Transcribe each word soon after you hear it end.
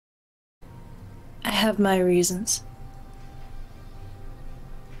I have my reasons.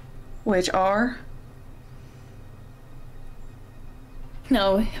 Which are?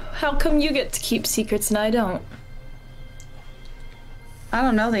 No, how come you get to keep secrets and I don't? I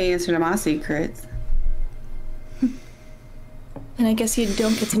don't know the answer to my secrets. And I guess you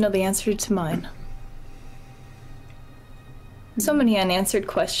don't get to know the answer to mine. So many unanswered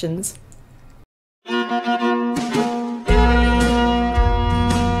questions.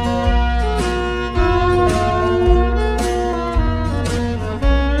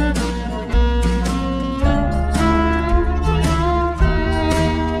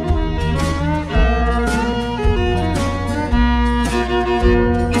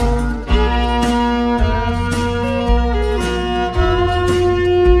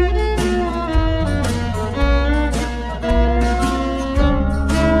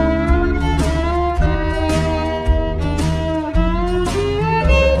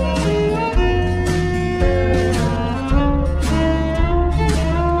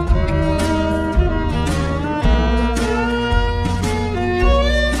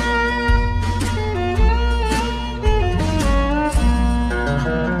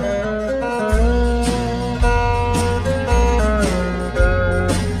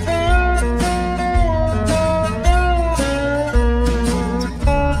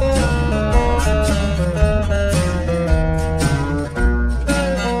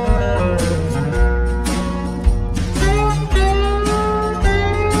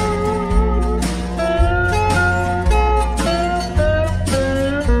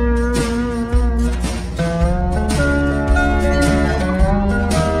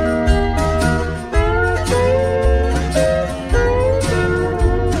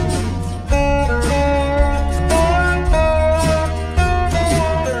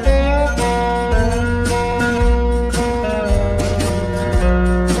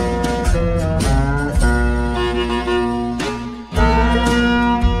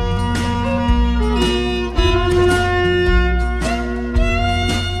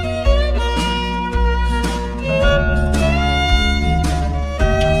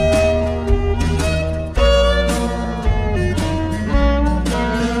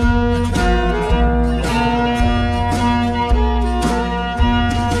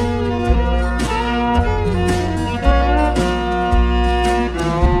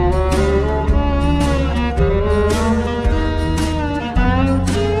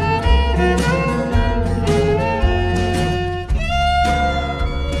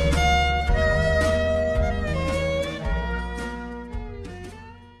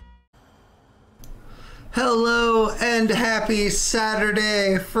 Hello and happy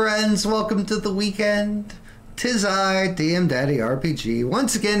Saturday, friends. Welcome to the weekend. 'Tis I, DM Daddy RPG,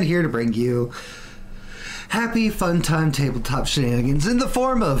 once again here to bring you happy fun time tabletop shenanigans in the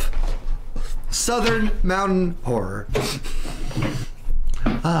form of Southern Mountain Horror.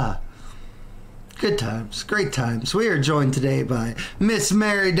 Good times, great times. We are joined today by Miss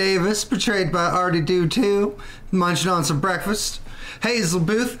Mary Davis, portrayed by Artie Do 2, munching on some breakfast. Hazel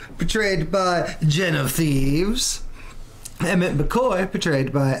Booth, portrayed by JenOfThieves. Emmett McCoy,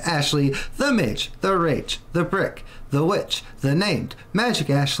 portrayed by Ashley, the Mage, the Rage, the Brick, the Witch, the Named, Magic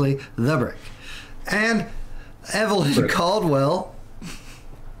Ashley, the Brick. And Evelyn Caldwell,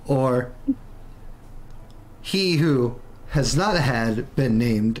 or he who has not been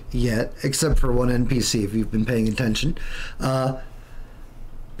named yet, except for one NPC if you've been paying attention,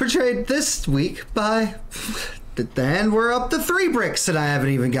 portrayed this week by... And we're up to 3 bricks and I haven't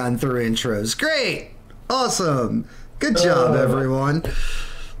even gotten through intros. Great! Awesome! Good job, everyone.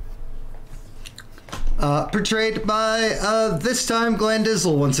 Portrayed by, this time, Glenn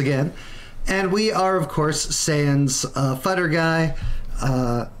Dizzle once again. And we are, of course, Sans Futter Guy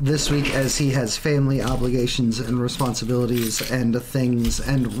this week, as he has family obligations and responsibilities and things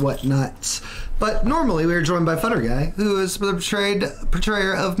and whatnots. But normally we are joined by Futter Guy, who is the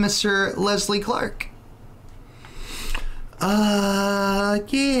portrayer of Mr. Leslie Clark.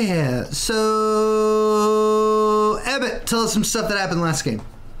 Yeah. So, Emmett, tell us some stuff that happened last game.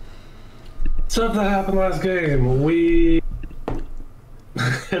 Stuff that happened last game. We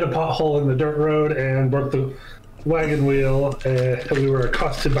hit a pothole in the dirt road and broke the wagon wheel, and we were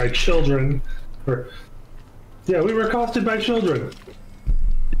accosted by children. We were accosted by children.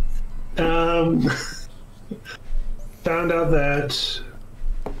 Found out that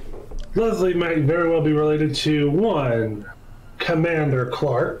Leslie might very well be related to one Commander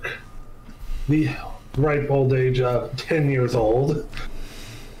Clark, the ripe old age of 10 years old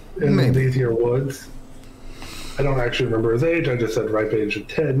in these here woods. I don't actually remember his age, I just said ripe age of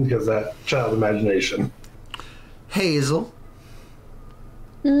 10 because that child imagination. Hazel.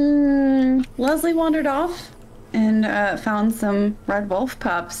 Well, Leslie wandered off and found some red wolf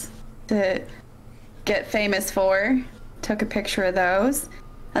pups to get famous for. Took a picture of those.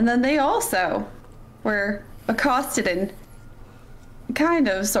 And then they also were accosted and kind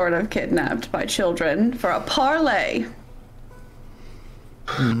of sort of kidnapped by children for a parlay.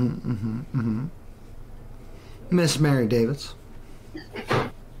 Miss Mary Davis.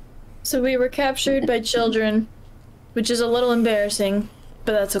 So we were captured by children, which is a little embarrassing,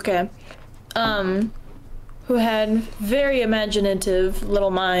 but that's okay. Who had very imaginative little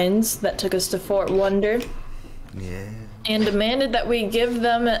minds that took us to Fort Wonder. Yeah. And demanded that we give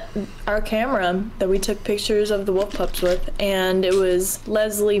them our camera that we took pictures of the wolf pups with. And it was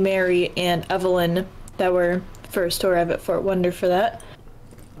Leslie, Mary, and Evelyn that were first to arrive at Fort Wonder for that.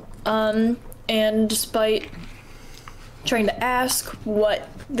 And despite trying to ask what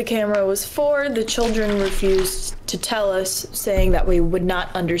the camera was for, the children refused to tell us, saying that we would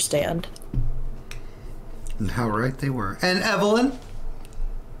not understand. And how right they were. And Evelyn?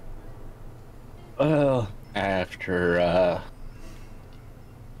 Well, after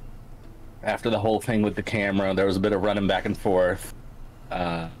the whole thing with the camera, there was a bit of running back and forth.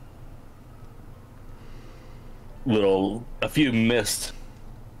 A few missed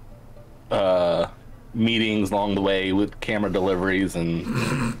meetings along the way with camera deliveries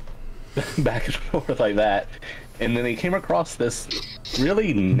and back and forth like that. And then they came across this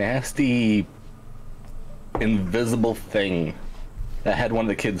really nasty, invisible thing that had one of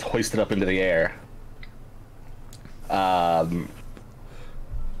the kids hoisted up into the air. Then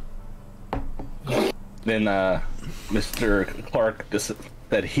Mr. Clark just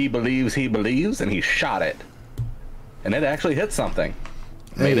said he believes, and he shot it. And it actually hit something.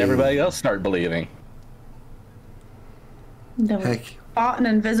 Made everybody else start believing. Then we Heck. fought an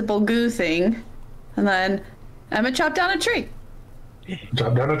invisible goo thing, and then Emma chopped down a tree.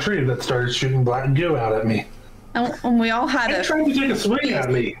 Chopped down a tree that started shooting black goo out at me. And we all had It tried to take a swing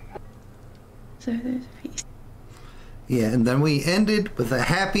at me. So there's a feast. Yeah, and then we ended with a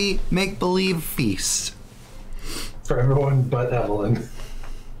happy make-believe feast. For everyone but Evelyn.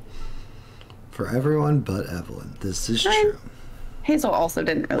 For everyone but Evelyn. This is true. Hazel also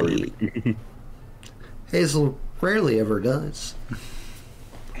didn't really eat. Hazel rarely ever does.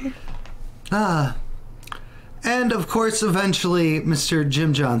 And of course, eventually, Mr.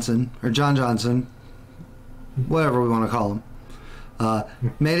 Jim Johnson, or John Johnson, whatever we want to call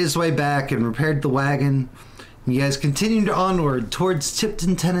him, made his way back and repaired the wagon. You guys continued onward towards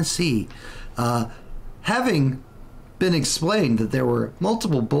Tipton, Tennessee, having been explained that there were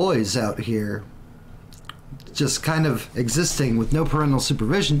multiple boys out here just kind of existing with no parental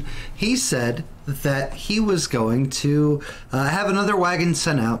supervision. He said that he was going to have another wagon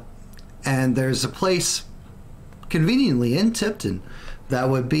sent out, and there's a place conveniently in Tipton that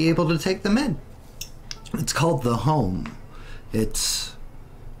would be able to take them in. It's called The Home. It's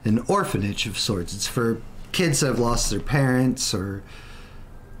an orphanage of sorts. It's for kids that have lost their parents or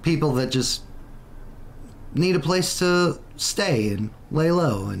people that just need a place to stay and lay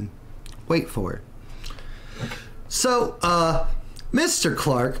low and wait for it. So, Mr.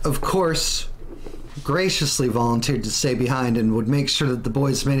 Clark, of course, graciously volunteered to stay behind and would make sure that the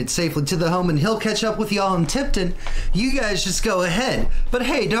boys made it safely to the home, and he'll catch up with y'all in Tipton. You guys just go ahead. But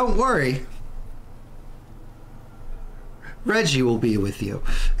hey, don't worry. Reggie will be with you.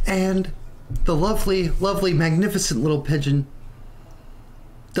 And the lovely, lovely, magnificent little pigeon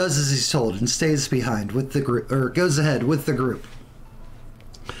does as he's told and stays behind with the group, or goes ahead with the group.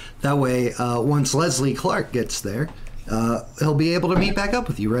 That way, once Leslie Clark gets there, he'll be able to meet back up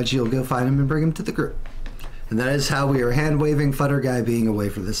with you. Reggie will go find him and bring him to the group. And that is how we are hand-waving Futter Guy being away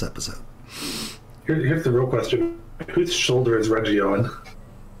for this episode. Here's the real question. Whose shoulder is Reggie on?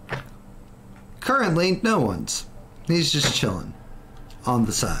 Currently, no one's. He's just chilling on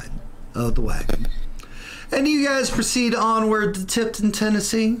the side of the wagon. And you guys proceed onward to Tipton,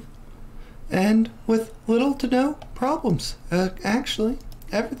 Tennessee. And with little to no problems. Actually,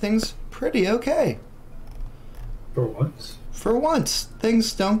 everything's pretty okay. For once? For once,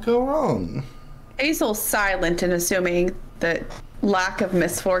 things don't go wrong. Hazel's silent and assuming that lack of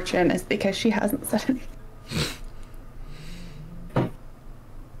misfortune is because she hasn't said anything.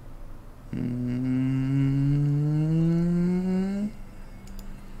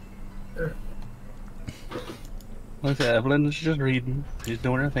 Look, Evelyn's just reading. She's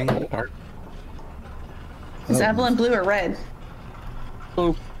doing her thing in the park. Is Evelyn blue or red?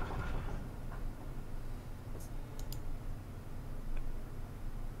 Oh.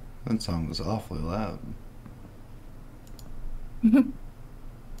 That song was awfully loud.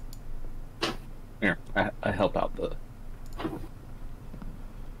 Here, I help out the...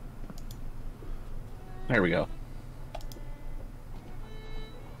 There we go.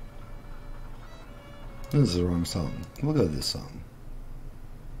 This is the wrong song. We'll go with this song.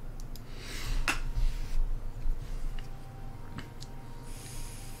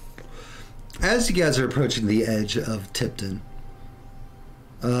 As you guys are approaching the edge of Tipton,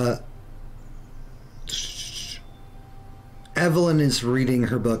 Evelyn is reading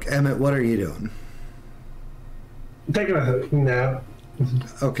her book. Emmett, what are you doing? Taking a nap.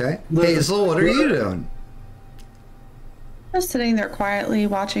 Okay. Hazel, what are you doing? Just sitting there quietly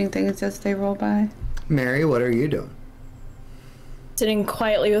watching things as they roll by. Mary, what are you doing? Sitting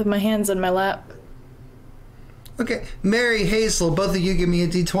quietly with my hands on my lap. Okay. Mary, Hazel, both of you give me a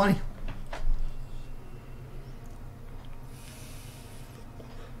d20.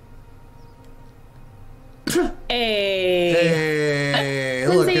 Hey. Hey,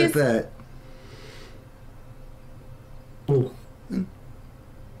 look at that. Ooh.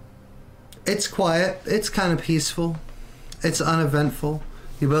 It's quiet. It's kind of peaceful. It's uneventful.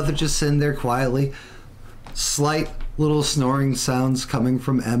 You both are just sitting there quietly. Slight little snoring sounds coming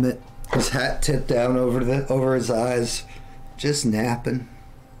from Emmett. His hat tipped down over his eyes. Just napping.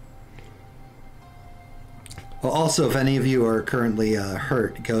 Well, also, if any of you are currently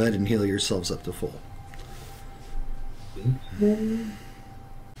hurt, go ahead and heal yourselves up to full.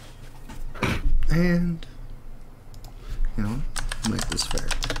 And, you know, make this fair.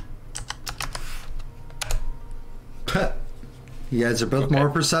 You guys are both more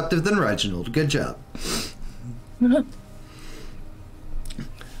perceptive than Reginald. Good job.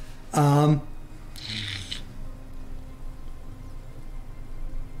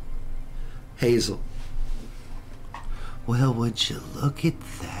 Hazel. Well, would you look at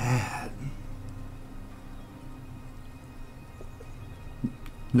that?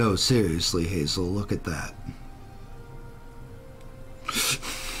 No, seriously, Hazel, look at that.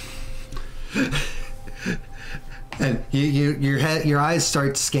 And your eyes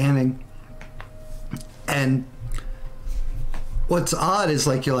start scanning, and what's odd is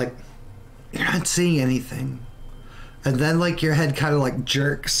you're not seeing anything, and then your head kind of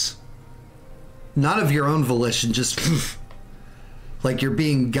jerks, not of your own volition, just like you're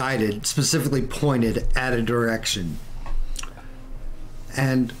being guided, specifically pointed at a direction.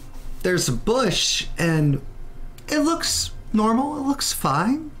 And there's a bush, and it looks normal, it looks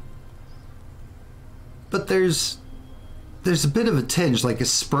fine, but there's a bit of a tinge, like a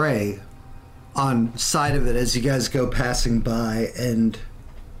spray on side of it as you guys go passing by, and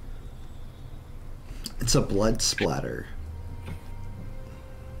it's a blood splatter.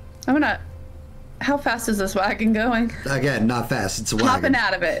 How fast is this wagon going? Again, not fast, it's a wagon. Hopping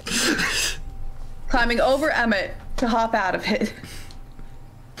out of it. Climbing over Emmett to hop out of it.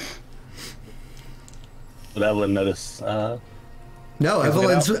 Would Evelyn notice? No,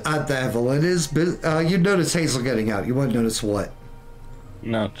 Evelyn is. You'd notice Hazel getting out. You wouldn't notice what?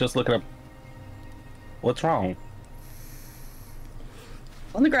 No, just looking up. What's wrong?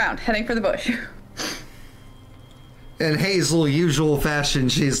 On the ground, heading for the bush. In Hazel usual fashion,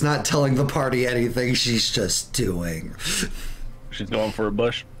 she's not telling the party anything. She's just doing. She's going for a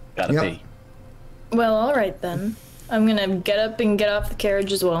bush. Gotta pee. Well, all right then. I'm gonna get up and get off the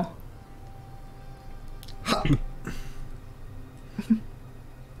carriage as well.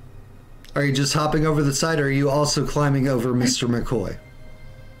 Are you just hopping over the side, or are you also climbing over Mr. McCoy?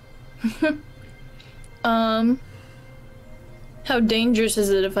 How dangerous is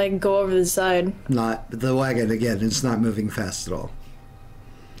it if I go over the side? Not the wagon again. It's not moving fast at all.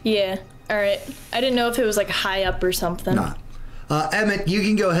 Yeah. All right. I didn't know if it was high up or something. Not. Emmett, you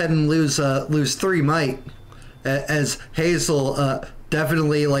can go ahead and lose 3 might as Hazel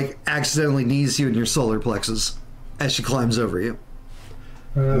definitely accidentally knees you in your solar plexus as she climbs over you.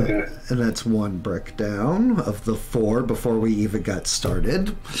 Okay. And that's 1 brick down of the 4 before we even got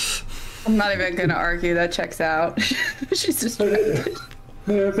started. I'm not even gonna argue. That checks out. She's distracted.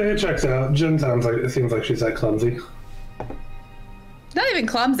 It checks out. Jen seems like she's that clumsy. Not even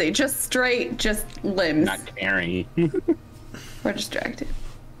clumsy, just straight, just limbs. Not caring. We're distracted.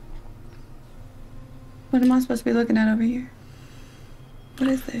 What am I supposed to be looking at over here? What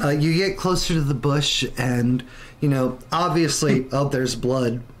is this? You get closer to the bush, and obviously, there's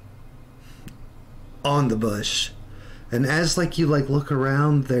blood on the bush, and as you look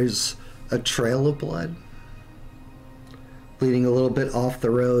around, there's a trail of blood leading a little bit off the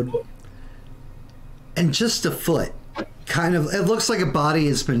road, and just a foot. It looks like a body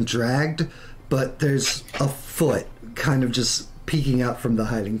has been dragged, but there's a foot kind of just peeking out from the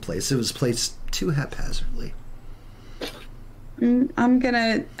hiding place. It was placed too haphazardly. I'm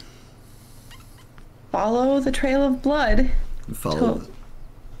gonna follow the trail of blood. Follow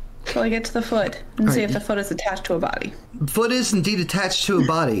till I get to the foot and see if the foot is attached to a body. Foot is indeed attached to a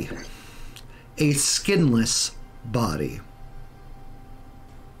body. A skinless body.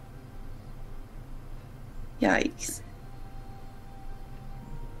 Yikes.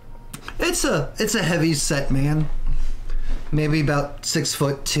 It's a heavy set man. Maybe about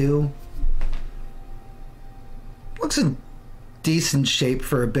 6'2". Looks in decent shape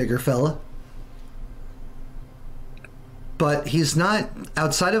for a bigger fella. But he's not,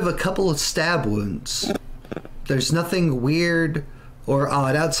 outside of a couple of stab wounds, there's nothing weird or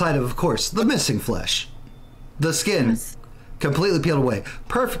odd outside of course, the missing flesh. The skin completely peeled away.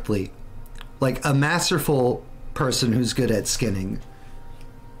 Perfectly. Like a masterful person who's good at skinning.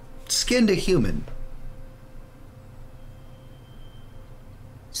 Skinned a human.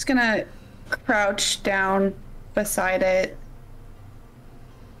 Just gonna crouch down beside it.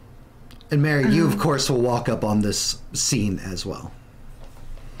 And Mary, you of course will walk up on this scene as well.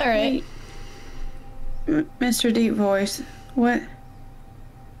 All right. Mr. Deep Voice, what?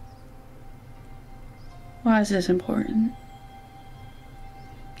 Why is this important?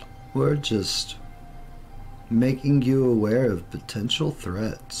 We're just making you aware of potential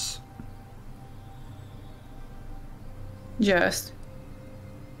threats. Just.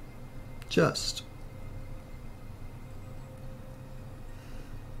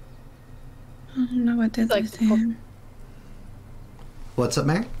 I don't know what did Like, this to him. What's up,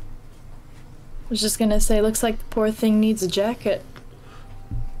 Mary? I was just gonna say, looks like the poor thing needs a jacket.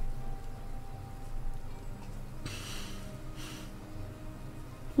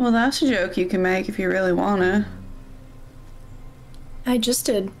 Well, that's a joke you can make if you really wanna. I just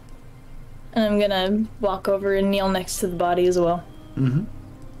did. And I'm gonna walk over and kneel next to the body as well. Mm-hmm.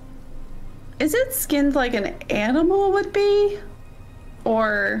 Is it skinned like an animal would be?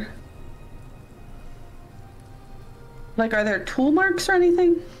 Or... like, are there tool marks or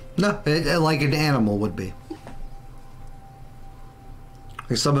anything? No, like an animal would be.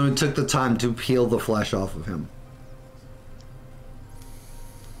 Like someone who took the time to peel the flesh off of him.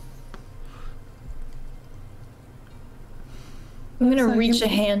 I'm gonna Looks like reach he- a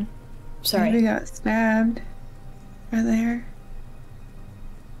hand. Maybe Sorry. got stabbed. Right there.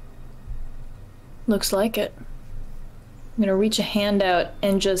 Looks like it. I'm gonna reach a hand out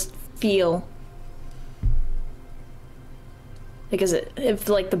and just feel. Like, is it, if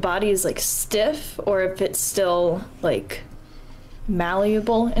like the body is like stiff or if it's still like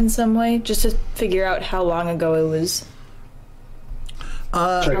malleable in some way, just to figure out how long ago it was.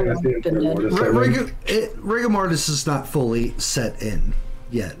 Check out the Been dead. information. Rigor mortis is not fully set in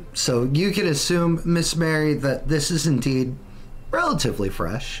yet. So you can assume, Miss Mary, that this is indeed relatively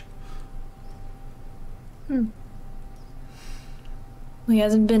fresh. Well, he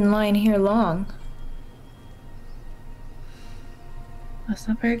hasn't been lying here long. That's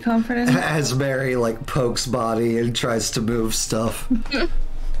not very comforting. As Mary, like, pokes body and tries to move stuff.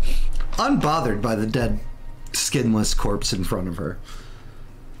 Unbothered by the dead, skinless corpse in front of her.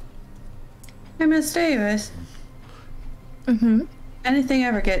 Hey, Miss Davis. Mm-hmm. Anything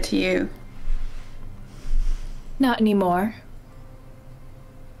ever get to you? Not anymore.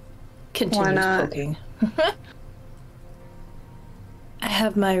 Continues not? poking. I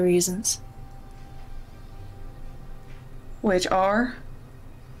have my reasons. Which are?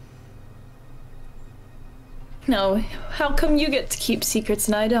 No, how come you get to keep secrets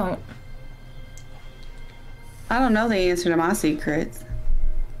and I don't? I don't know the answer to my secrets.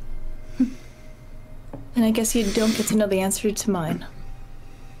 And I guess you don't get to know the answer to mine.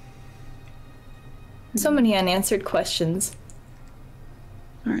 So many unanswered questions.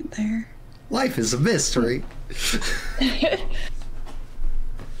 Aren't there? Life is a mystery.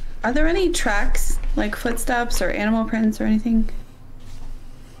 Are there any tracks, like footsteps or animal prints or anything?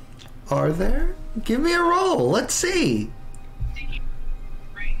 Are there? Give me a roll. Let's see.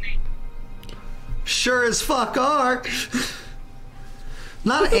 Sure as fuck are.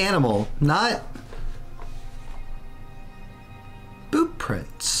 Not animal. Not boot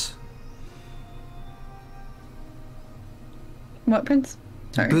prints. What prints?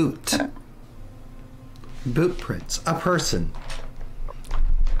 Sorry. Boot. Boot prints. A person.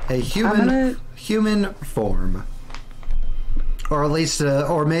 A human form. Or at least,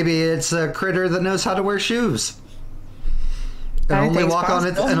 or maybe it's a critter that knows how to wear shoes. And only walk on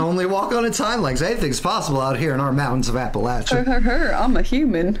it, and only walk on its hind legs. Anything's possible out here in our mountains of Appalachia. I'm a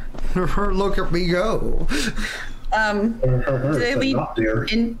human. Look at me go. Do they lead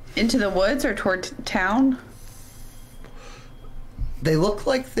into the woods or toward town? They look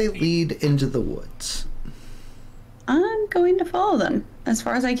like they lead into the woods. I'm going to follow them as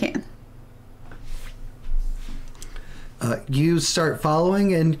far as I can. You start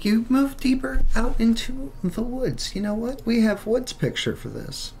following, and you move deeper out into the woods. You know what? We have woods picture for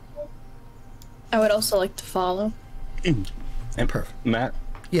this. I would also like to follow. And Perfect. Matt,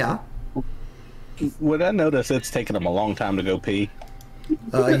 Yeah. would I notice it's taken them a long time to go pee?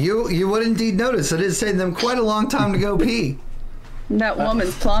 You would indeed notice it is taking them quite a long time to go pee. That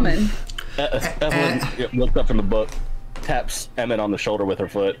woman's plumbing. Evelyn looks up from the book, taps Emmett on the shoulder with her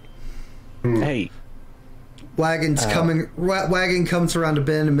foot. Hey, Wagon's coming. Wagon comes around a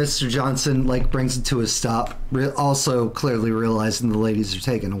bend, and Mr. Johnson brings it to a stop. Also, clearly realizing the ladies are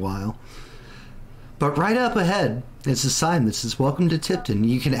taking a while. But right up ahead is a sign that says "Welcome to Tipton."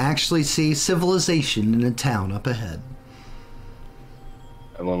 You can actually see civilization in a town up ahead.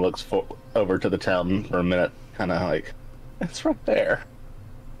 Evelyn looks over to the town for a minute, kind of like, it's right there.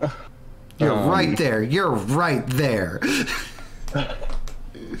 You're right there. You're right there.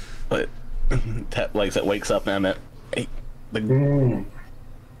 But it wakes up Emmett. Hey,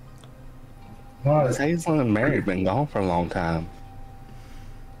 What? Hazel and Mary have been gone for a long time.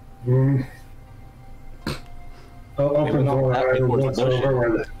 I'll open the door and looks over where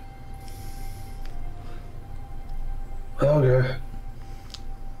the... Okay.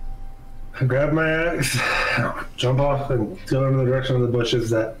 I grab my axe, jump off, and go in the direction of the bushes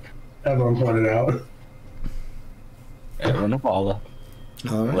that Evelyn pointed out. Evelyn will follow,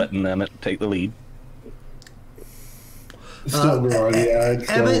 All right. letting Emmett take the lead. Still growing, yeah. It's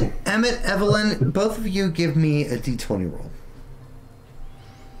still... Emmett, Evelyn, both of you give me a d20 roll.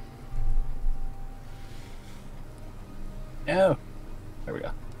 Oh, there we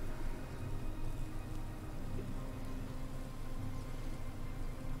go.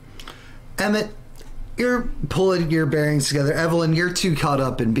 Emmett, you're pulling your bearings together. Evelyn, you're too caught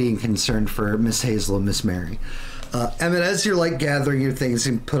up in being concerned for Miss Hazel and Miss Mary. Emmett, as you're gathering your things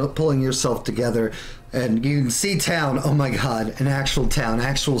and pulling yourself together, and you can see town. Oh my God, an actual town,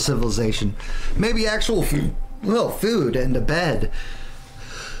 actual civilization, maybe actual food. Well, food and a bed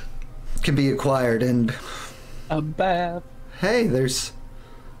can be acquired. And A bath. hey, there's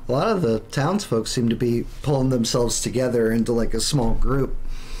a lot of the townsfolk seem to be pulling themselves together into a small group.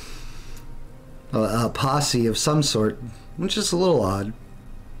 A posse of some sort, which is a little odd.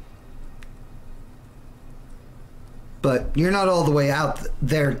 But you're not all the way out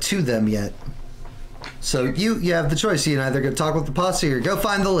there to them yet. So you have the choice. You can either go talk with the posse or go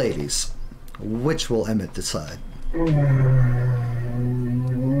find the ladies. Which will Emmett decide?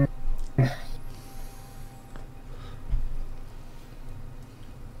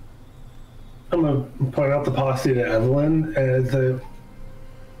 I'm going to point out the posse to Evelyn and say,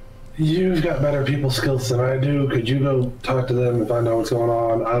 you've got better people skills than I do. Could you go talk to them and find out what's going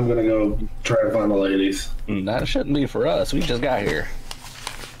on? I'm going to go try and find the ladies. That shouldn't be for us. We just got here.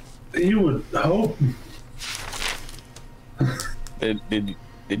 You would hope. Did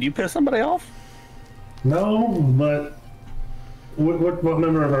you piss somebody off? No, but what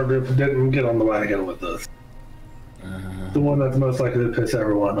member of our group didn't get on the wagon with us? The one that's most likely to piss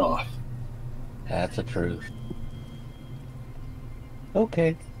everyone off. That's the truth.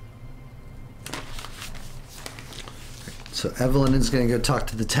 Okay. So Evelyn is going to go talk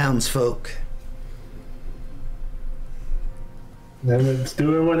to the townsfolk. Emmett's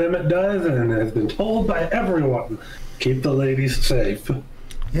doing what Emmett does and has been told by everyone. Keep the ladies safe.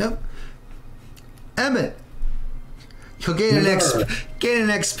 Yep. Emmett, you'll gain an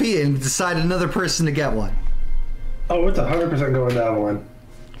XP and decide another person to get one. Oh, it's 100% going to Evelyn.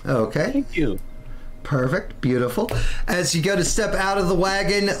 Okay. Thank you. Perfect. Beautiful. As you go to step out of the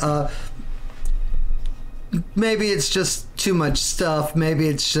wagon, maybe it's just too much stuff. Maybe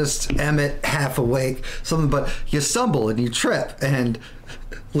it's just Emmett half awake. Something, but you stumble and you trip and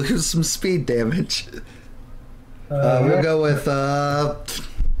lose some speed damage. We'll go with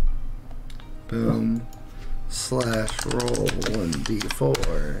boom / roll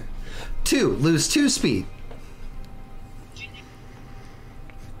 1d4. 2. Lose 2 speed.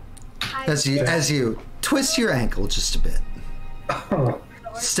 As you twist your ankle just a bit.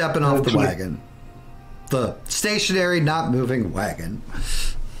 Stepping off the wagon. The stationary, not moving wagon.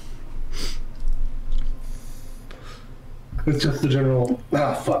 It's just the general,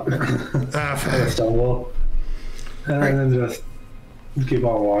 fuck. I stumble. And then just keep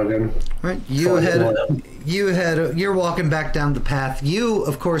on walking. Right, you're walking back down the path. You,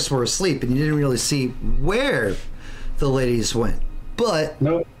 of course, were asleep and you didn't really see where the ladies went. But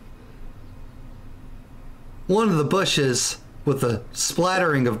Nope. one of the bushes with a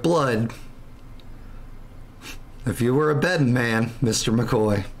splattering of blood. If you were a betting man, Mr.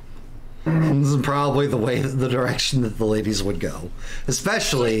 McCoy, this is probably the direction that the ladies would go.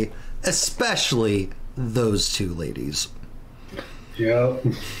 Especially those two ladies. Yep.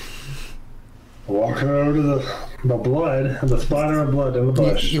 Walking over to the blood, the splatter of blood in the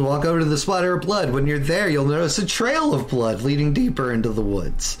bush. You walk over to the splatter of blood. When you're there, you'll notice a trail of blood leading deeper into the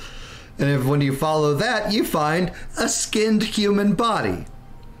woods. And when you follow that, you find a skinned human body.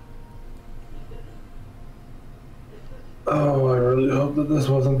 Oh, I really hope that this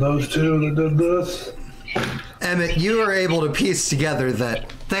wasn't those two that did this. Emmett, you are able to piece together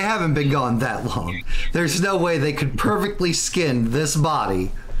that they haven't been gone that long. There's no way they could perfectly skin this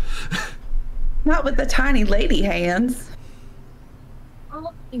body. Not with the tiny lady hands.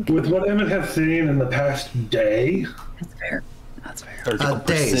 With what Emmett has seen in the past day, That's fair. That's fair. Surgical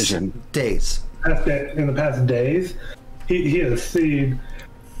precision. Days. in the past days, he has seen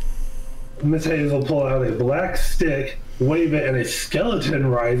Miss Hazel pull out a black stick, wave it, and a skeleton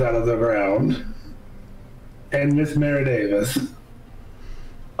rise out of the ground. And Miss Mary Davis,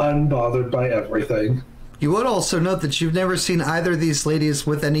 unbothered by everything. You would also note that you've never seen either of these ladies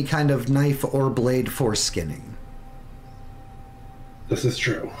with any kind of knife or blade for skinning. This is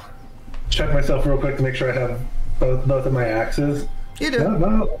true. Check myself real quick to make sure I have both of my axes. You do.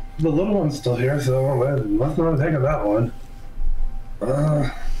 No, the little one's still here, so I must not have taken that one.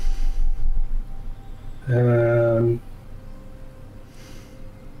 And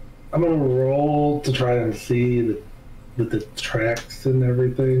I'm gonna roll to try and see the tracks and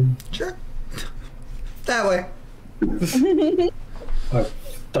everything. Sure. That way. I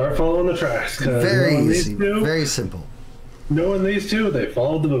start following the tracks. Very knowing easy. These two, Very simple. knowing these two, they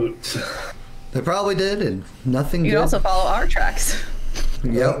followed the boots. They probably did, and nothing You did. also follow our tracks.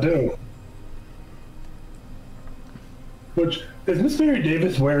 Yep. Do. Which, is Miss Mary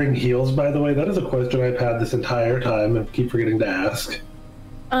Davis wearing heels, by the way? That is a question I've had this entire time and keep forgetting to ask.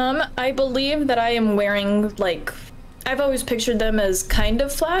 I believe that I am wearing, like, I've always pictured them as kind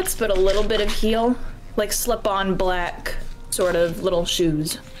of flats, but a little bit of heel, like slip-on black sort of little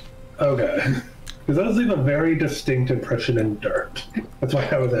shoes. Okay. Because those leave a very distinct impression in dirt. That's why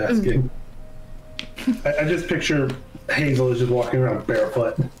I was asking. I just picture Hazel is just walking around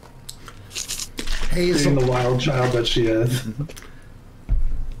barefoot, being Hazel. the wild child that she is.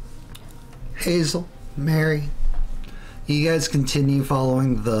 Hazel, Mary, you guys continue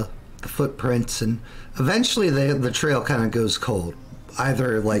following the footprints, and eventually the trail kind of goes cold.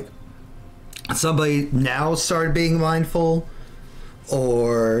 Either like somebody now started being mindful,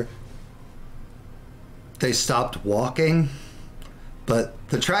 or they stopped walking, but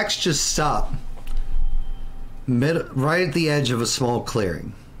the tracks just stop right at the edge of a small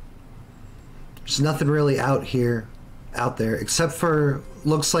clearing. There's nothing really out there, except for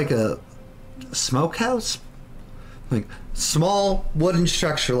looks like a smokehouse, like small wooden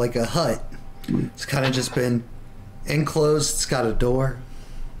structure, like a hut. It's kind of just been enclosed. It's got a door.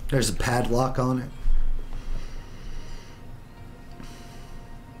 There's a padlock on it.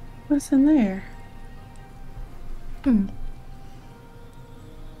 What's in there?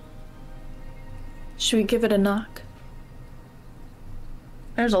 Should we give it a knock?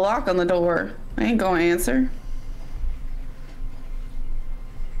 There's a lock on the door. I ain't gonna answer.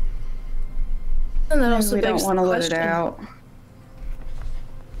 And that also We don't begs want to the let it question. out.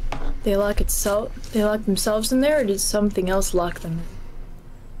 They lock themselves in there, or did something else lock them?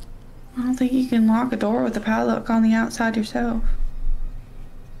 I don't think you can lock a door with a padlock on the outside yourself.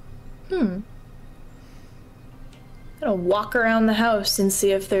 I'm gonna walk around the house and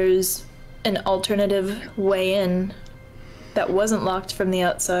see if there's an alternative way in that wasn't locked from the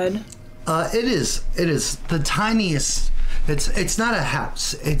outside. It is the tiniest. It's not a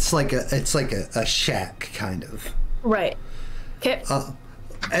house. It's like a shack kind of. Right. Okay.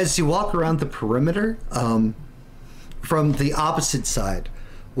 As you walk around the perimeter, from the opposite side,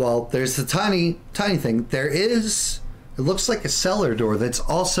 well, there's the tiny thing. There is. It looks like a cellar door that's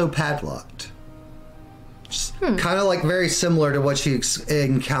also padlocked. Kind of like very similar to what you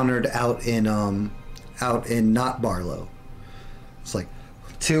encountered out in Not Barlow. It's like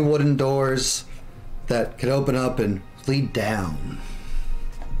two wooden doors that could open up and lead down.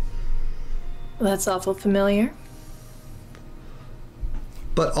 That's awful familiar.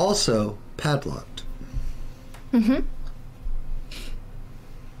 But also padlocked. Hazel's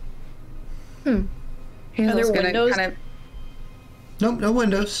Are there gonna windows? kind of Nope, no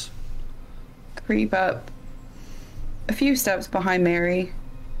windows. creep up a few steps behind Mary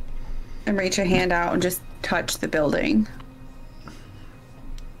and reach a hand out and just touch the building.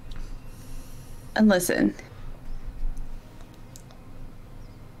 And listen.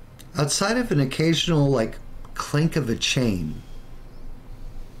 Outside of an occasional, like, clink of a chain,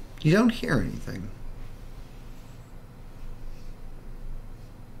 you don't hear anything.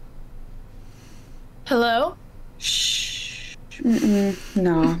 Hello? Shh.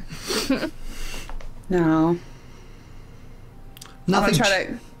 No. No. Nothing. I'm gonna try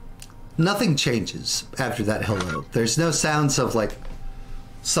to. Nothing changes after that hello. There's no sounds of like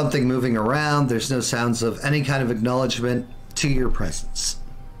something moving around. There's no sounds of any kind of acknowledgement to your presence.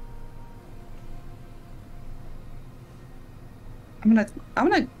 I'm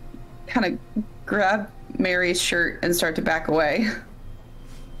gonna kind of grab Mary's shirt and start to back away.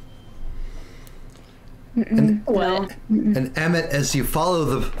 And, What? and Emmett, as you follow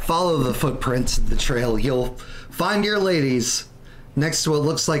the footprints of the trail, you'll find your ladies next to what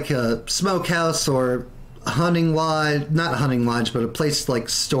looks like a smokehouse or a hunting lodge, not a hunting lodge, but a place to like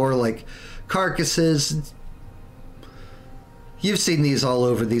store like carcasses. You've seen these all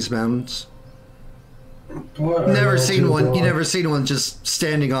over these mountains. What are Never y'all seen two one. You doing? never seen one just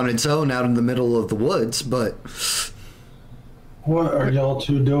standing on its own out in the middle of the woods. But What are y'all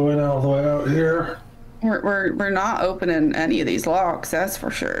two doing all the way out here? We're not opening any of these locks, that's for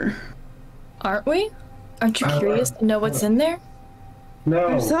sure. Aren't we? Aren't you curious to know what's in there? No.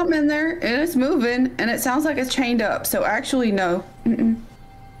 There's something in there, and it's moving, and it sounds like it's chained up. So actually, no.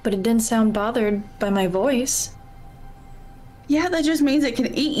 But it didn't sound bothered by my voice. Yeah, that just means it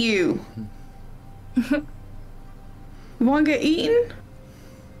can eat you. You want to get eaten?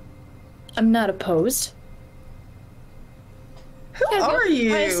 I'm not opposed. Who Yeah, are go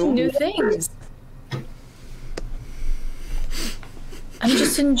try some you? new things. I'm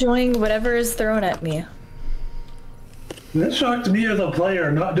just enjoying whatever is thrown at me. That shocked me as a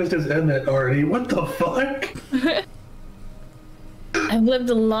player, not just as Emmett already. What the fuck? I've lived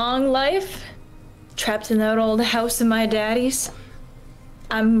a long life, trapped in that old house of my daddy's.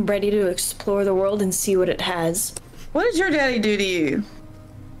 I'm ready to explore the world and see what it has. What did your daddy do to you?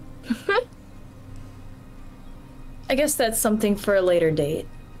 I guess that's something for a later date.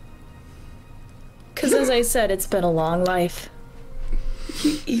 Because as I said, it's been a long life.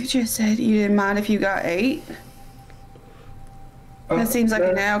 You just said you didn't mind if you got ate. That seems like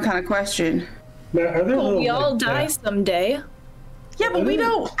a now kind of question. Now, are there Well, little, we all like, die someday. Yeah, but we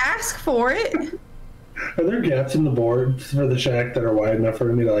don't ask for it. Are there gaps in the boards for the shack that are wide enough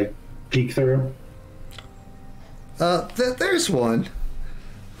for me to like peek through? there's one.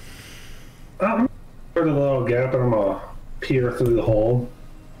 I'm for the little gap and I'm gonna peer through the hole.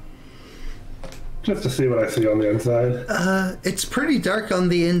 Just to see what I see on the inside. It's pretty dark on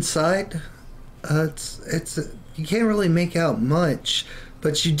the inside. It's you can't really make out much,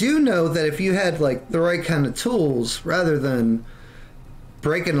 but you do know that if you had like the right kind of tools, rather than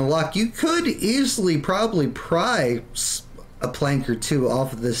breaking a lock, you could easily probably pry a plank or two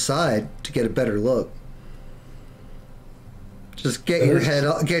off of this side to get a better look. Just get your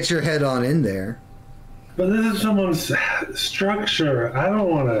head on in there. But this is someone's structure. I don't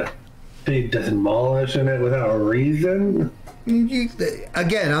want to be demolishing it without a reason.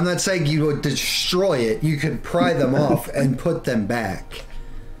 Again, I'm not saying you would destroy it. You could pry them off and put them back.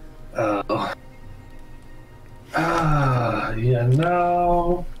 You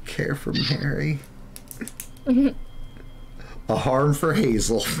know. Care for Mary. A harm for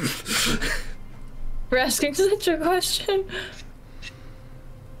Hazel. We're asking such a question.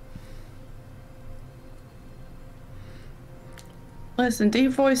 Listen,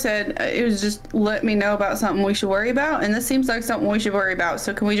 Deep Voice said it was just let me know about something we should worry about, and this seems like something we should worry about.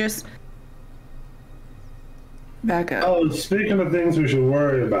 So can we just back up? Oh, speaking of things we should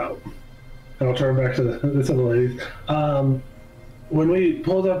worry about, I'll turn back to this other lady. When we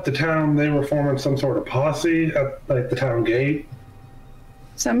pulled up the town, they were forming some sort of posse at like the town gate.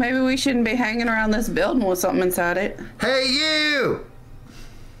 So maybe we shouldn't be hanging around this building with something inside it. Hey, you!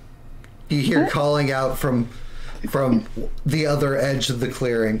 You hear calling out from the other edge of the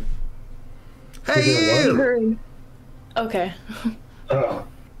clearing. Hey, you! Okay. Oh.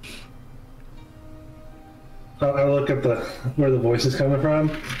 I look at where the voice is coming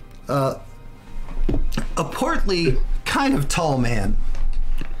from. A portly, kind of tall man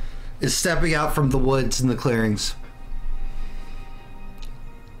is stepping out from the woods and the clearings.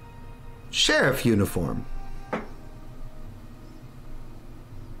 Sheriff uniform.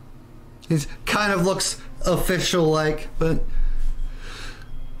 He kind of looks official-like, but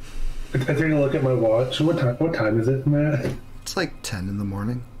I take a look at my watch. What time is it, Matt? it's like 10 in the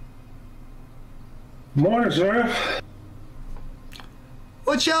morning. Morning, Sheriff.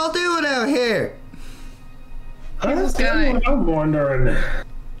 What y'all doing out here? I'm wondering.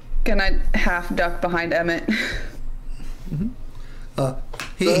 Gonna half duck behind Emmett.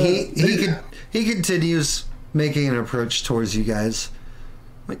 He continues making an approach towards you guys.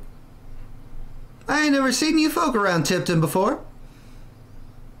 Like, I ain't never seen you folk around Tipton before.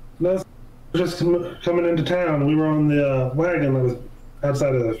 No, just coming into town. We were on the wagon that was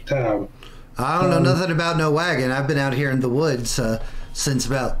outside of the town. I don't know nothing about no wagon. I've been out here in the woods since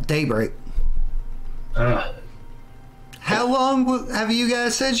about daybreak. How long have you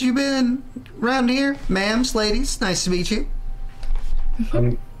guys said you've been around here? Ma'ams, ladies, nice to meet you.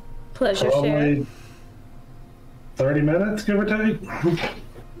 Pleasure, Sheriff. Probably 30 minutes, give or take.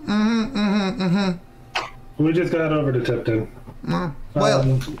 We just got over to Tipton.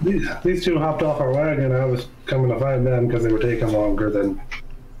 Well, these two hopped off our wagon. I was coming to find them because they were taking longer than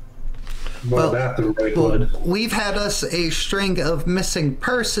the bathroom break would. We've had us a string of missing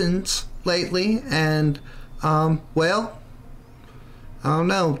persons lately, and well, I don't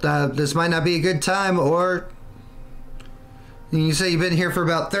know. This might not be a good time. Or you say you've been here for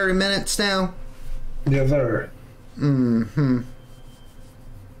about 30 minutes now? Yes, sir.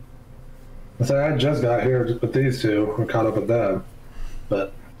 So I just got here with these two. We're caught up with them,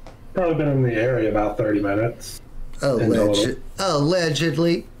 but probably been in the area about 30 minutes.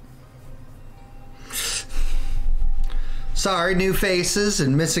 Allegedly. Sorry, new faces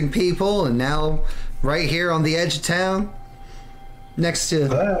and missing people, and now right here on the edge of town, next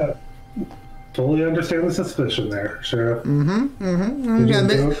to. Fully understand the suspicion there, Sheriff.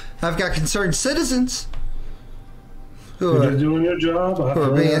 I've got concerned citizens who You're are just doing your job. who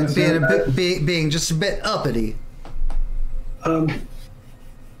are being just a bit uppity.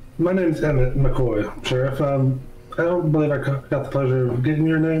 My name's Emmett McCoy, Sheriff. I don't believe I got the pleasure of getting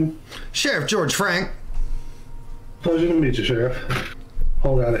your name. Sheriff George Frank. Pleasure to meet you, Sheriff.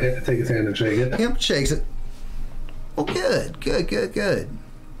 Hold out a hand, take his hand and shake it. Yep, shakes it. Oh, good.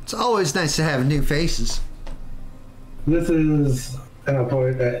 It's always nice to have new faces. This is, and I'll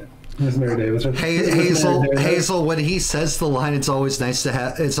point at Miss Mary Davis. Hazel, when he says the line, it's always nice to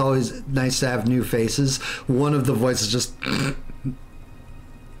have new faces. One of the voices just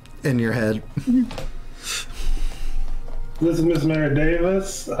in your head. This is Miss Mary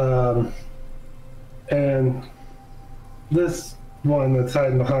Davis, and this one that's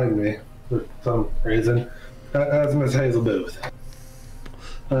hiding behind me for some reason, that's Miss Hazel Booth.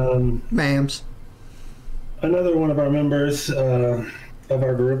 Ma'ams. Another one of our members of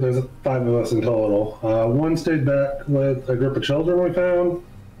our group, there's 5 of us in total. One stayed back with a group of children we found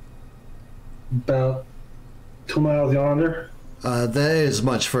about 2 miles yonder. That is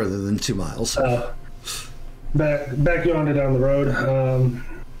much further than 2 miles. Back yonder down the road.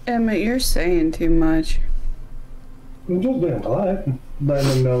 Emmett, you're saying too much. I'm just being polite, letting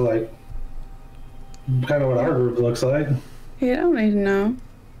them know, like, kind of what our group looks like. You don't need to know.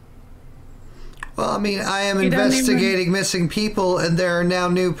 Well, I mean, I am investigating missing people, and there are now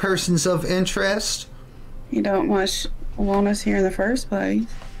new persons of interest. You don't much want us here in the first place.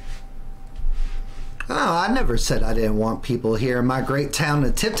 Oh, I never said I didn't want people here in my great town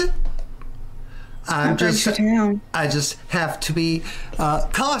of Tipton. I just have to be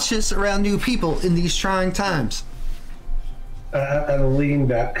cautious around new people in these trying times. I lean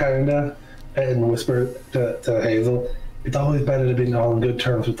back kinda and whisper to Hazel, it's always better to be on good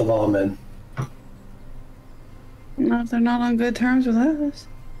terms with the lawmen. Not if they're not on good terms with us.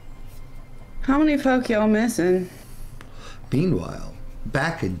 How many folk y'all missing? Meanwhile,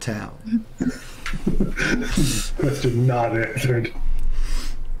 back in town. Question not answered.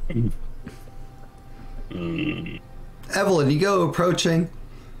 Evelyn, you go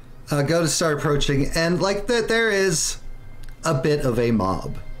to start approaching, and like that, there is a bit of a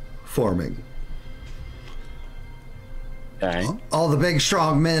mob forming. Okay. All the big,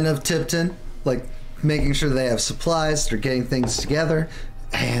 strong men of Tipton, like making sure they have supplies, they're getting things together,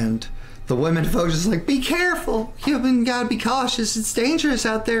 and the women folk just like, be careful, you gotta be cautious, it's dangerous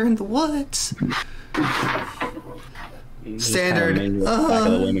out there in the woods. Standard. Back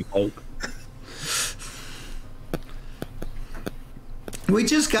of the women folk. We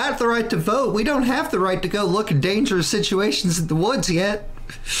just got the right to vote. We don't have the right to go look at dangerous situations in the woods yet.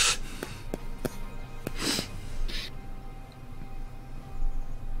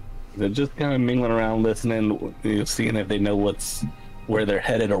 They're just kind of mingling around, listening, seeing if they know where they're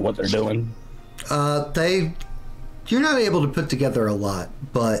headed or what they're doing. You're not able to put together a lot,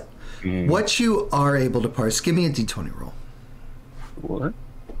 but what you are able to parse, give me a d20 roll. What?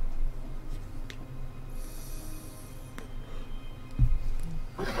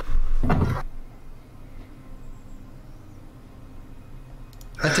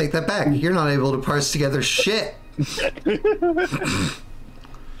 I take that back. You're not able to parse together shit.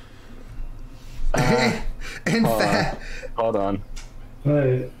 In fact, hold on.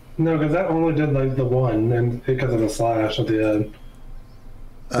 Wait, no, because that only did like the one, and because of the slash at the end.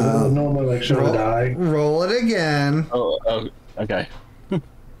 It would normally like show a die. Roll it again. Oh, okay.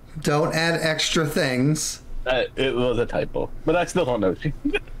 Don't add extra things. It was a typo, but I still don't know.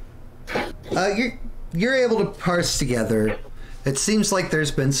 You're able to parse together. It seems like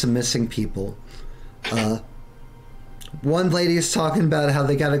there's been some missing people. One lady is talking about how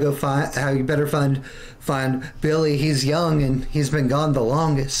they gotta go find, how you better find Billy. He's young and he's been gone the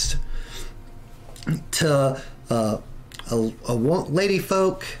longest. To a lady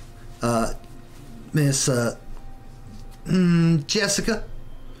folk, Miss Jessica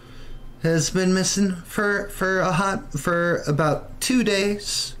has been missing for about 2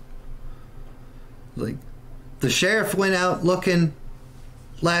 days. Like, the sheriff went out looking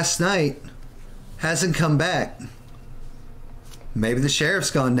last night, hasn't come back. Maybe the sheriff's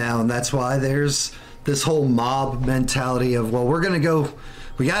gone now, and that's why there's this whole mob mentality of, well,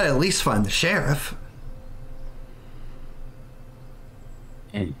 we gotta at least find the sheriff.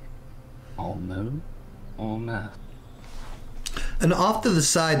 Oh no. Oh no. And off to the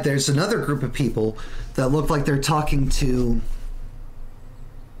side, there's another group of people that look like they're talking to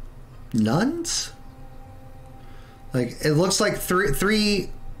nuns? Like, it looks like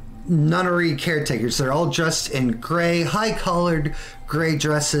three nunnery caretakers. They're all dressed in gray, high-collared gray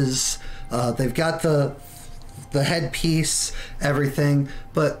dresses. They've got the headpiece, everything,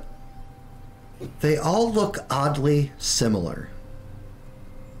 but they all look oddly similar.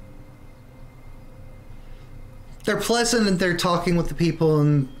 They're pleasant and they're talking with the people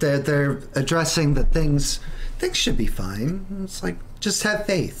and they're addressing that things should be fine. It's like, just have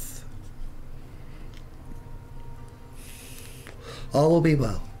faith. All will be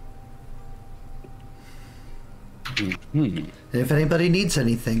well. And if anybody needs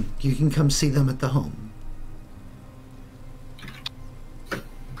anything, you can come see them at the home.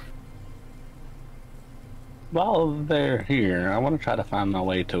 While they're here, I want to try to find my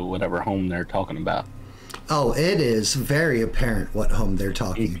way to whatever home they're talking about. Oh, it is very apparent what home they're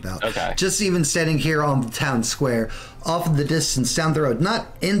talking about. Okay. Just even standing here on the town square, off in the distance down the road, not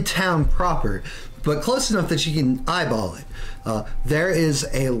in town proper, but close enough that you can eyeball it. There is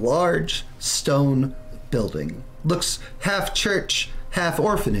a large stone building. Looks half church, half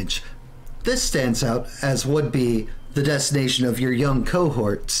orphanage. This stands out as would be the destination of your young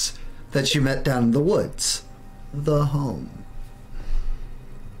cohorts that you met down in the woods. The home.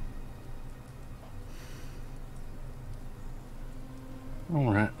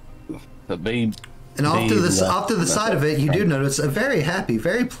 All right. The babe. And off to the side of it, you do notice a very happy,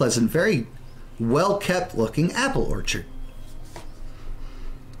 very pleasant, very well-kept looking apple orchard.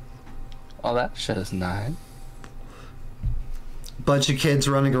 Oh, that shit is nice. Bunch of kids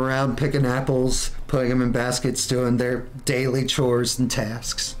running around picking apples, putting them in baskets, doing their daily chores and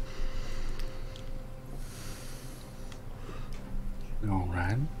tasks. All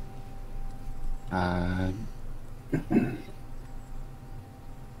right.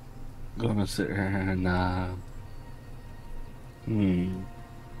 Gonna sit here and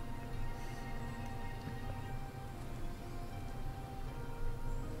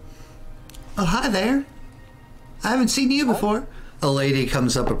Oh, hi there. I haven't seen you before. A lady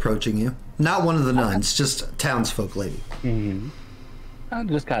comes up approaching you. Not one of the nuns, just a townsfolk lady. I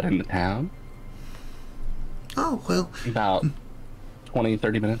just got into town Oh, well, about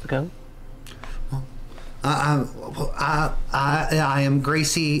 20-30 minutes ago. I am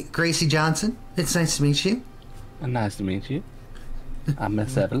Gracie Johnson. It's nice to meet you. Nice to meet you. I'm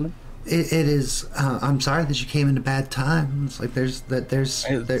Miss Evelyn. It is. I'm sorry that you came in a bad time. It's like there's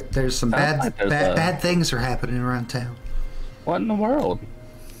some bad things are happening around town. What in the world?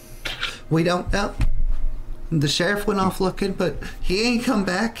 We don't know. The sheriff went off looking, but he ain't come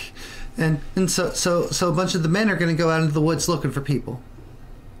back, and so a bunch of the men are going to go out into the woods looking for people.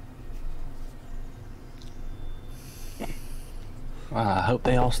 I hope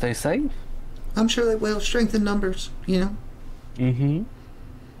they all stay safe. I'm sure they will. Strength in numbers, you know.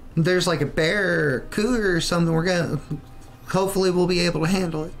 There's like a bear or a cougar or something. Hopefully we'll be able to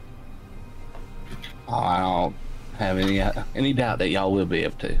handle it. Oh, I don't have any doubt that y'all will be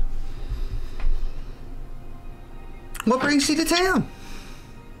able to. What brings you to town?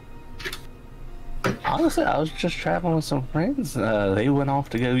 Honestly, I was just traveling with some friends. They went off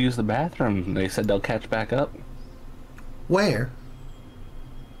to go use the bathroom. They said they'll catch back up. Where?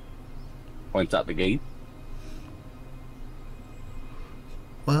 Points out the gate.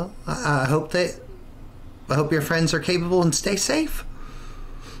 Well, I hope your friends are capable and stay safe.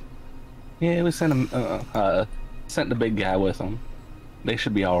 Yeah, we sent them. Sent the big guy with them. They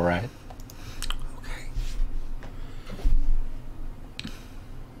should be all right. Okay.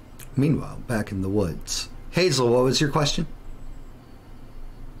 Meanwhile, back in the woods, Hazel, what was your question?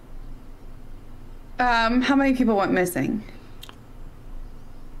 How many people went missing?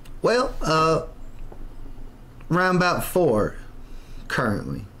 Well, around about 4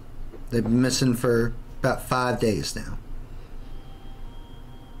 currently. They've been missing for about 5 days now.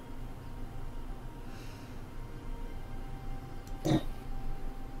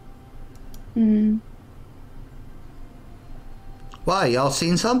 Hmm. Why, y'all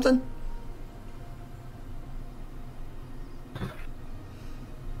seen something?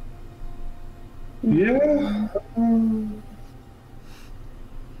 Yeah.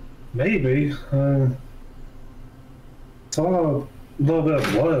 Maybe. Saw a little bit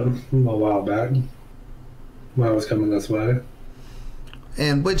of blood a while back when I was coming this way.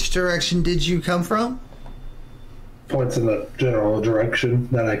 And which direction did you come from? Points in the general direction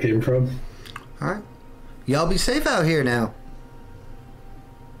that I came from. Alright. Y'all be safe out here now.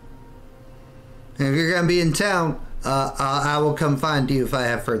 And if you're gonna be in town, I will come find you if I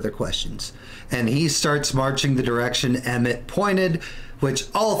have further questions. And he starts marching the direction Emmett pointed, which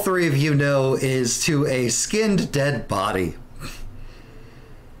all 3 of you know is to a skinned dead body.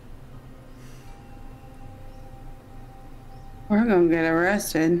 We're gonna get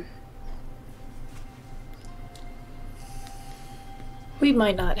arrested. We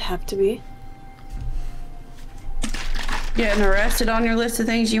might not have to be. Getting arrested on your list of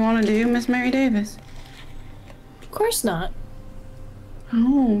things you want to do, Miss Mary Davis? Of course not.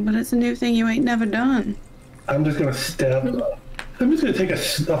 Oh, but it's a new thing you ain't never done. I'm just gonna take a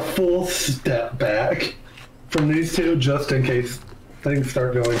full step back from these 2 just in case things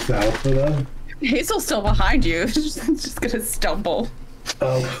start going south for them. Hazel's still behind you. She's just gonna stumble.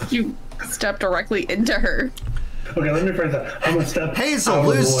 Oh. You step directly into her. Okay, let me phrase that. I'm gonna step Hazel, out of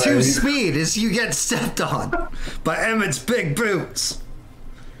the lose 2 way. speed as you get stepped on by Emmett's big boots.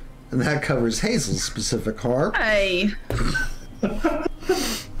 And that covers Hazel's specific harm. Hey.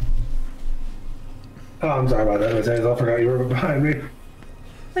 Oh, I'm sorry about that, Miss Hazel. I forgot you were behind me.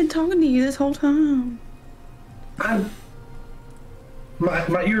 I've been talking to you this whole time.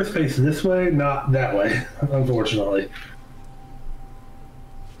 My ears face this way, not that way, unfortunately.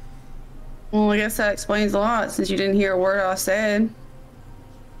 Well, I guess that explains a lot since you didn't hear a word I said.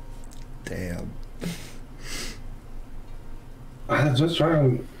 Damn. I was just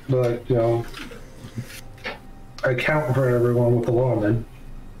trying to, account for everyone with the lawman.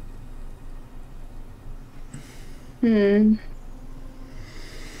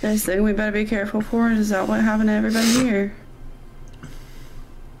 This thing we better be careful for. Is that what happened to everybody here?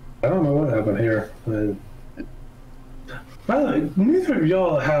 I don't know what happened here. By the way, neither of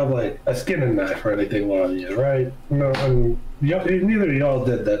y'all have a skinning knife or anything on you, right? No, neither of y'all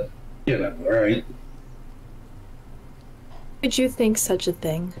did that, right? Did you think such a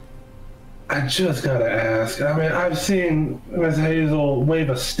thing? I just gotta ask. I mean, I've seen Miss Hazel wave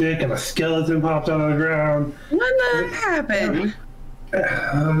a stick and a skeleton popped out of the ground. When that happened?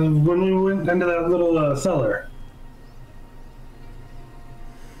 When we went into that little cellar.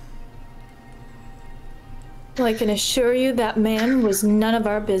 Well, I can assure you that man was none of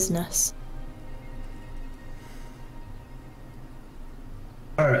our business.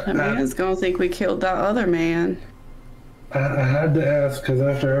 Alright, That man's gonna think we killed that other man. I had to ask because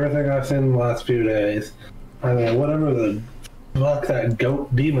after everything I've seen in the last few days, I mean, whatever the fuck that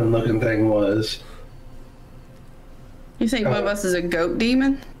goat demon looking thing was. You think one of us is a goat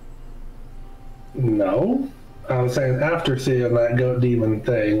demon? No. I was saying after seeing that goat demon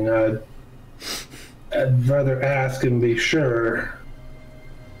thing, I'd rather ask and be sure.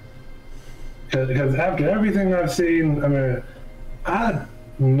 Because after everything I've seen, I mean, I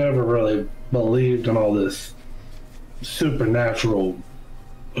never really believed in all this supernatural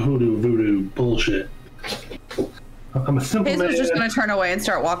hoodoo voodoo bullshit. I'm a simple man. Hazel's just gonna turn away and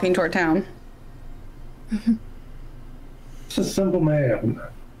start walking toward town. Just a simple man.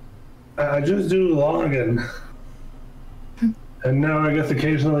 I just do logging. And now I guess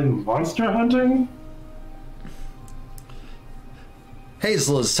occasionally monster hunting?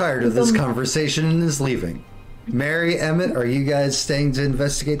 Hazel is tired of this conversation and is leaving. Mary, Emmett, are you guys staying to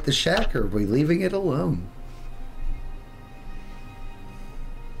investigate the shack, or are we leaving it alone?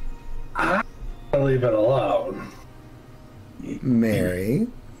 I leave it alone. Mary?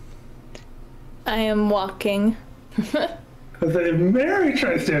 I am walking. If Mary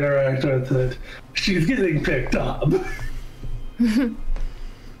tries to interact with it, she's getting picked up.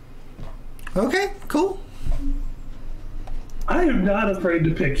 Okay, cool. I am not afraid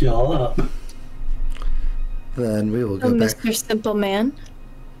to pick y'all up. Then we will go Oh, back. Mr. Simple Man.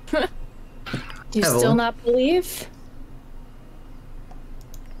 Do you Evelyn? still not believe?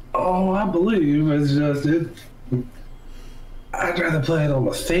 Oh, I believe it's just it. I'd rather play it on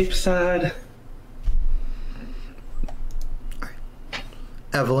the safe side.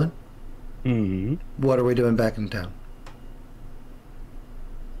 Evelyn, what are we doing back in town?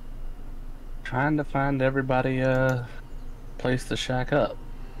 Trying to find everybody a place to shack up.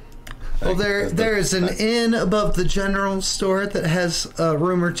 Well, there's an inn above the general store that has a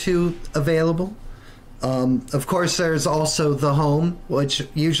room or two available. Of course, there's also the home, which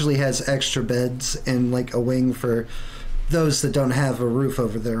usually has extra beds and like a wing for those that don't have a roof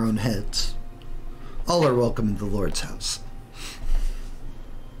over their own heads. All are welcome in the Lord's house.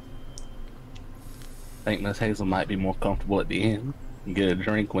 I think Miss Hazel might be more comfortable at the inn and get a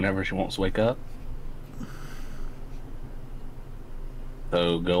drink whenever she wants to wake up.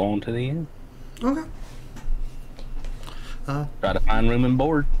 So go on to the inn. Okay. Try to find room and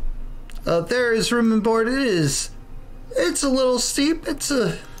board. There is room and board. It's a little steep. It's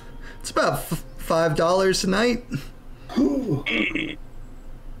about $5 a night.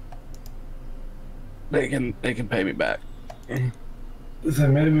 They can pay me back. So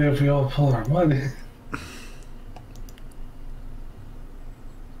maybe if we all pull our money.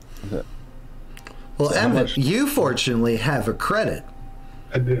 Well, So how Emmett, much- you fortunately have a credit.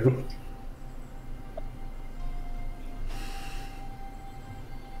 I do.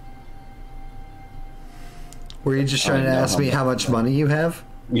 Were you just trying to know ask how me much- how much money you have?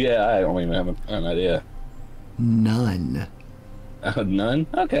 Yeah, I don't even have an idea. None. None?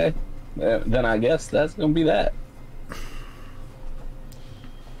 Okay. Then I guess that's gonna be that.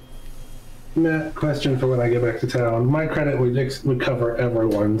 Matt, question for when I get back to town. My credit would cover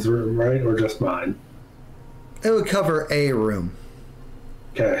everyone's room, right? Or just mine? It would cover a room.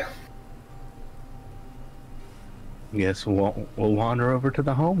 Okay. Guess we'll wander over to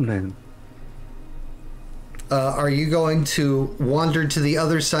the home then. Are you going to wander to the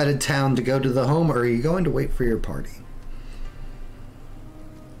other side of town to go to the home, or are you going to wait for your party?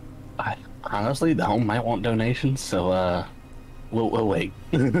 Honestly, the home might want donations, so we'll wait.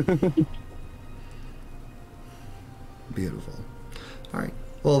 Beautiful. All right.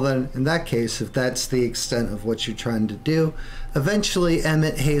 Well, then, in that case, if that's the extent of what you're trying to do, eventually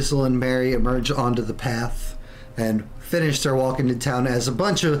Emmett, Hazel, and Mary emerge onto the path and finish their walk into town as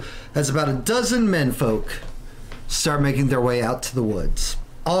about a dozen menfolk start making their way out to the woods.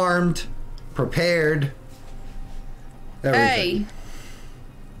 Armed, prepared, everything. Hey!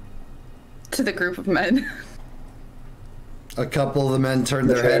 To the group of men. A couple of the men turn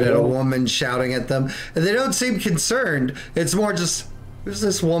their head at a woman shouting at them, and they don't seem concerned. It's more just, who's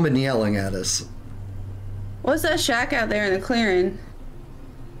this woman yelling at us? What's that shack out there in the clearing?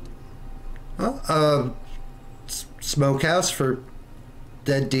 Smokehouse for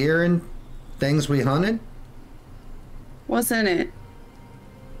dead deer and things we hunted? What's in it?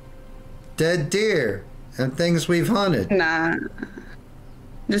 Dead deer and things we've hunted. Nah.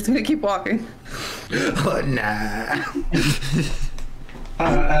 Just gonna keep walking. Oh, nah.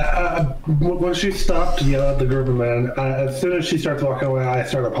 When she stopped to yell at the group of men, as soon as she starts walking away, I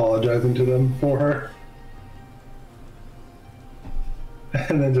start apologizing to them for her.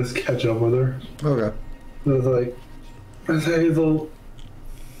 And then just catch up with her. Okay. It was like, Miss Hazel,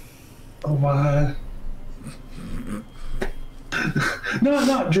 oh my. No,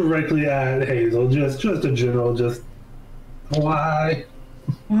 not directly at Hazel, just a general, just why?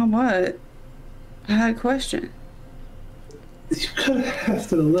 Well, what? I had a question. You could have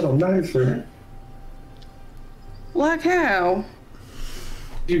asked it a little nicer. Like how?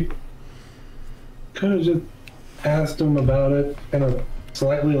 You could have just asked him about it in a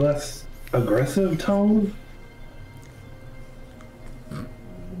slightly less aggressive tone.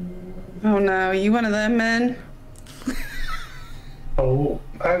 Oh no, you one of them men? Oh,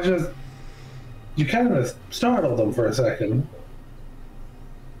 you kind of startled them for a second.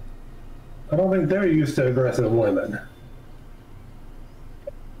 I don't think they're used to aggressive women.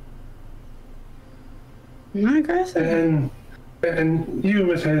 Not aggressive. And you,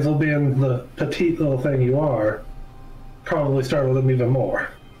 Miss Hazel, being the petite little thing you are, probably startled them even more.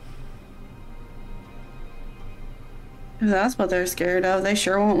 If that's what they're scared of, they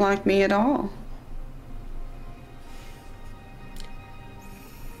sure won't like me at all.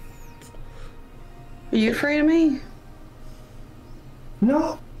 Are you afraid of me?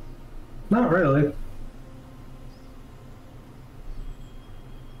 No, not really.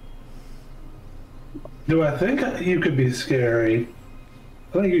 Do I think you could be scary?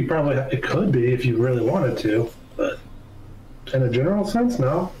 I think it could be if you really wanted to, but in a general sense,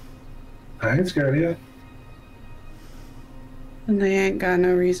 no. I ain't scared of you. And they ain't got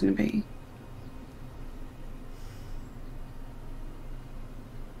no reason to be.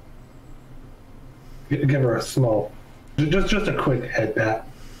 Give her a small, just a quick head pat,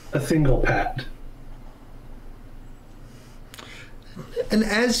 a single pat. And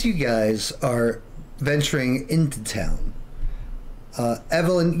as you guys are venturing into town,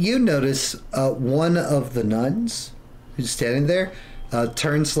 Evelyn, you notice one of the nuns who's standing there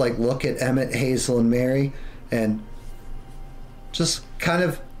turns to like look at Emmett, Hazel, and Mary, and just kind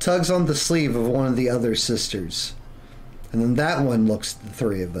of tugs on the sleeve of one of the other sisters. And then that one looks at the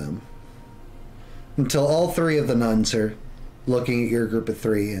three of them. Until all three of the nuns are looking at your group of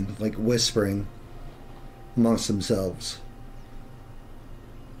three and like whispering amongst themselves.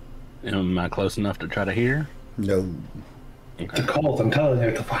 Am I close enough to try to hear? No. It's a cult, I'm telling you,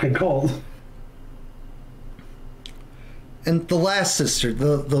 it's a fucking cult. And the last sister,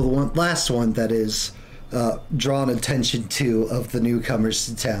 the last one that is drawn attention to of the newcomers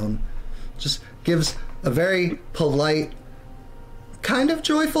to town, just gives a very polite, kind of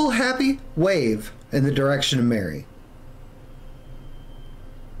joyful, happy wave in the direction of Mary.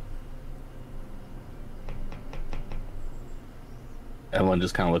 Evelyn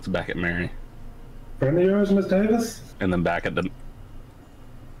just kind of looks back at Mary. Friend of yours, Miss Davis? And then back at the...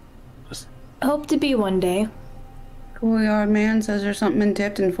 I hope to be one day. Schoolyard man says there's something in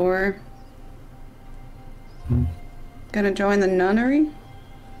Tipton for her. Gonna join the nunnery?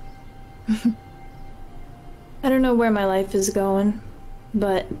 I don't know where my life is going,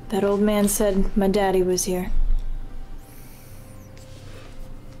 but that old man said my daddy was here.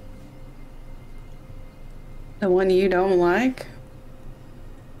 The one you don't like?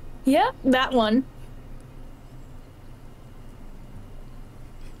 Yeah, that one.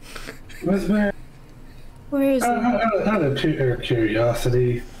 Miss Mary, Where is he? out of pure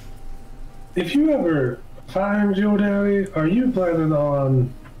curiosity, if you ever find your daddy, are you planning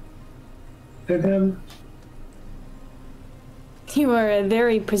on hitting him? You are a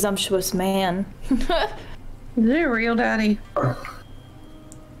very presumptuous man. Is it a real daddy?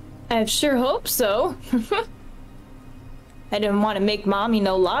 I sure hope so. I didn't want to make Mommy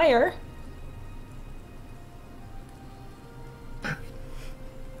no liar.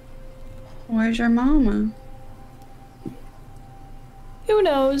 Where's your mama? Who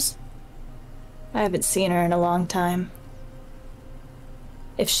knows? I haven't seen her in a long time.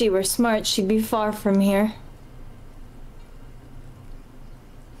 If she were smart, she'd be far from here.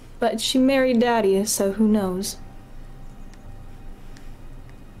 But she married Daddy, so who knows?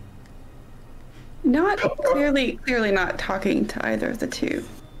 Not clearly not talking to either of the two.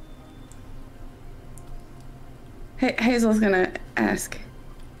 Hazel's gonna ask.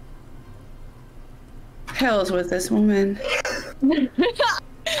 Hell's with this woman.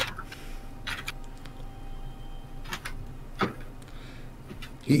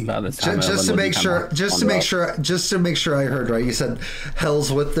 Just to make sure I heard right, you said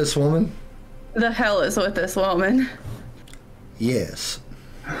hell's with this woman? The hell is with this woman. Yes.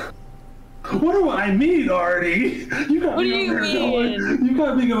 What do I mean, Artie? What do you mean? You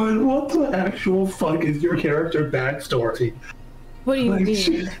got me going, what the actual fuck is your character backstory? What do you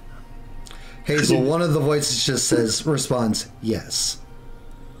mean? Hazel, one of the voices just responds, yes.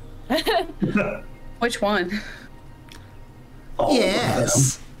 Which one?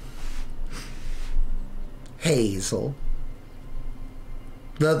 Yes. Hazel.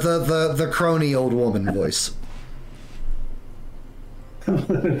 The crony old woman voice.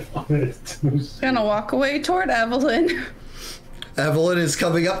 Gonna walk away toward Evelyn. Evelyn is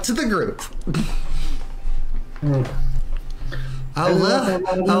coming up to the group. Oh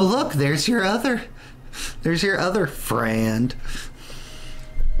look, there's your other friend.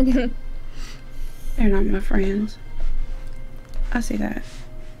 They're not my friends. I see that.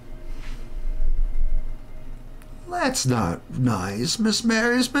 That's not nice. Miss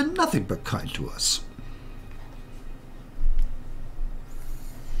Mary's been nothing but kind to us.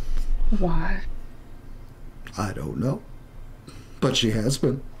 Why? I don't know. But she has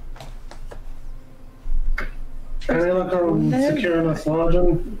been. Any luck on securing us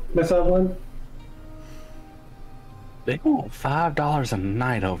lodging, Miss Evelyn? They want $5 a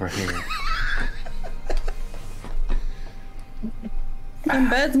night over here. Them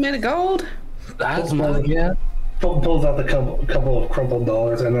beds made of gold? That's my guess. Pulls out the couple of crumpled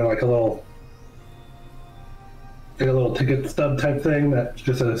dollars and then like a little ticket stub type thing that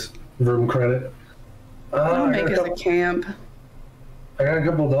just says room credit. I'll make it a camp. I got a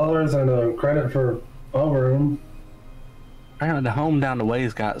couple of dollars and a credit for a room. Apparently the home down the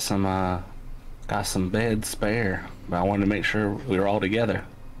way's got some beds spare, but I wanted to make sure we were all together.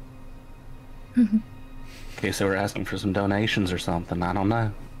 In case they were asking for some donations or something, I don't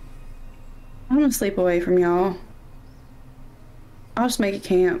know. I'm gonna sleep away from y'all. I'll just make a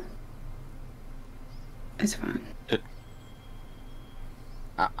camp. It's fine.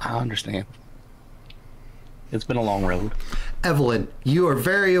 I understand. It's been a long road. Evelyn, you are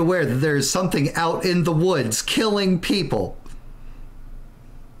very aware that there is something out in the woods killing people.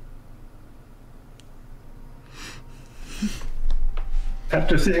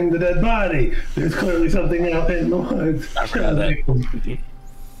 After seeing the dead body, there's clearly something out in the woods. I forgot that.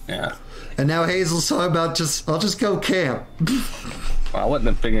 Yeah. And now Hazel's talking about I'll just go camp. Well, I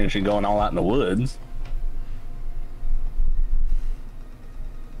wasn't figuring she'd going all out in the woods.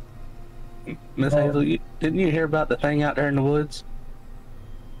 Miss Hazel, didn't you hear about the thing out there in the woods?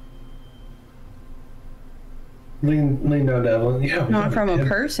 Lean down, Evelyn. Yeah, Not from a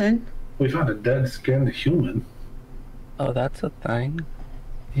person. We found a dead-skinned human. Oh, that's a thing.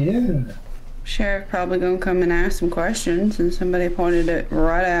 Yeah. Sheriff probably gonna come and ask some questions, and somebody pointed it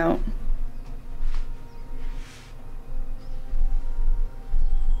right out.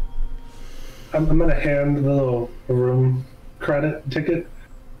 I'm gonna hand the little room credit ticket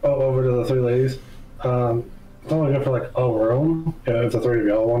over to the three ladies. I'm only good for like a room. Yeah, if the three of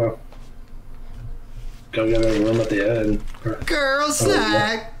y'all wanna go get a room at the end. Girl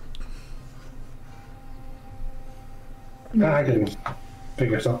snack. I can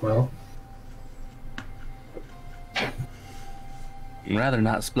figure something out. I'd rather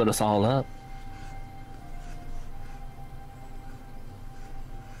not split us all up.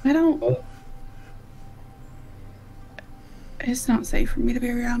 I don't. It's not safe for me to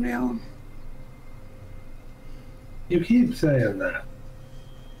be around y'all. You keep saying that.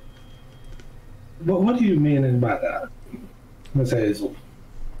 But what do you mean by that, Miss Hazel?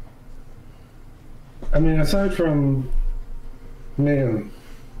 I mean, aside from me and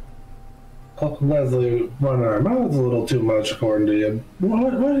Leslie running our mouths a little too much, according to you,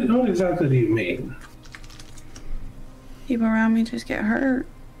 what exactly do you mean? People around me just get hurt.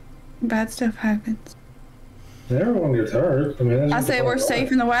 Bad stuff happens. Everyone gets hurt. I mean, that's I just say the we're way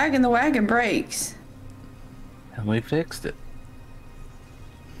safe in the wagon breaks. And we fixed it.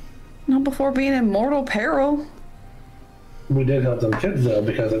 Not before being in mortal peril. we did help them kids though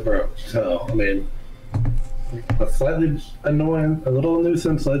because it broke. So I mean, a slightly annoying, a little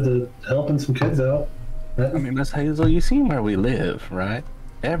nuisance led to helping some kids out. I mean, Miss Hazel, you see where we live, right?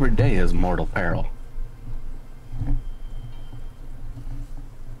 Every day is mortal peril.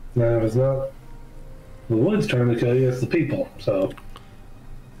 No, it's not the woods trying to kill you, it's the people, so.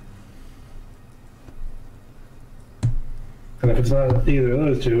 And if it's not either of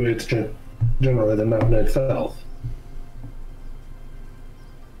those two, it's generally the mountain itself.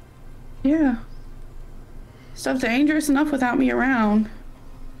 Yeah. Stuff dangerous enough without me around.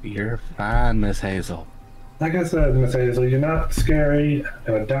 You're fine, Miss Hazel. Like I said, Miss Hazel, you're not scary,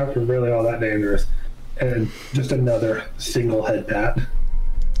 and I doubt you're really all that dangerous. And just another single head pat.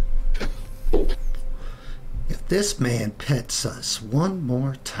 If this man pets us one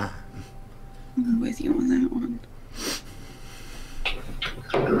more time. I'm with you on that one.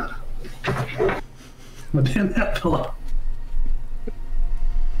 But damn that pillow.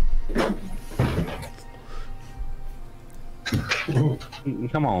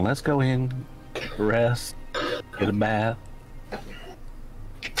 Come on, let's go in, rest, get a bath.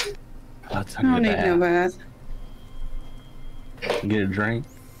 Let's I don't need no bath. Get a drink.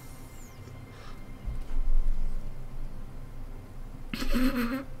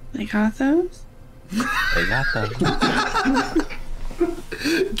 They got those? They got those.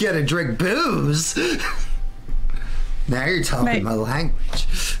 Get a drink booze. Now you're talking my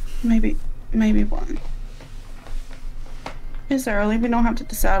language. Maybe one. It's early. We don't have to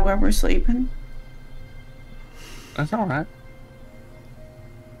decide where we're sleeping. That's all right.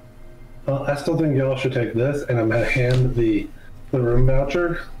 Well, I still think y'all should take this, and I'm gonna hand the room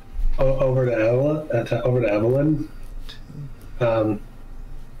voucher over to Evelyn.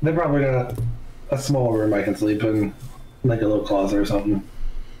 They probably got a small room I can sleep in, like a little closet or something,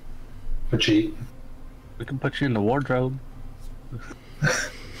 for cheap. We can put you in the wardrobe.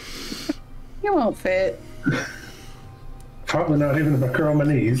 You won't fit. Probably not even if I curl my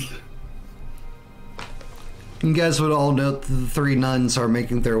knees. You guys would all note that the three nuns are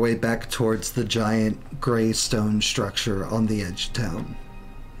making their way back towards the giant gray stone structure on the edge of town.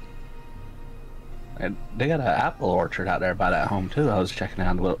 And they got an apple orchard out there by that home too. I was checking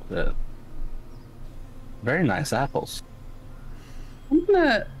out a little bit. Very nice apples. I'm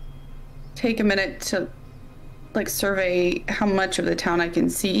gonna take a minute to survey how much of the town I can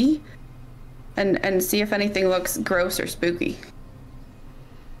see and see if anything looks gross or spooky.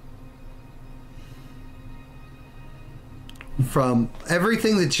 From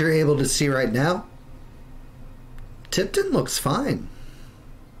everything that you're able to see right now, Tipton looks fine.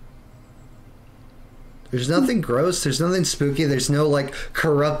 There's nothing gross. There's nothing spooky. There's no, like,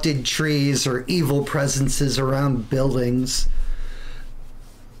 corrupted trees or evil presences around buildings.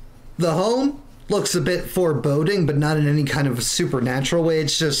 The home looks a bit foreboding, but not in any kind of supernatural way.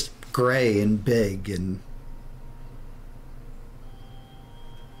 It's just gray and big and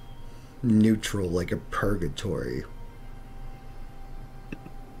neutral, like a purgatory.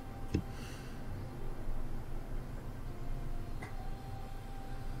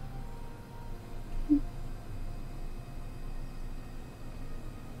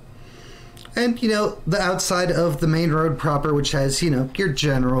 And, you know, the outside of the main road proper, which has, you know, your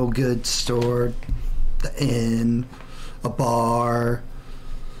general goods store, the inn, a bar,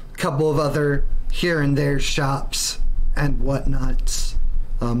 a couple of other here and there shops and whatnots.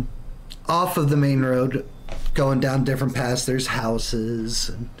 Off of the main road, going down different paths, there's houses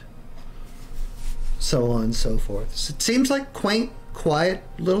and so on and so forth. So it seems like quaint, quiet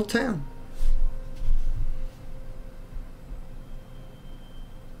little town.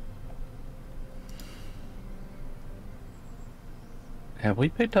 Have we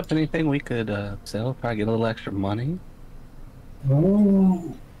picked up anything we could sell? Probably get a little extra money.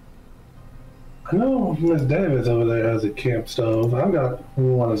 Oh, I know Miss Davis over there has a camp stove. I've got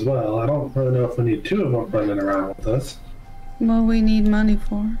one as well. I don't really know if we need two of them running around with us. What we need money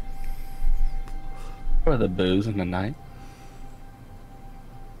for? For the booze in the night.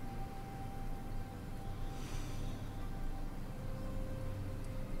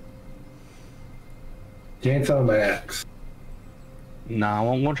 You ain't selling my axe. No, I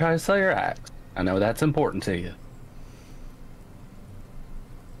won't want to try to sell your axe. I know that's important to you.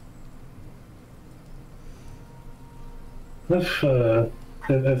 If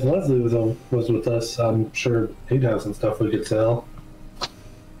Leslie was with us, I'm sure he'd have some stuff we could sell.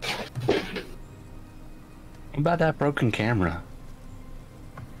 What about that broken camera?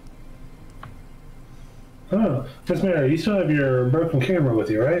 Oh, Miss Mary, you still have your broken camera with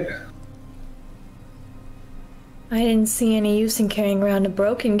you, right? I didn't see any use in carrying around a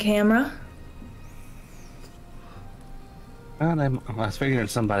broken camera. Well, I was figuring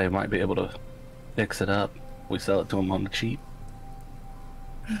somebody might be able to fix it up. We sell it to them on the cheap.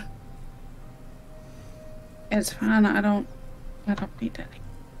 It's fine. I don't need any.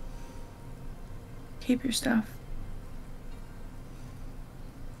 Keep your stuff.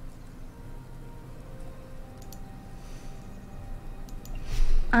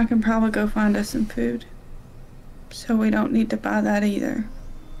 I can probably go find us some food. So we don't need to buy that either.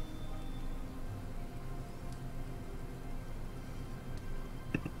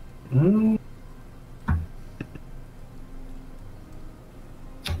 Mm.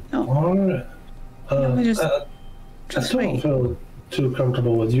 No. Alright. we just I still don't wait. feel too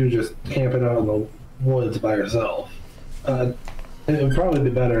comfortable with you just camping out in the woods by yourself. It would probably be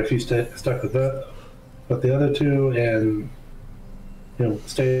better if you stuck with the other two and, you know,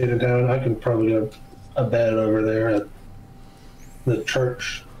 stayed in town. I can probably get a bed over there at the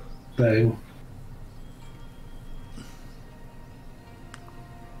church thing.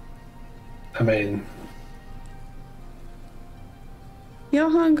 I mean, Y'all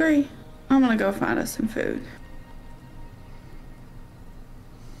hungry? I'm gonna go find us some food.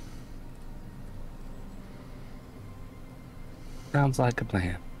 Sounds like a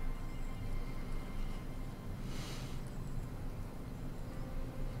plan.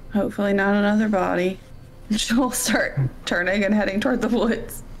 Hopefully not another body. She'll start turning and heading toward the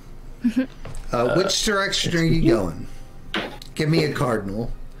woods. Which direction are you going? Give me a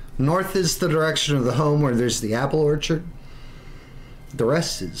cardinal. North is the direction of the home where there's the apple orchard. The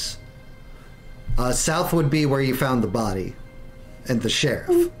rest is. South would be where you found the body. And the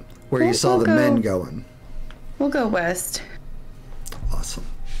sheriff. Where you saw the men going. We'll go west. Awesome.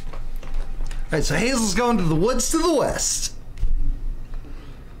 Alright, so Hazel's going to the woods to the west.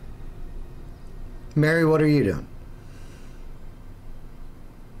 Mary, what are you doing?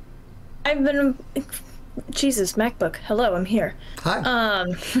 I've been... Jesus, MacBook. Hello, I'm here. Hi.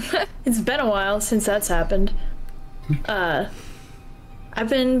 It's been a while since that's happened. I've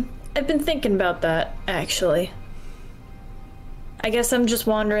been thinking about that, actually. I guess I'm just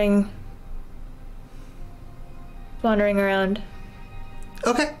wandering around.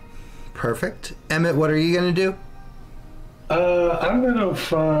 Okay. Perfect. Emmett, what are you going to do? I'm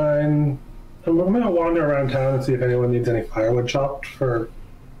gonna wander around town and see if anyone needs any firewood chopped for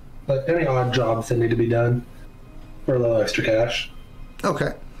any odd jobs that need to be done for a little extra cash.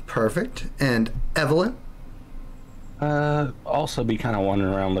 Okay. Perfect. And Evelyn? Also be kind of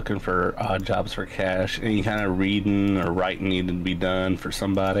wandering around looking for odd jobs for cash. Any kind of reading or writing needed to be done for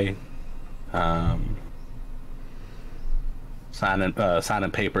somebody. Signing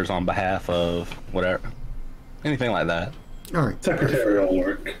papers on behalf of whatever Anything like that. All right. Secretarial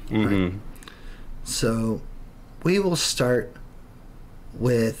work. Mm-hmm. So we will start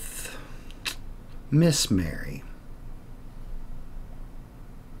with Miss Mary.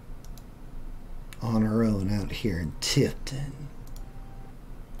 On her own out here in Tipton.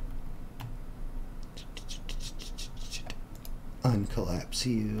 Uncollapse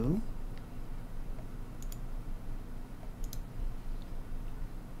you.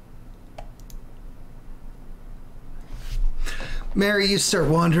 Mary, you start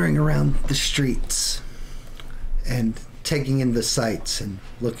wandering around the streets and taking in the sights and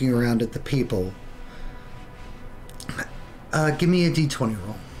looking around at the people. Give me a d20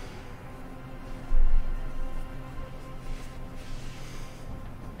 roll.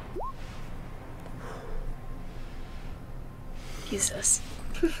 Jesus.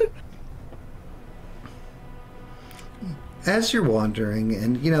 As you're wandering,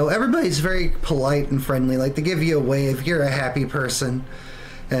 and you know, everybody's very polite and friendly, like they give you a wave, you're a happy person,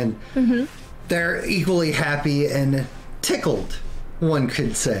 and they're equally happy and tickled, one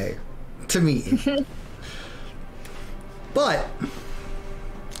could say, to meet you. But,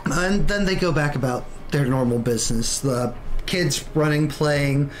 and then they go back about their normal business. The kids running,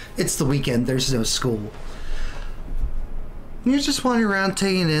 playing, it's the weekend, there's no school. You're just wandering around,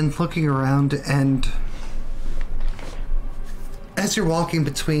 taking it in, looking around, and as you're walking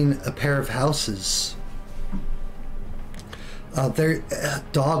between a pair of houses, they're a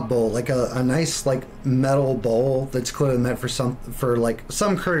dog bowl, like a nice like metal bowl that's clearly meant for some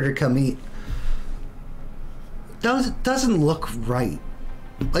critter to come eat. Doesn't look right.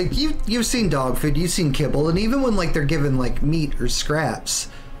 Like you've seen dog food, you've seen kibble, and even when like they're given like meat or scraps,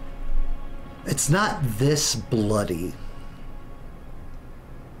 it's not this bloody.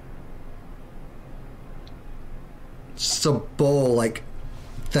 Just a bowl like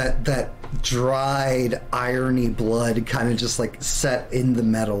that dried irony blood kind of just like set in the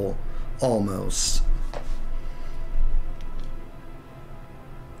metal almost.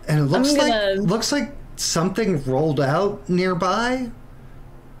 And it looks like something rolled out nearby.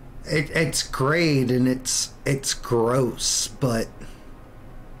 It's grayed and it's gross, but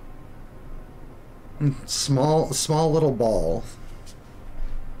small little ball.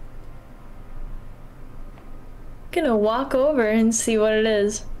 Gonna walk over and see what it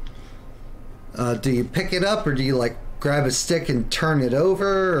is. Do you pick it up, or do you like grab a stick and turn it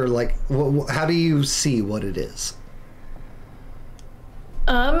over, or like how do you see what it is?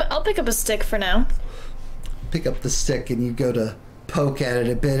 I'll pick up a stick for now. Pick up the stick and you go to poke at it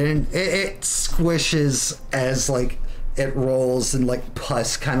a bit, and it squishes as like it rolls, and like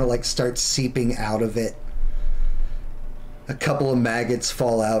pus kind of like starts seeping out of it. A couple of maggots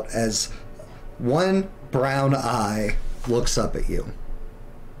fall out as one brown eye looks up at you.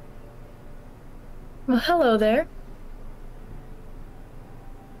 Well, hello there.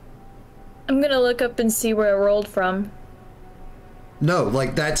 I'm gonna look up and see where it rolled from. No,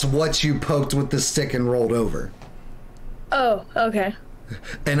 like that's what you poked with the stick and rolled over. Oh, okay.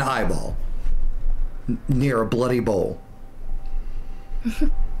 An eyeball. Near a bloody bowl.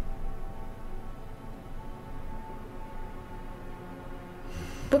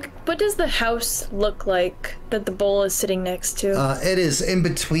 What does the house look like that the bowl is sitting next to? It is in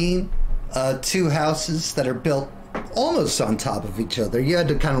between two houses that are built almost on top of each other. You had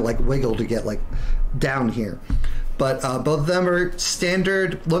to kind of like wiggle to get like down here. But both of them are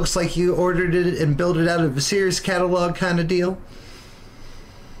standard. Looks like you ordered it and built it out of a Sears catalog kind of deal.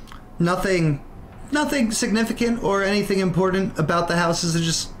 Nothing significant or anything important about the houses. They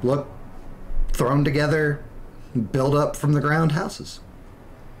just look thrown together, built up from the ground houses.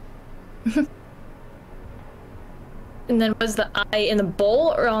 And then was the eye in the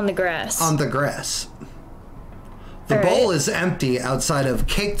bowl or on the grass? On the grass. The All bowl right. is empty outside of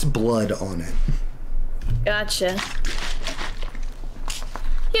caked blood on it. Gotcha.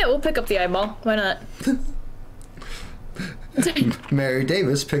 Yeah, we'll pick up the eyeball. Why not? Mary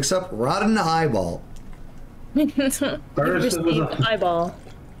Davis picks up rotten eyeball. First it was Received a, eyeball.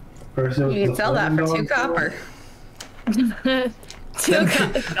 first it was You a can sell that for $1 $2 copper.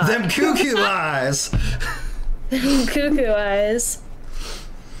 Them cuckoo eyes. Cuckoo eyes.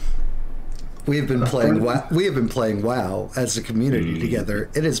 We have been playing WoW as a community together.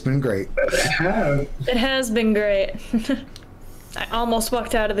 It has been great. Yeah. It has been great. I almost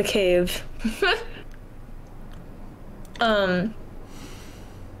walked out of the cave.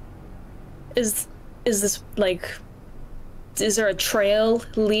 Is this like, is there a trail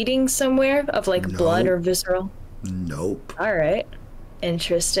leading somewhere of like No. blood or visceral? Nope. All right,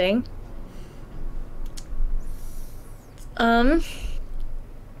 interesting.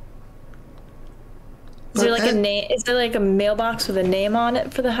 Is there like a name? Is there like a mailbox with a name on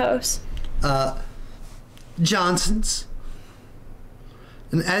it for the house? Johnson's.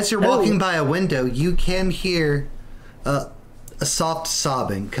 And as you're walking by a window, you can hear a soft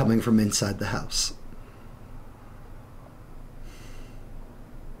sobbing coming from inside the house.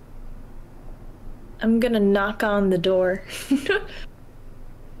 I'm gonna knock on the door.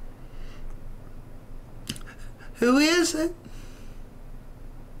 Who is it?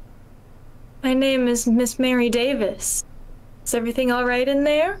 My name is Miss Mary Davis. Is everything all right in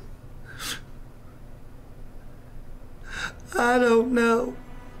there? I don't know.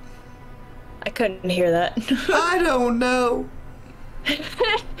 I couldn't hear that. I don't know.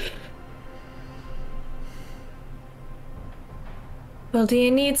 Well, do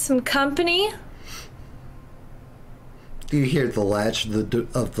you need some company? You hear the latch of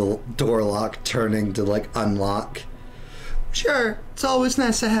the door lock turning to like unlock. Sure, it's always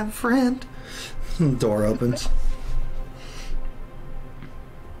nice to have a friend. The door opens.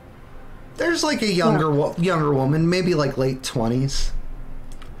 There's like a younger woman, maybe like late 20s.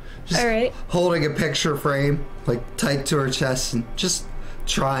 Just all right. Holding a picture frame, like tight to her chest, and just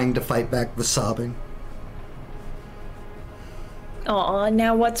trying to fight back the sobbing. Aw,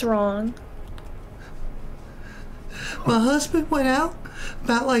 now what's wrong? My husband went out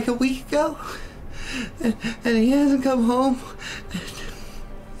about like a week ago, and he hasn't come home.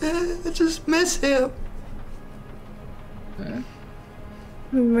 I just miss him.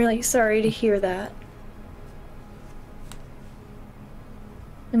 I'm really sorry to hear that.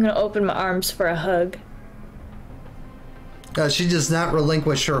 I'm gonna open my arms for a hug. She does not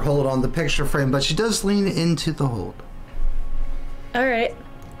relinquish her hold on the picture frame, but she does lean into the hold. All right,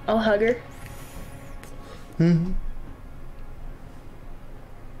 I'll hug her. Mm-hmm.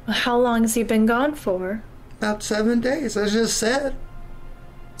 How long has he been gone for? About 7 days, I just said.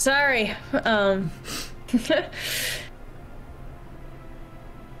 Sorry. I'm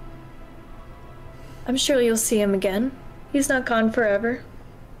sure you'll see him again. He's not gone forever.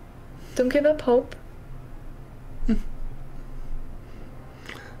 Don't give up hope.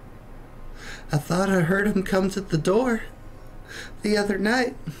 I thought I heard him come to the door the other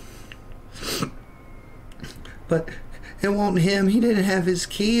night. But it wasn't him. He didn't have his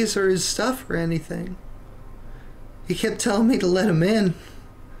keys or his stuff or anything. He kept telling me to let him in.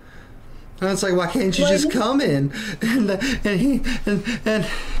 And I was like, why can't you just come in? And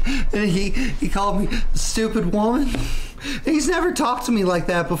he called me a stupid woman. He's never talked to me like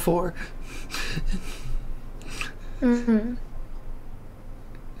that before. Mm-hmm.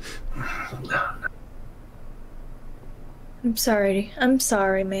 I'm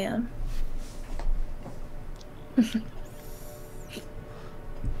sorry, ma'am.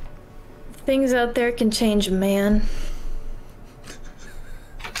 Things out there can change a man.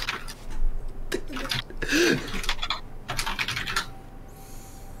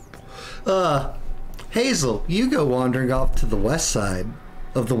 Hazel, you go wandering off to the west side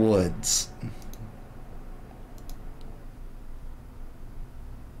of the woods.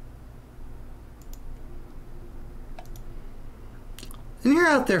 And you're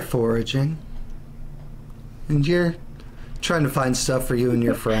out there foraging. And you're trying to find stuff for you and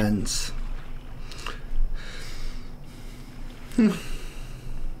your friends.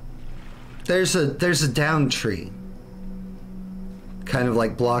 There's a down tree. Kind of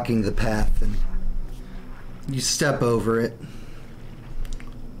like blocking the path, and you step over it.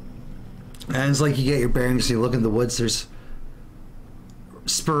 And it's like you get your bearings and you look in the woods, there's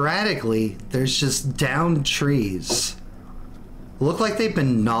sporadically just downed trees. Look like they've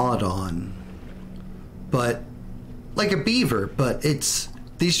been gnawed on. But like a beaver, but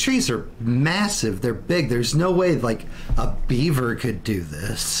these trees are massive, they're big. There's no way like a beaver could do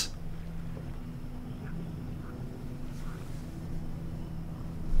this.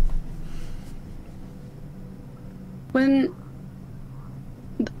 When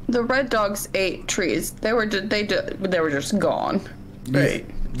the red dogs ate trees, they were just gone. Right.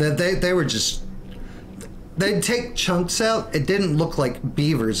 Yeah, they were just, they'd take chunks out. It didn't look like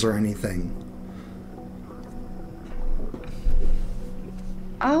beavers or anything.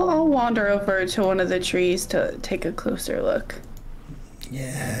 I'll wander over to one of the trees to take a closer look.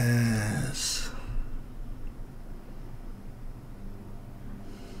 Yes.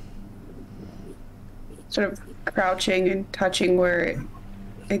 Sort of crouching and touching where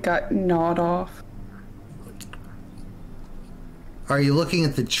it got gnawed off. Are you looking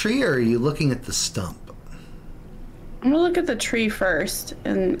at the tree or are you looking at the stump? I'm gonna look at the tree first,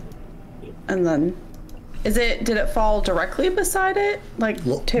 and then did it fall directly beside it, like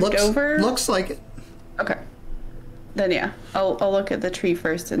tipped over? Looks like it. Okay. Then yeah, I'll look at the tree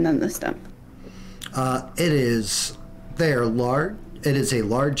first and then the stump. It is. They are large. It is a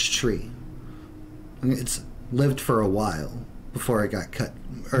large tree. It's lived for a while before it got cut,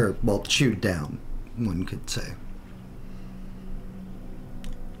 or well, chewed down, one could say.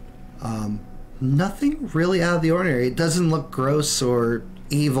 Nothing really out of the ordinary. It doesn't look gross or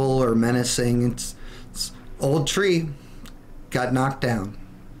evil or menacing. It's old tree. Got knocked down.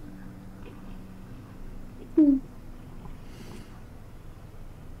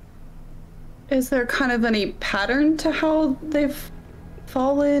 Is there kind of any pattern to how they've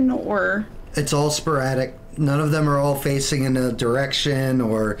fallen, or? It's all sporadic. None of them are all facing in a direction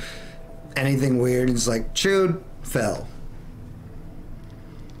or anything weird. It's like chewed, fell.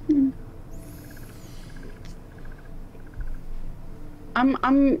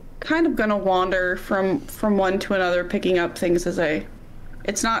 I'm kind of gonna wander from one to another, picking up things as I'm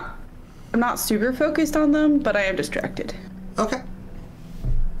not super focused on them, but I am distracted. Okay.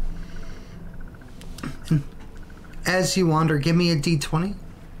 As you wander, give me a d20.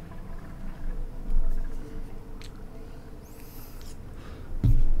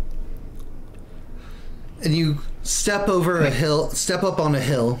 And you step over a hill, step up on a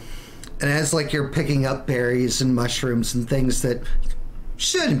hill, and as like you're picking up berries and mushrooms and things that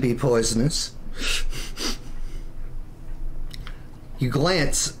shouldn't be poisonous, you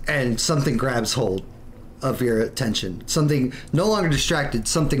glance and something grabs hold of your attention. Something no longer distracted,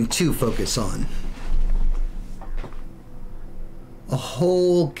 something to focus on. A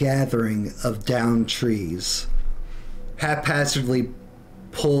whole gathering of downed trees, haphazardly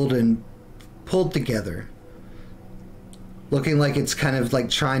pulled together, looking like it's kind of like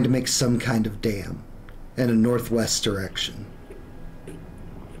trying to make some kind of dam in a northwest direction,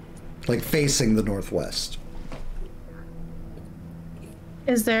 like facing the northwest.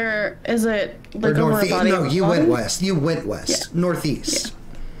 Is it like Or over a body no, of you water? went west. You went west. Yeah. Northeast. Yeah.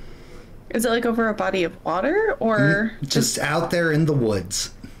 Is it like over a body of water, or Just out there in the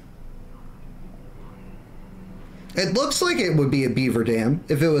woods. It looks like it would be a beaver dam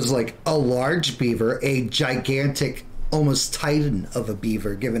if it was like a large beaver, a gigantic, almost titan of a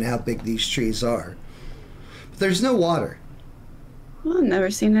beaver, given how big these trees are. But there's no water. Well, I've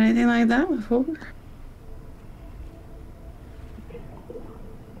never seen anything like that before. I'm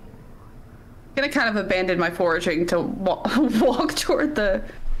gonna kind of abandon my foraging to walk toward the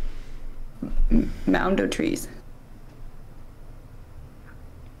mound of trees.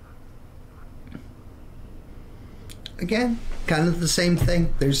 Again, kind of the same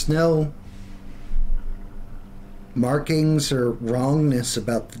thing. There's no markings or wrongness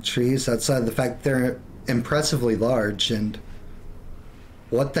about the trees outside of the fact they're impressively large, and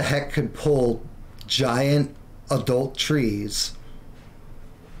what the heck could pull giant adult trees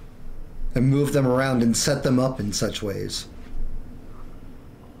and move them around and set them up in such ways?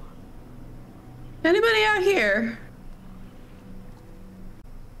 Anybody out here?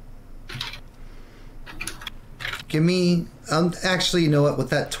 Give me, actually, you know what,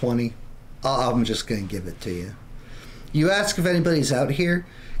 with that 20, I'm just going to give it to you. You ask if anybody's out here.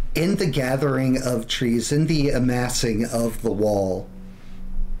 In the gathering of trees, in the amassing of the wall,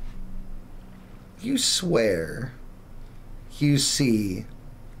 you swear you see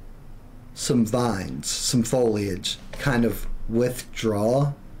some vines, some foliage kind of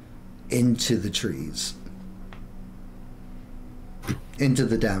withdraw into the trees, into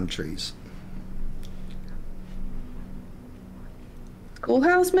the down trees.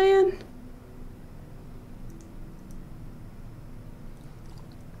 Schoolhouse man?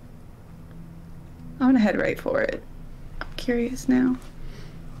 I'm gonna head right for it. I'm curious now.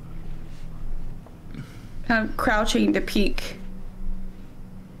 Kind of crouching to peek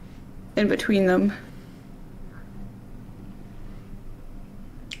in between them.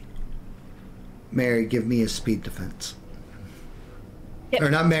 Mary, give me a speed defense. Yep. Or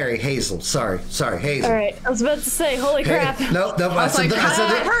not Mary, Hazel. Sorry, Hazel. All right, I was about to say, holy crap. Nope, I said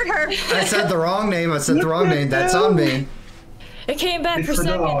I said the wrong name. I said the wrong name. That's on me. It came back for It's the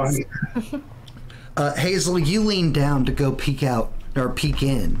dog. seconds. Hazel, you lean down to go peek out, or peek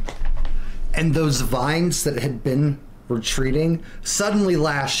in, and those vines that had been retreating suddenly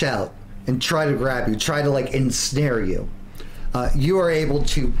lash out and try to grab you, try to like ensnare you. You are able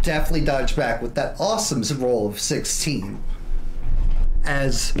to definitely dodge back with that awesome roll of 16,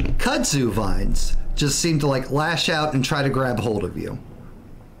 as kudzu vines just seem to like lash out and try to grab hold of you.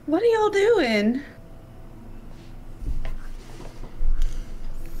 What are y'all doing?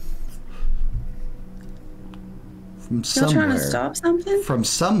 From Y'all somewhere. trying to stop something? From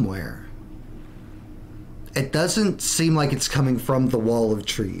somewhere. It doesn't seem like it's coming from the wall of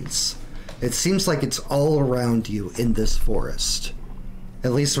trees. It seems like it's all around you in this forest.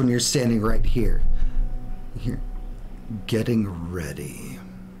 At least when you're standing right here. You're getting ready.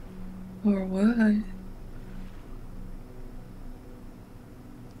 Or what?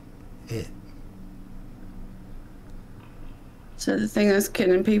 It. So the thing that's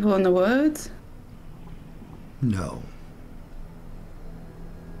killing people in the woods? No.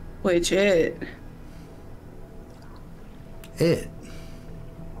 Which it? It.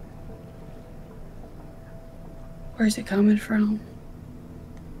 Where's it coming from?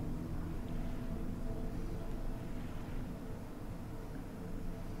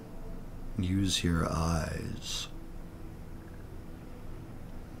 Use your eyes.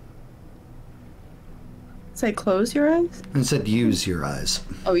 Say close your eyes? I said use your eyes.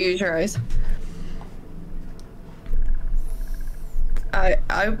 Oh, use your eyes.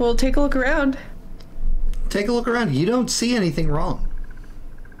 I will take a look around. Take a look around. You don't see anything wrong.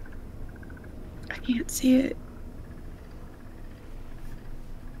 I can't see it.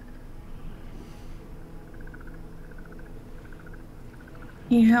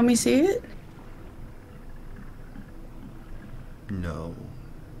 Can you help me see it? No.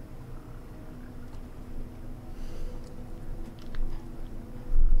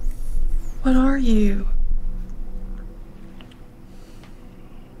 What are you?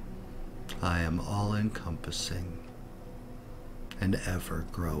 I am all-encompassing and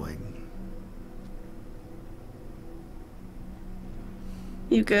ever-growing.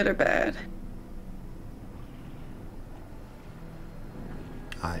 You good or bad?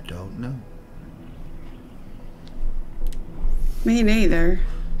 I don't know. Me neither.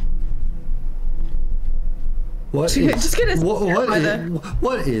 What Just get us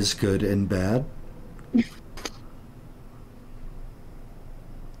what is good and bad?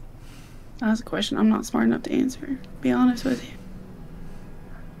 That's a question I'm not smart enough to answer. Be honest with you.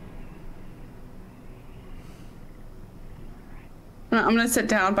 I'm gonna sit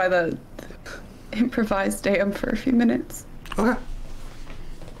down by the improvised dam for a few minutes. Okay.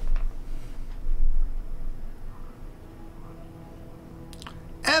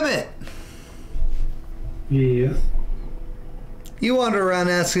 Emmett, Yes. you wander around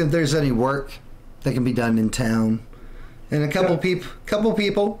asking if there's any work that can be done in town, and a couple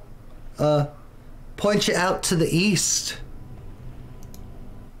people point you out to the east.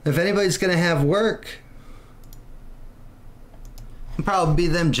 If anybody's gonna have work, it'll probably be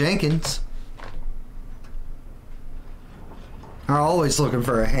them Jenkins. Are always looking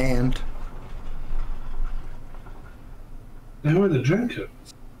for a hand. And who are the Jenkins?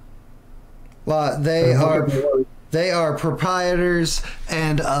 Well, they are proprietors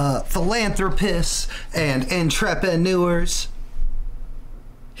and philanthropists and entrepreneurs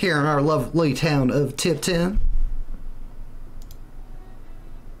here in our lovely town of Tipton.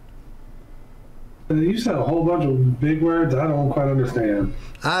 You said a whole bunch of big words I don't quite understand.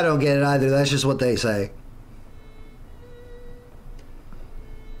 I don't get it either. That's just what they say.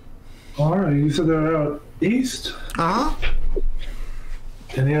 Alright, you said they're out east? Uh-huh.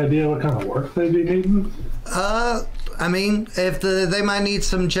 Any idea what kind of work they'd be needing? I mean, if they might need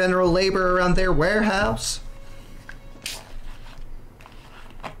some general labor around their warehouse.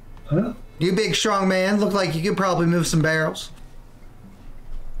 Huh? You big strong man, look like you could probably move some barrels.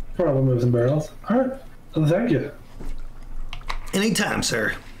 Probably moves and barrels. Alright, well, thank you. Anytime,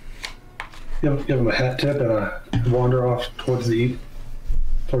 sir. Give him a hat tip and I wander off towards the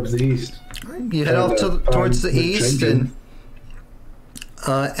east. You head off towards the east, Jenkins.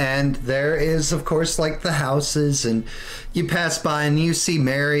 and there is, of course, like the houses, and you pass by and you see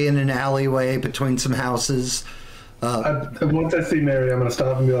Mary in an alleyway between some houses. Once I see Mary, I'm going to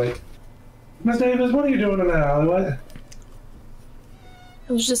stop and be like, Miss Davis, what are you doing in that alleyway?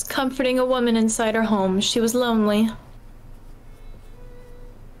 I was just comforting a woman inside her home. She was lonely.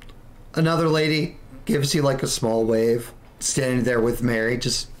 Another lady gives you like a small wave, standing there with Mary,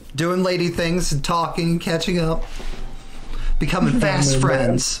 just doing lady things and talking and catching up, becoming fast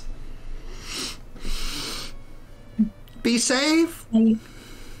friends. Be safe.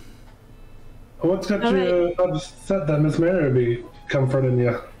 What's got you upset that Miss Mary would be comforting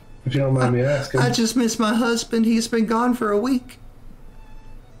you, if you don't mind me asking? I just miss my husband. He's been gone for a week.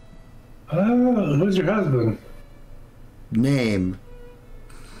 Oh, who's your husband? Name.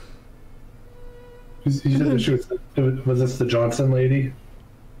 You said was this the Johnson lady?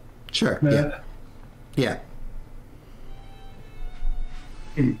 Sure. Matt? Yeah.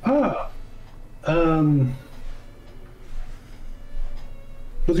 Ah.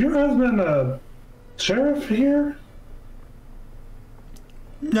 Was your husband a sheriff here?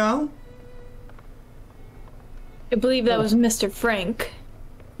 No. I believe that was Mr. Frank.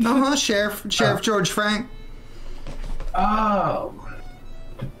 Uh-huh, Sheriff George Frank. Oh.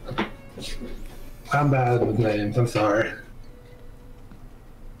 I'm bad with names. I'm sorry.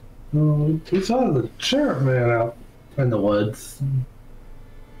 We saw the sheriff man out in the woods.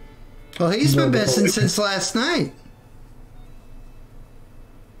 Well, he's been missing since last night.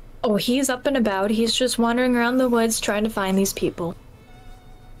 Oh, he's up and about. He's just wandering around the woods trying to find these people.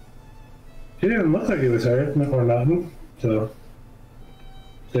 He didn't look like he was hurt or nothing, so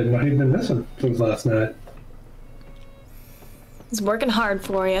didn't know he'd been missing since last night. He's working hard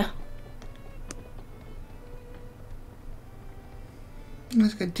for you.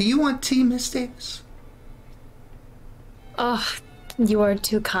 Do you want tea, Miss Davis? Oh, you are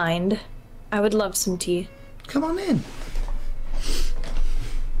too kind. I would love some tea. Come on in.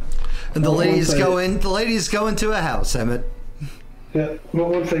 And the ladies go in. The ladies go into a house, Emmett. Yeah, well,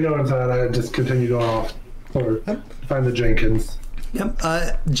 once they go inside, I just continue going off or find the Jenkins. Yep.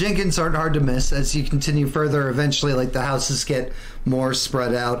 Jenkins aren't hard to miss as you continue further. Eventually, like, the houses get more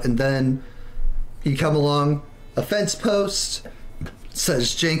spread out, and then you come along a fence post. It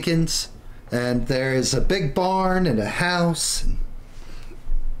says Jenkins, and there is a big barn and a house.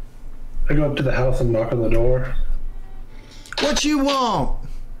 I go up to the house and knock on the door. What you want?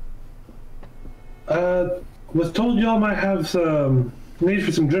 Was told y'all might have some need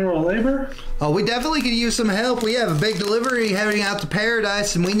for some general labor. Oh, we definitely could use some help. We have a big delivery heading out to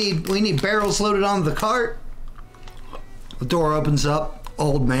Paradise, and we need barrels loaded onto the cart. The door opens up.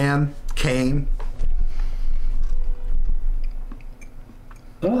 Old man, cane.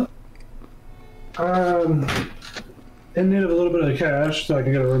 In need of a little bit of cash so I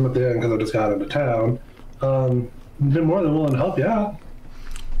can get a room at the inn because I just got into town. Been more than willing to help you out.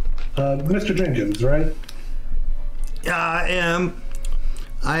 Mr. Jenkins, right? I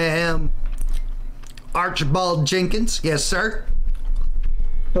am Archibald Jenkins. Yes, sir.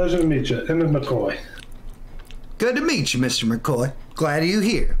 Pleasure to meet you. And Ms. McCoy. Good to meet you, Mr. McCoy. Glad you're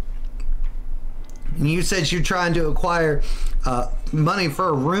here. And you said you're trying to acquire money for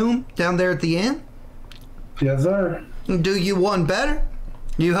a room down there at the inn? Yes, sir. Do you one better?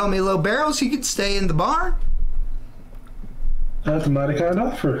 You help me load barrels, you can stay in the barn. That's a mighty kind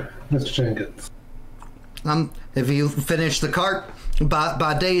offer, Mr. Jenkins. If you finish the cart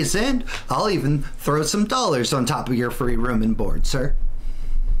by day's end, I'll even throw some dollars on top of your free room and board, sir.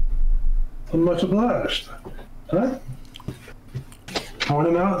 I'm much obliged. Huh? Point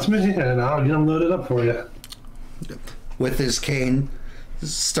him out to me, and I'll get him loaded up for you. With his cane,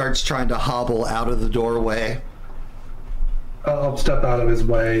 starts trying to hobble out of the doorway. I'll step out of his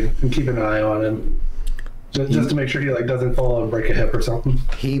way and keep an eye on him. Just to make sure he doesn't fall and break a hip or something.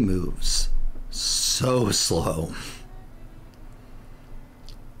 He moves so slow.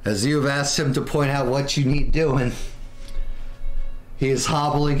 As you have asked him to point out what you need doing, he is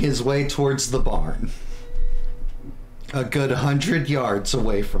hobbling his way towards the barn. A good 100 yards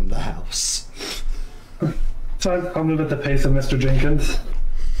away from the house. So I'll move at the pace of Mr. Jenkins.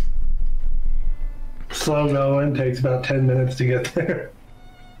 Slow going, takes about 10 minutes to get there.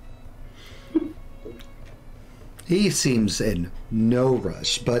 He seems in no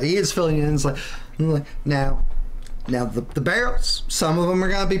rush, but he is filling in. Now the barrels, some of them are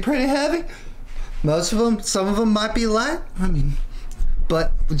going to be pretty heavy. Most of them, some of them might be light.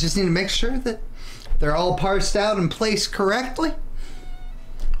 But we just need to make sure that they're all parsed out and placed correctly.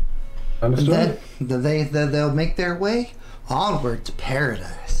 Understood. And then they'll make their way onward to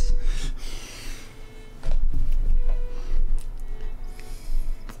paradise.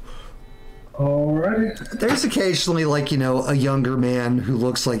 Alrighty. There's occasionally, a younger man who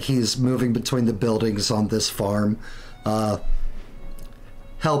looks like he's moving between the buildings on this farm.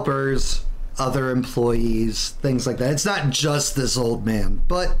 Helpers, other employees, things like that. It's not just this old man,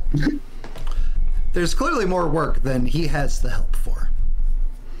 but there's clearly more work than he has the help for.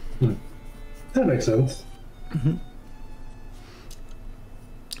 That makes sense. Mm-hmm.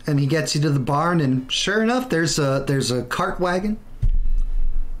 And he gets you to the barn, and sure enough, there's a cart wagon.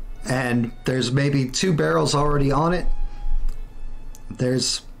 And there's maybe 2 barrels already on it.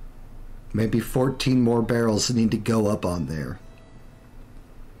 There's maybe 14 more barrels that need to go up on there.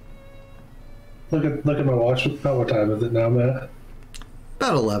 Look at my watch. About what time is it now, Matt?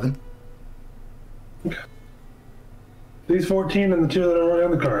 About 11. Okay. These 14 and the 2 that are already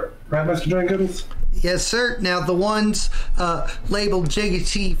on the cart. Right, Mr. Jenkins? Yes, sir. Now, the ones labeled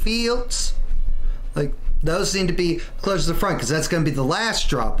Jiggity Fields, those need to be close to the front because that's going to be the last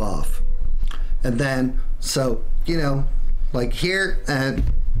drop off. And then, here, and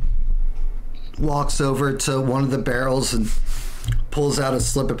walks over to one of the barrels and pulls out a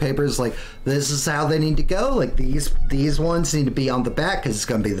slip of paper. Is like, this is how they need to go. Like these ones need to be on the back because it's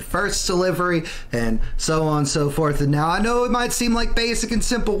going to be the first delivery, and so on and so forth. And now I know it might seem like basic and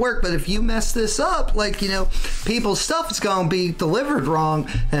simple work, but if you mess this up, like, you know, people's stuff is going to be delivered wrong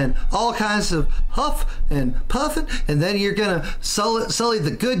and all kinds of huff and puffing, and then you're going to sully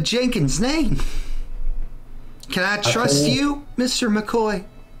the good Jenkins name. Can I trust you, Mr. McCoy?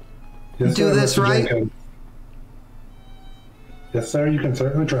 Yes, Do sir, this Mr. right? Jenkins. Yes, sir, you can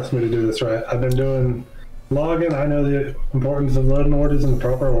certainly trust me to do this right. I've been doing logging. I know the importance of loading orders in the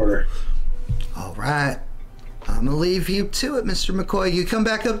proper order. All right. I'm gonna leave you to it, Mr. McCoy. You come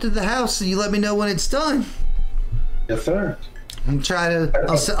back up to the house and you let me know when it's done. Yes, sir. I'm trying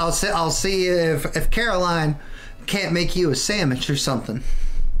to. I'll see if Caroline can't make you a sandwich or something.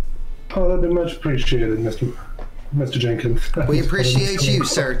 Oh, that'd be much appreciated, Mr. Jenkins. We appreciate you,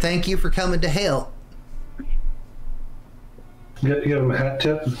 sir. Thank you for coming to help. Give him a hat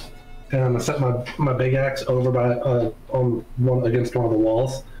tip, and I'm gonna set my big axe over by against one of the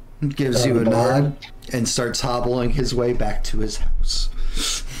walls. Gives you a nod and starts hobbling his way back to his house.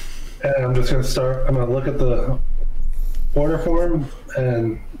 And I'm just gonna start. I'm gonna look at the order form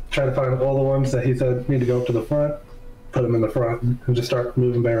and try to find all the ones that he said need to go up to the front. Put them in the front and just start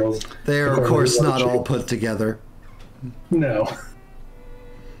moving barrels. They are, of course, not all put together. No.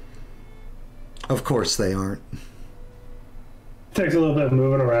 Of course they aren't. Takes a little bit of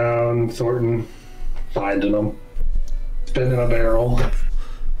moving around, sorting, finding them, spinning a barrel.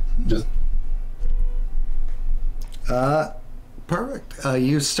 Just. Perfect.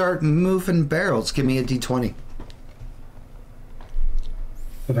 You start moving barrels. Give me a d20.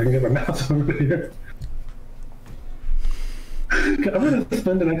 If I can get my mouse over here. I'm gonna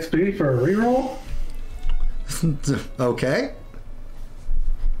spend an XP for a reroll. Okay.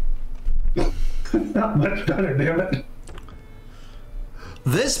 Not much better, damn it.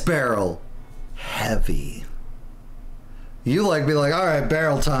 This barrel, heavy. You be like, all right,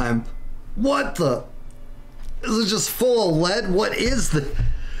 barrel time. What the? Is it just full of lead? What is the?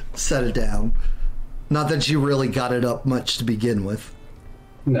 Set it down. Not that you really got it up much to begin with.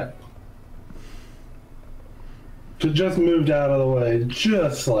 No. It just moved out of the way,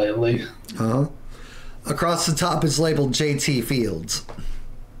 just slightly. Uh-huh. Across the top is labeled JT Fields.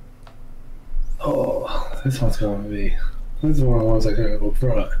 Oh, this one's going to be... This is one of the ones I can go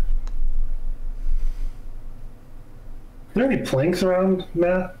front. Are there any planks around,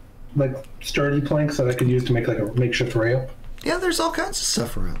 Matt? Like sturdy planks that I could use to make like a makeshift ramp? Yeah, there's all kinds of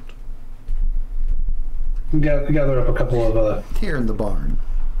stuff around. Gather up a couple of... Here in the barn.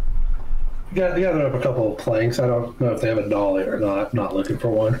 Gather up a couple of planks. I don't know if they have a dolly or not. I'm not looking for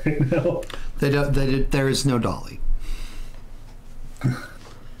one right now. There is no dolly.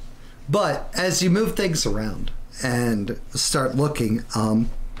 But as you move things around and start looking,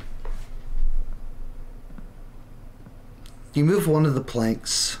 you move one of the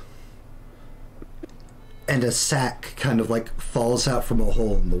planks and a sack kind of like falls out from a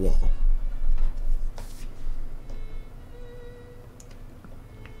hole in the wall.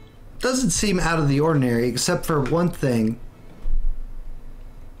 Doesn't seem out of the ordinary, except for one thing.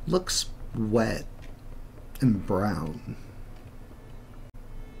 Looks wet and brown.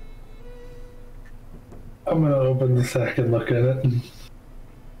 I'm gonna open the sack and look at it.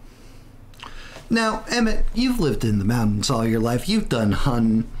 Now, Emmett, you've lived in the mountains all your life. You've done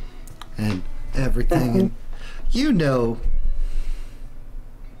hunting and everything. And you know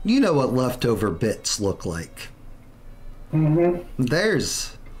what leftover bits look like. Mm-hmm.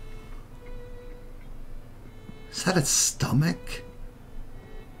 Is that its stomach?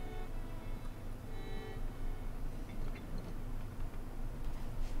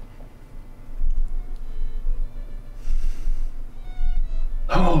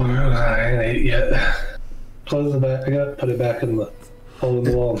 Oh, I ain't ate yet. Close the back. I gotta put it back in the hole in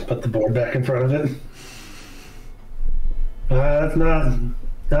the wall and put the board back in front of it. That's not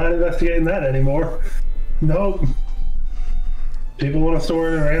investigating that anymore. Nope. People want to store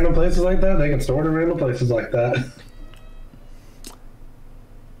it in random places like that, they can store it in random places like that.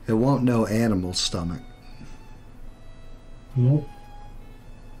 It won't know animal stomach. Nope.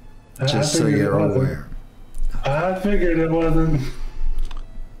 Just so you're aware. I figured it wasn't.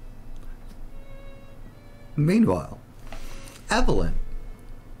 Meanwhile, Evelyn.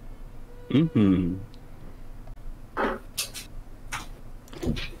 Mm-hmm.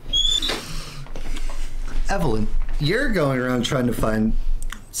 Evelyn, you're going around trying to find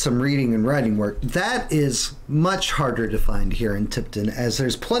some reading and writing work. That is much harder to find here in Tipton, as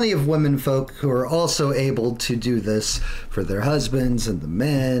there's plenty of women folk who are also able to do this for their husbands and the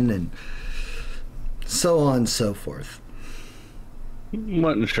men and so on and so forth.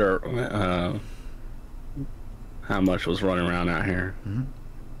 Wasn't sure how much was running around out here.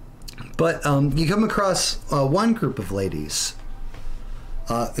 But you come across one group of ladies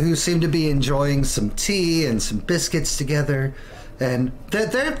who seem to be enjoying some tea and some biscuits together. And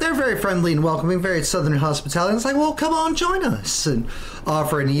they're very friendly and welcoming, very southern hospitality. And it's like, well, come on, join us. And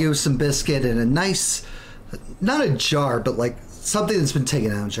offering you some biscuit and a nice, not a jar, but like something that's been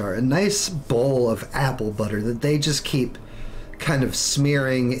taken out of a jar, a nice bowl of apple butter that they just keep kind of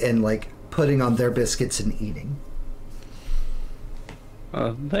smearing and like putting on their biscuits and eating.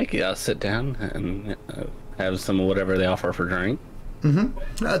 Thank you. I'll sit down and have some of whatever they offer for drink.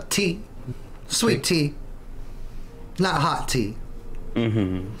 Tea. Sweet tea. Not hot tea. Have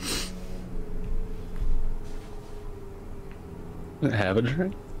a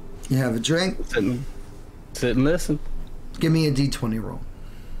drink. You have a drink? Sit and listen. Give me a D20 roll.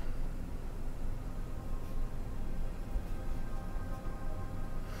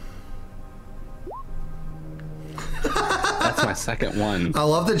 That's my second one. I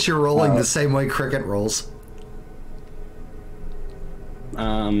love that you're rolling the same way Cricket rolls.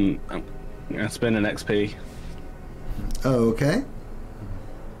 I'm gonna spend an XP. Okay.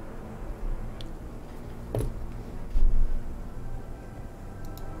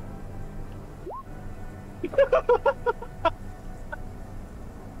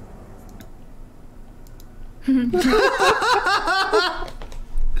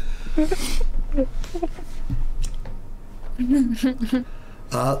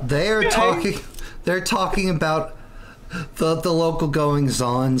 They're talking. They're talking about the local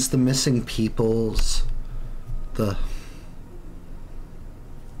goings-ons, the missing peoples,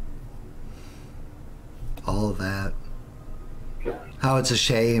 all of that. How it's a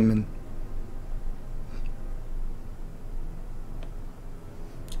shame and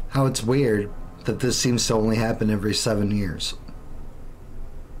how it's weird that this seems to only happen every 7 years.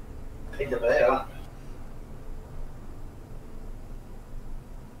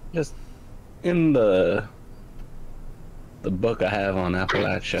 Just in the book I have on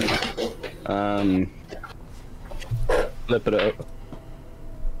Appalachia. Flip it up.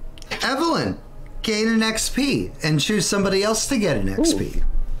 Evelyn, gain an XP and choose somebody else to get an XP.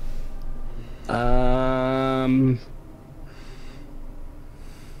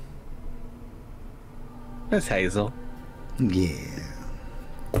 It's Hazel. Yeah.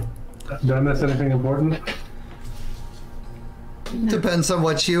 Did I miss anything important? Depends on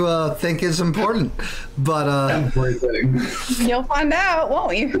what you think is important. But Everything. You'll find out,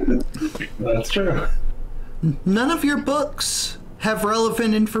 won't you? That's true. none of your books have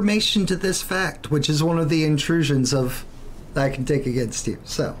relevant information to this fact, which is one of the intrusions of that I can take against you.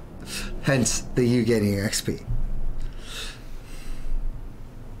 So, hence the you getting XP.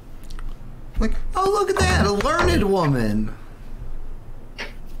 Like, oh, look at that, a learned woman.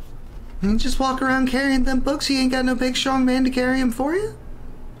 You just walk around carrying them books. You ain't got no big strong man to carry them for you.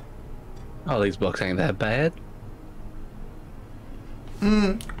 Oh, these books ain't that bad.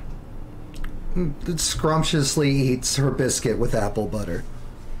 It scrumptiously eats her biscuit with apple butter.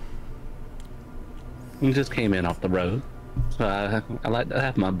 We just came in off the road, so I like to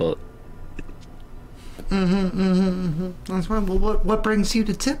have my book. That's right. Well, what brings you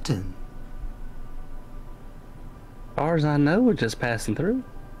to Tipton? As far as I know, we're just passing through.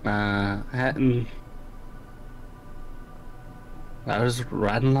 I was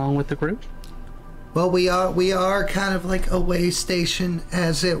riding along with the group. Well, we are kind of like a way station,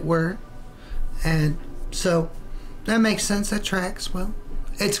 as it were, and so that makes sense. That tracks. Well,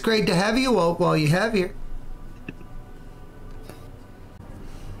 it's great to have you while you have here.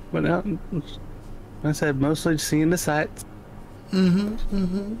 But I said mostly seeing the sights. And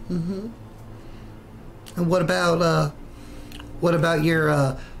what about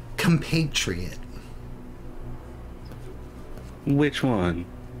your compatriot? Which one?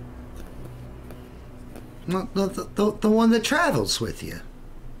 Well, the one that travels with you.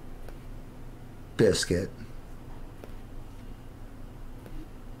 Biscuit.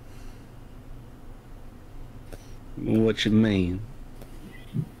 What you mean?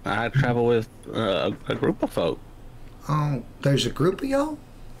 I travel with a group of folk. Oh, there's a group of y'all?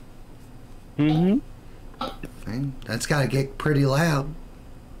 Mm-hmm. Man, that's gotta get pretty loud.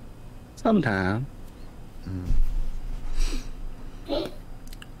 Sometime.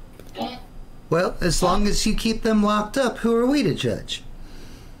 Well, as long as you keep them locked up, who are we to judge?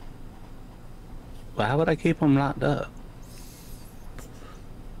 Why would I keep them locked up?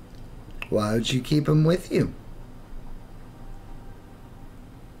 Why would you keep them with you?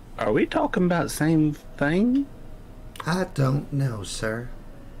 Are we talking about the same thing? I don't know, sir.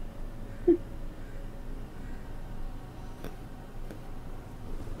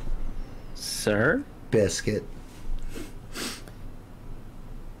 sir. Biscuit.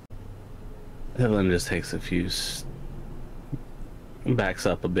 Evelyn just takes a few, backs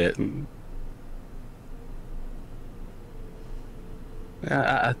up a bit. And,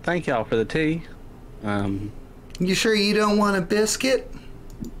 I thank y'all for the tea. You sure you don't want a biscuit?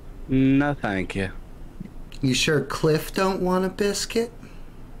 No, thank you. You sure Cliff don't want a biscuit?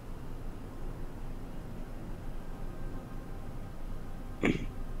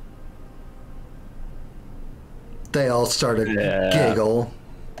 They all started giggle.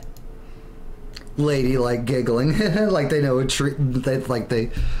 Ladylike giggling. Like they know they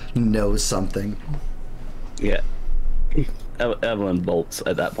know something. Yeah. Evelyn bolts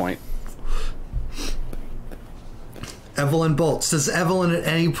at that point. Evelyn bolts. Does Evelyn at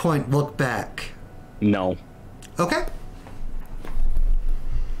any point look back? No. Okay.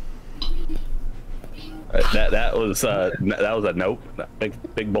 That was a nope.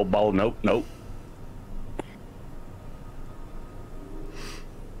 Big bold ball nope.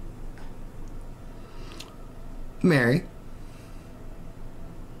 Mary.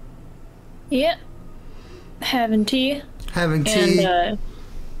 Yeah. Having tea. Having tea. And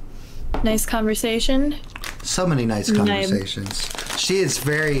nice conversation. So many nice conversations. She is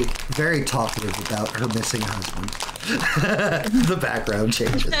very, very talkative about her missing husband. The background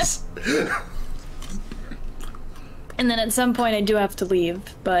changes. And then at some point I do have to leave,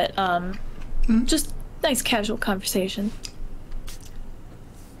 but just nice casual conversation.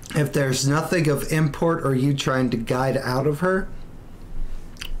 If there's nothing of import, are you trying to guide out of her?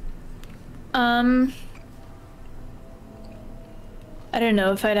 I don't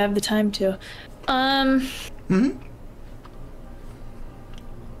know if I'd have the time to. Did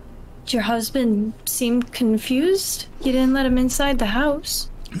your husband seem confused? You didn't let him inside the house.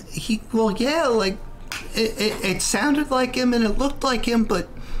 Well, yeah, like, it sounded like him and it looked like him, but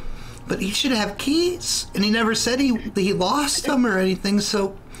he should have keys. And he never said he lost them or anything,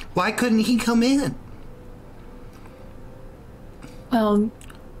 so why couldn't he come in? Well,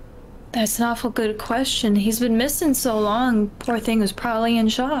 that's an awful good question. He's been missing so long, poor thing was probably in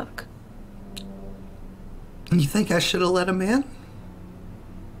shock. You think I should have let him in?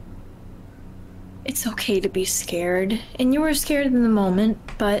 It's okay to be scared, and you were scared in the moment,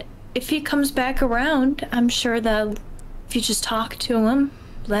 but if he comes back around, I'm sure that if you just talk to him,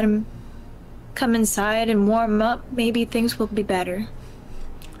 let him come inside and warm up, maybe things will be better.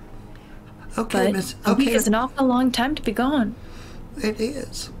 Okay, But Miss. a week Okay, is an awful long time to be gone. it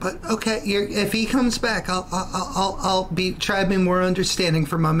is. But okay, if he comes back, I'll try to be more understanding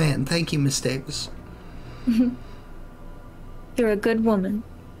for my man. Thank you, Miss Davis. You're a good woman,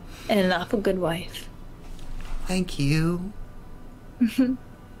 and an awful good wife. Thank you.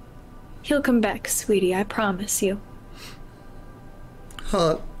 He'll come back, sweetie, I promise you.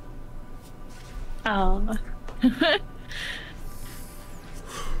 Huh. Aw.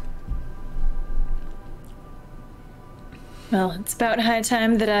 Well, it's about high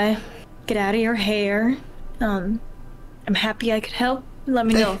time that I get out of your hair. I'm happy I could help. Let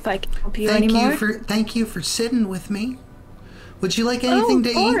me know if I can help you anymore. Thank you for sitting with me. Would you like anything to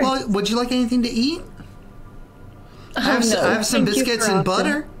eat? Would you like anything to eat? I have some biscuits and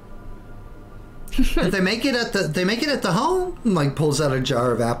butter. They make it at the home. And, like, pulls out a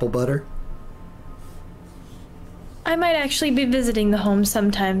jar of apple butter. I might actually be visiting the home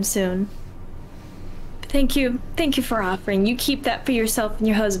sometime soon. Thank you for offering. You keep that for yourself and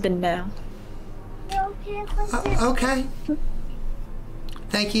your husband now. Okay.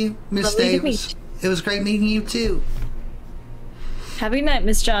 Thank you, Miss Lovely to Davis. meet It was great meeting you too. Have a good night,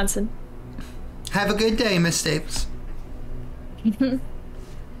 Miss Johnson. Have a good day, Miss Davis.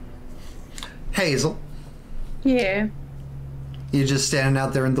 Hazel, Yeah. you just standing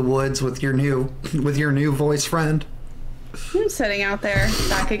out there in the woods with your new voice friend. I'm sitting out there,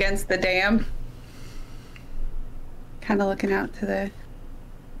 back against the dam. Kind of looking out to the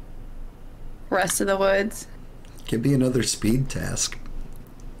rest of the woods. Give me another speed task.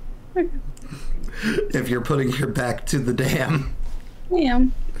 If you're putting your back to the dam. Yeah.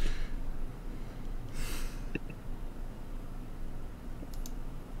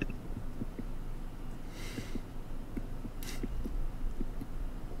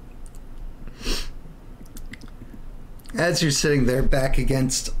 As you're sitting there back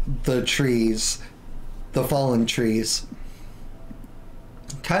against the trees, the fallen trees,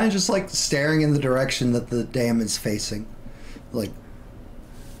 kind of just like staring in the direction that the dam is facing. Like,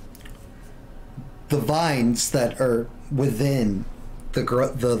 the vines that are within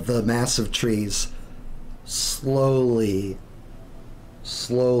the massive trees slowly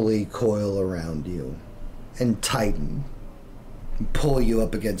coil around you and tighten and pull you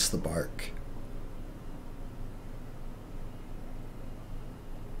up against the bark.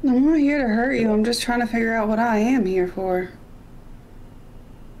 I'm not here to hurt you. I'm just trying to figure out what I am here for.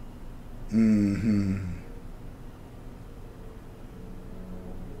 Mm-hmm.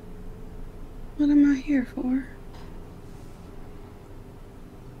 What am I here for?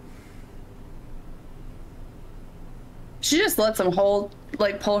 She just lets him pull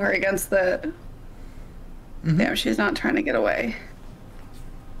her against the... Damn, she's not trying to get away.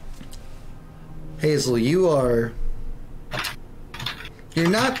 Hazel, you're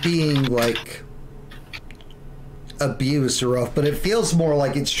not being, like, abused or rough, but it feels more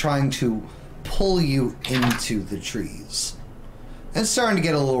like it's trying to pull you into the trees. And it's starting to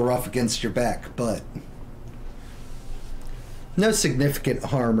get a little rough against your back, but no significant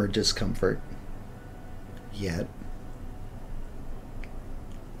harm or discomfort yet.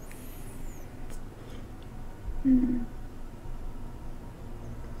 I'm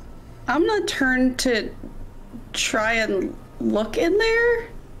gonna turn to try and look in there.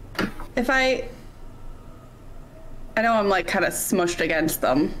 I know I'm like kind of smushed against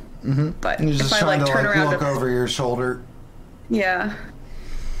them, but You're just if I trying like to turn around look over your shoulder. Yeah.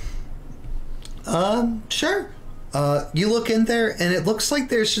 Sure. You look in there, and it looks like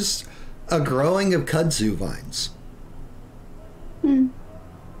there's just a growing of kudzu vines.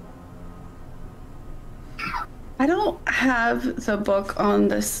 I don't have the book on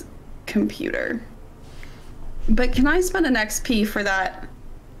this computer, but can I spend an XP for that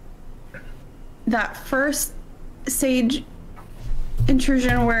first sage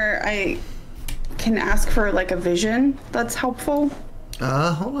intrusion where I can ask for like a vision that's helpful?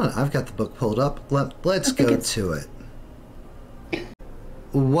 Hold on. I've got the book pulled up. Let's go to it.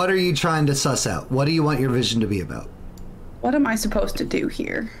 What are you trying to suss out? What do you want your vision to be about? What am I supposed to do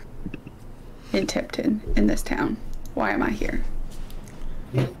here in Tipton, in this town? Why am I here?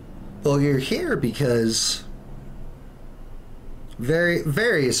 Well, you're here because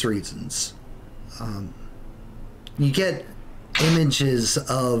various reasons. You get images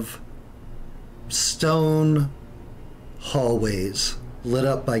of stone hallways lit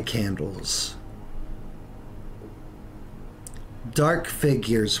up by candles. Dark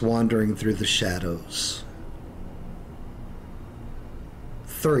figures wandering through the shadows.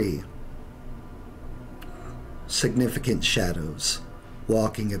 3 significant shadows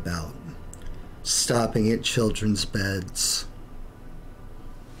walking about, stopping at children's beds.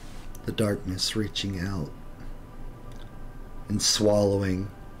 The darkness reaching out and swallowing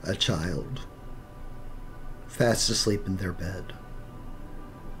a child, fast asleep in their bed.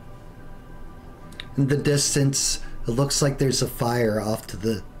 In the distance, it looks like there's a fire off to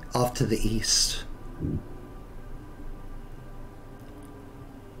the east.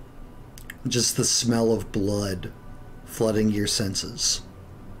 Just the smell of blood flooding your senses.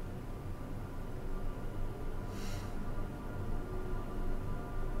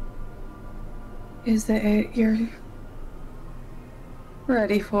 Is it you're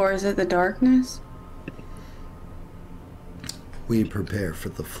ready for? Is it the darkness? We prepare for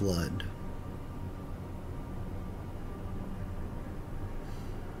the flood.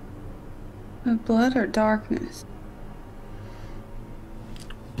 Of blood or darkness?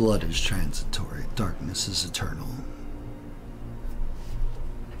 Blood is transitory. Darkness is eternal.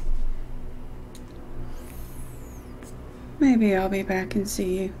 Maybe I'll be back and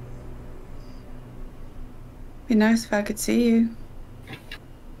see you. Be nice if I could see you.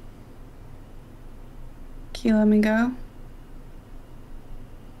 Can you let me go?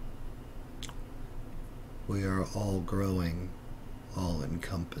 We are all growing, all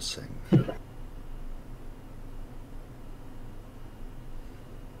encompassing.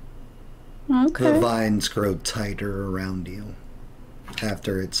 Okay. The vines grow tighter around you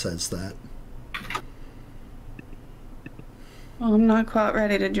after it says that. Well, I'm not quite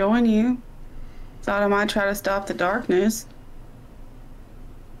ready to join you. Thought I might try to stop the darkness.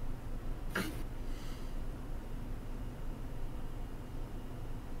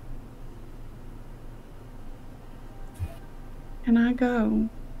 Can I go?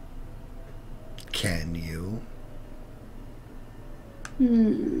 Can you?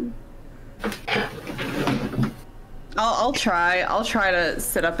 I'll try. I'll try to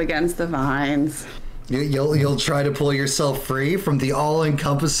sit up against the vines. You'll try to pull yourself free from the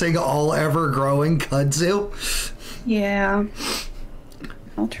all-encompassing, all-ever-growing kudzu? Yeah.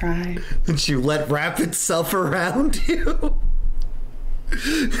 I'll try. And you let wrap itself around you?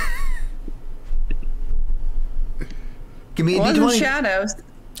 Give me a It wasn't D20. shadows.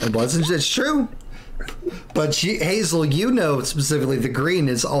 It wasn't. It's true. But Hazel, you know specifically the green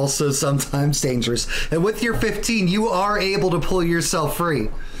is also sometimes dangerous. And with your 15, you are able to pull yourself free.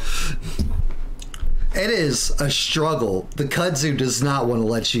 It is a struggle. The kudzu does not want to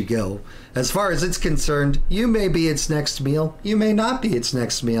let you go. As far as it's concerned, you may be its next meal. You may not be its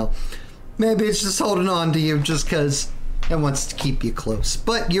next meal. Maybe it's just holding on to you just because it wants to keep you close.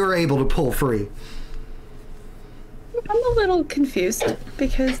 But you're able to pull free. I'm a little confused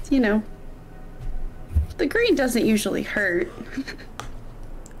because, you know, the green doesn't usually hurt.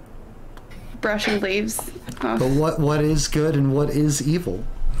 Brushing leaves off. But what is good and what is evil?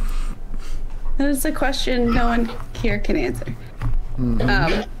 That is a question no one here can answer. I'm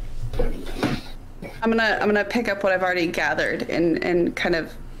gonna pick up what I've already gathered and kind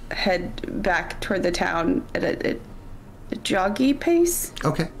of head back toward the town at a joggy pace.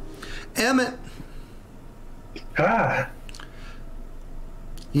 Okay. Emmett. Ah.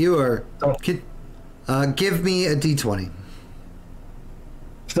 You are... give me a d20.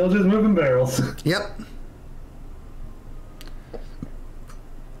 Still just moving barrels. Yep.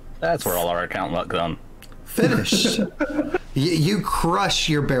 That's where all our account luck gone. Finished. You crush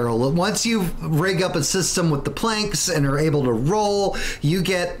your barrel. Once you rig up a system with the planks and are able to roll, you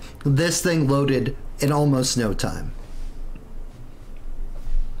get this thing loaded in almost no time.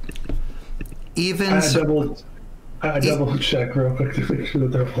 Evens. I double check real quick to make sure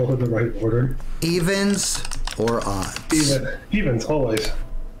that they're all in the right order. Evens or odds? Evens, always.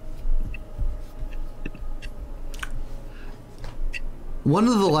 One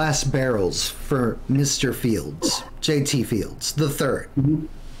of the last barrels for Mr. Fields, JT Fields, the third. Mm-hmm.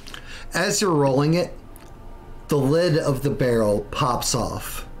 As you're rolling it, the lid of the barrel pops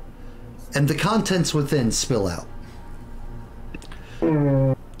off, and the contents within spill out.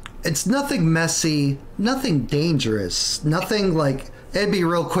 It's nothing messy, nothing dangerous, nothing like... It'd be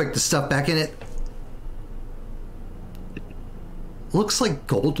real quick to stuff back in it. Looks like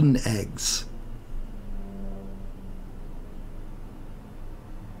golden eggs.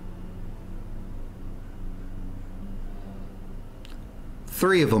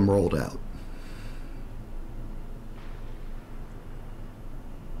 Three of them rolled out.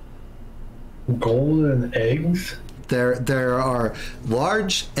 Golden eggs? There are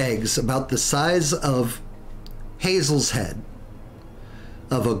large eggs about the size of Hazel's head,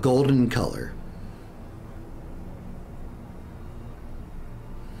 of a golden color.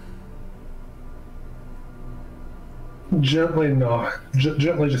 Gently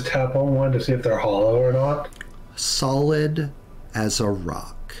gently just tap on one to see if they're hollow or not. Solid as a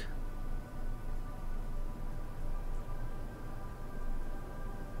rock.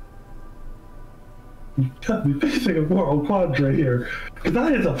 You gotta be facing a moral quandary here. Because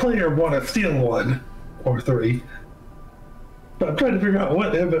I, as a player, want to steal one. Or three. But I'm trying to figure out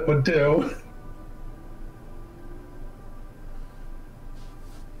what Emmett would do.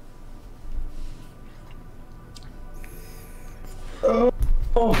 Oh.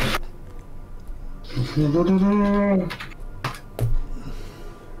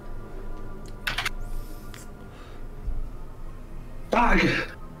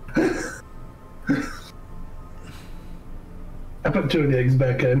 I put two of the eggs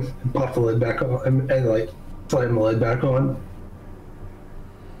back in and pop the lid back on and like slam the lid back on.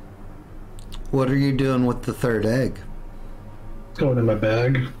 What are you doing with the third egg? It's going in my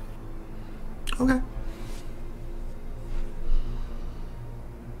bag. Okay.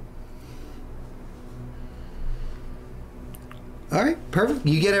 All right, perfect.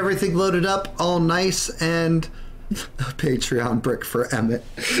 You get everything loaded up, all nice, and a Patreon brick for Emmett.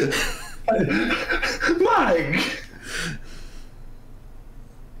 Mike!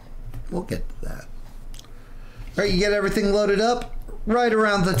 We'll get to that. All right, you get everything loaded up right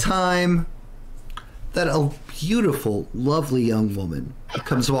around the time that a beautiful, lovely young woman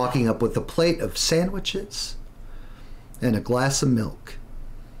comes walking up with a plate of sandwiches and a glass of milk.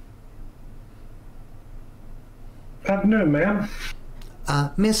 Afternoon, ma'am.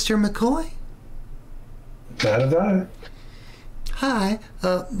 Mr. McCoy? That is I. Hi,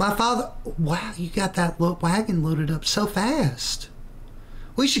 my father... Wow, you got that wagon loaded up so fast.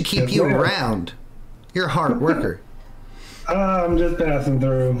 We should keep Yes, you ma'am. around. You're a hard worker. I'm just passing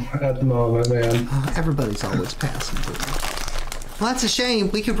through at the moment, man. Everybody's always passing through. Well, that's a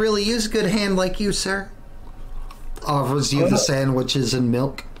shame. We could really use a good hand like you, sir. Offers you the sandwiches and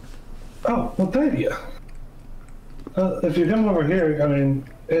milk. Oh, well, thank you. If you come over here, I mean,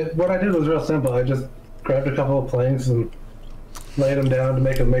 what I did was real simple. I just grabbed a couple of planks and laid them down to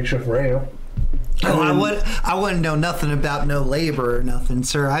make a makeshift rail. Oh, I wouldn't know nothing about no labor or nothing,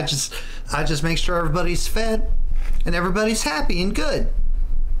 sir. I just make sure everybody's fed and everybody's happy and good.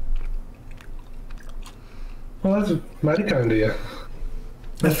 Well, that's mighty kind of you.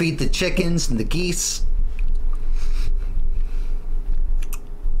 I feed the chickens and the geese.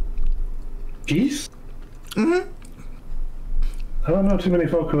 Geese? Mm-hmm. I don't know too many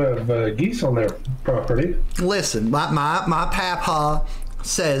folk who have geese on their property. Listen, my papa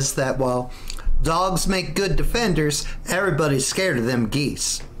says that while dogs make good defenders, everybody's scared of them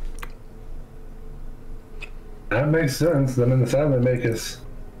geese. That makes sense. Them in the salmon make us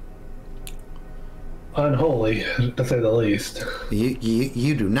unholy, to say the least.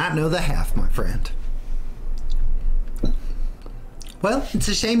 You do not know the half, my friend. Well, it's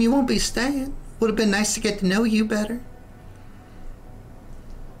a shame you won't be staying. Would have been nice to get to know you better.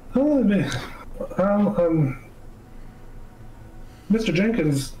 Well, I mean, Mr.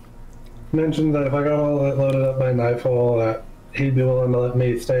 Jenkins mentioned that if I got all that loaded up by nightfall, that he'd be willing to let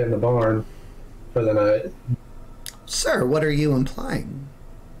me stay in the barn for the night. Sir, what are you implying?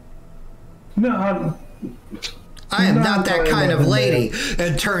 No, I am not that kind of lady.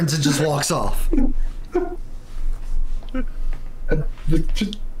 And turns and just walks off.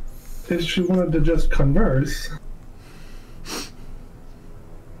 If she wanted to just converse.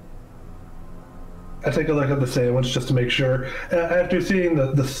 I take a look at the sandwich just to make sure. After seeing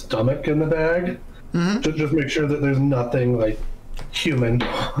the stomach in the bag, just make sure that there's nothing like human.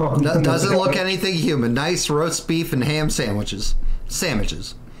 Doesn't look anything human. Nice roast beef and ham sandwiches.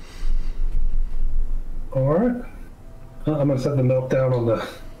 All right. I'm gonna set the milk down on the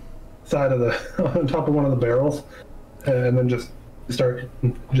side of on top of one of the barrels, and then just start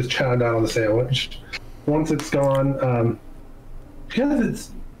chowing down on the sandwich. Once it's gone,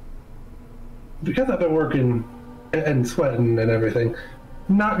 because I've been working and sweating and everything,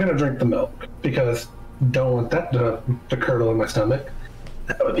 I'm not gonna drink the milk because don't want that to curdle in my stomach.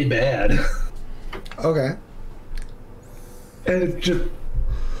 That would be bad. Okay. And it's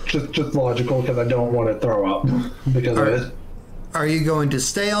just logical because I don't want to throw up because of it. Are you going to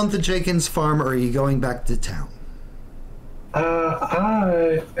stay on the Jenkins farm or are you going back to town?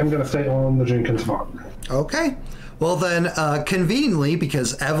 I am going to stay on the Jenkins farm. Okay. Well then, conveniently,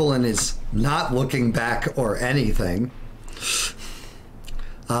 because Evelyn is not looking back or anything,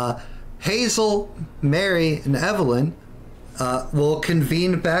 Hazel, Mary, and Evelyn will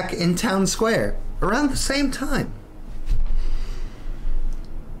convene back in town square around the same time.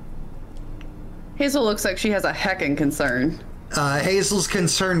 Hazel looks like she has a heckin' concern. Hazel's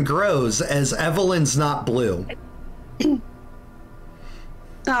concern grows as Evelyn's not blue.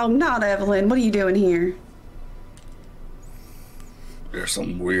 Oh, not Evelyn. What are you doing here? There's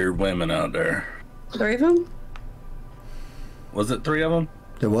some weird women out there. 3 of them? Was it 3 of them?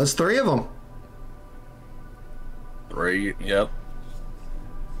 There was 3 of them. 3, yep.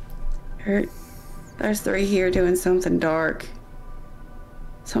 There's 3 here doing something dark.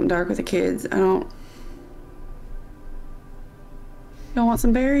 Something dark with the kids. I don't... Y'all want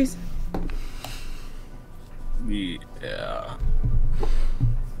some berries? Yeah.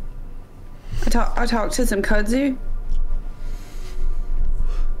 I talked to some kudzu.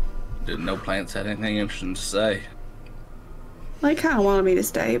 Didn't know plants had anything interesting to say. They kind of wanted me to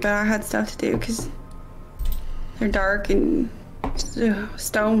stay, but I had stuff to do because they're dark and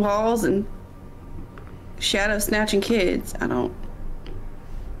stone walls and shadow snatching kids. I don't...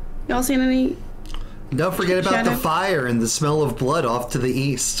 Y'all seen any... Don't forget about shadow? the fire and the smell of blood off to the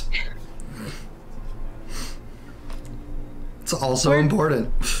east. It's also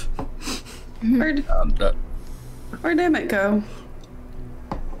important. Where'd Emmett go?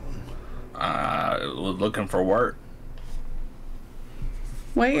 Was looking for work.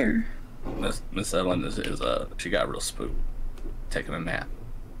 Where? Miss Ellen is she got real spooked, taking a nap.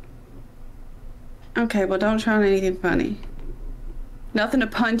 Okay, well, don't try on anything funny. Nothing to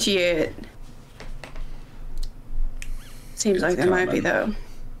punch yet. Seems like there might be, though.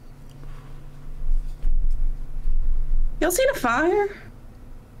 Y'all seen a fire?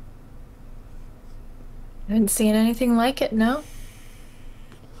 I haven't seen anything like it, no.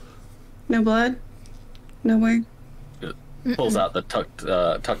 No blood? Nowhere? Pulls out the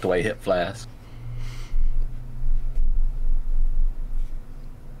tucked away hip flask.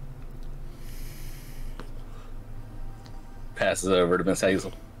 Passes it over to Miss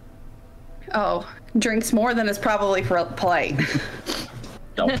Hazel. Oh, drinks more than is probably for a plate.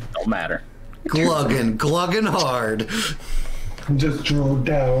 Don't matter. Glugging hard. Just drew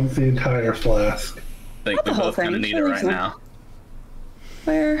down the entire flask. Think Not we the whole both gonna thing. need it right now.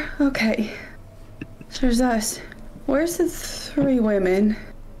 Where? Okay. So there's us. Where's the 3 women?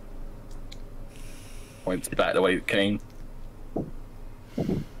 Points back the way it came.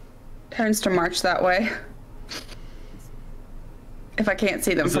 Turns to march that way. If I can't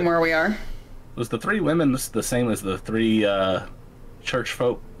see them from where we are. Was the 3 women the same as the 3 church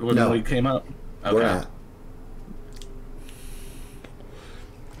folk when we came up? We're not.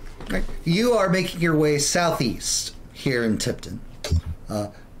 You are making your way southeast here in Tipton.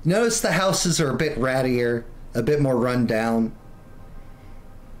 Notice the houses are a bit rattier, a bit more run down.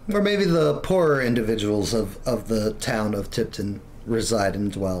 Or maybe the poorer individuals of the town of Tipton reside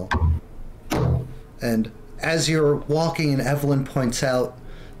and dwell. And as you're walking, and Evelyn points out,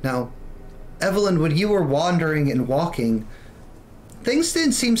 now, Evelyn, when you were wandering and walking, things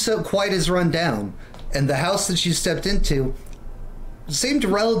didn't seem so quite as run down. And the house that you stepped into seemed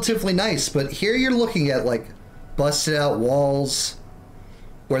relatively nice, but here you're looking at, like, busted out walls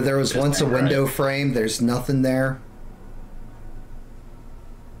where there was once a window frame. There's nothing there.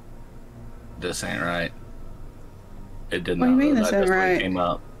 This ain't right. It did What do not. you mean look this like ain't when it right? Came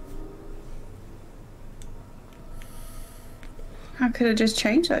up. How could it just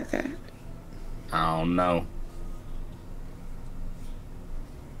change like that? I don't know.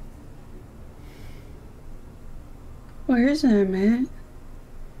 Where is it, man?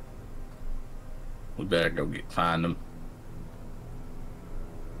 We better go find them.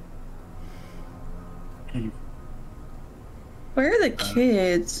 Where are the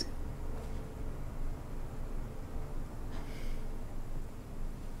kids?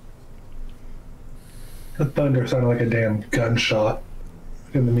 The thunder sounded like a damn gunshot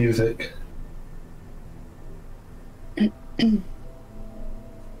in the music.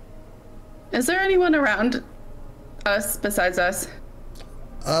 Is there anyone around us besides us?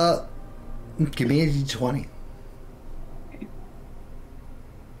 Give me a d20.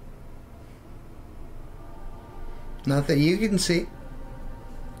 Not that you can see.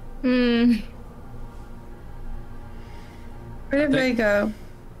 Where did they go?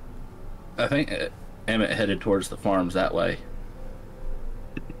 I think Emmett headed towards the farms that way.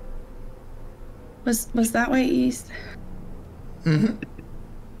 Was that way east? Mm-hmm.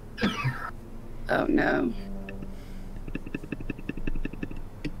 Oh no.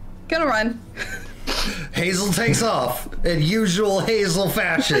 Gonna run. Hazel takes off in usual Hazel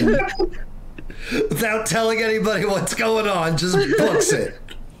fashion. Without telling anybody what's going on, just books it.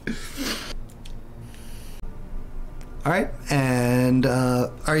 Alright, and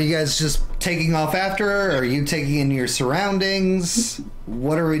are you guys just taking off after her? Are you taking in your surroundings?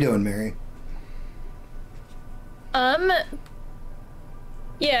 What are we doing, Mary?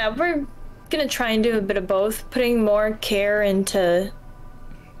 Yeah, we're gonna try and do a bit of both, putting more care into,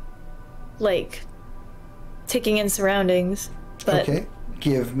 like, taking in surroundings. But Okay,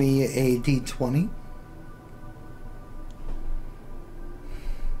 give me a d20.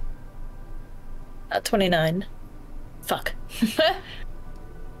 at 29. Fuck.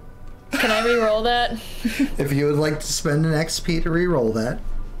 Can I re-roll that? If you would like to spend an XP to re-roll that.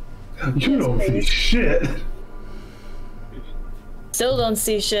 You don't see shit. Still don't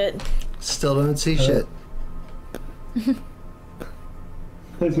see shit. Still don't see shit. At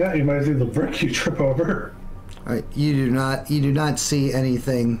least now you might see the brick you trip over. Alright, you do not see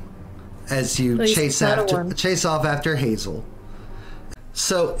anything as you At least chase not a worm. off after Hazel.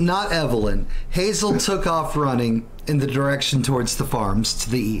 So, not Evelyn. Hazel took off running in the direction towards the farms to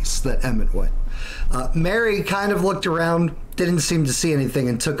the east that Emmett went. Mary kind of looked around, didn't seem to see anything,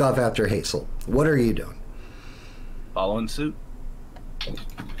 and took off after Hazel. What are you doing? Following suit.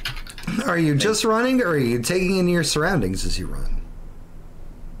 Are you just running, or are you taking in your surroundings as you run?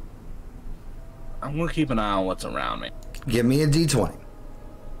 I'm gonna keep an eye on what's around me. Give me a d20.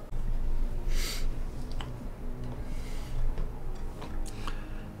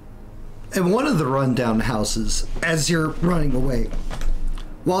 In one of the rundown houses, as you're running away,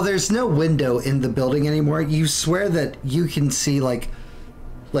 while there's no window in the building anymore, you swear that you can see like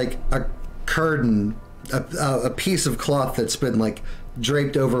a curtain, a piece of cloth that's been like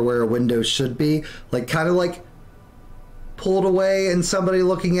draped over where a window should be, like kind of like pulled away and somebody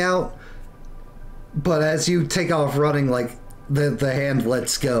looking out. But as you take off running, like the hand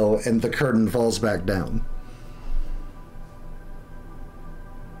lets go and the curtain falls back down.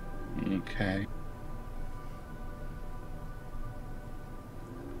 Okay.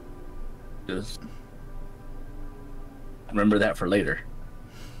 Just remember that for later.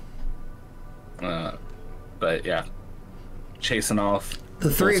 But yeah, chasing off. The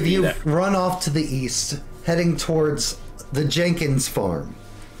three full of you speed. run off to the east, heading towards the Jenkins farm.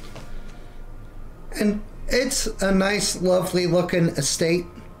 And it's a nice, lovely looking estate.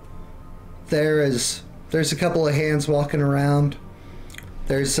 There's a couple of hands walking around.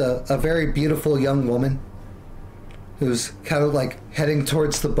 There's a very beautiful young woman who's kind of like heading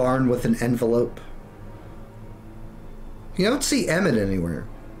towards the barn with an envelope. You don't see Emmett anywhere.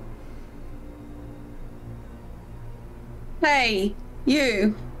 Hey,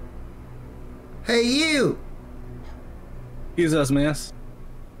 you. Hey, you! Excuse us, miss.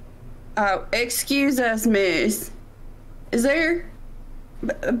 Oh, excuse us, miss. Is there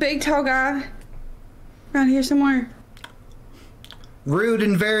a big tall guy around here somewhere? Rude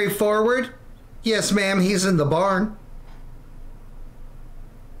and very forward? Yes, ma'am, he's in the barn.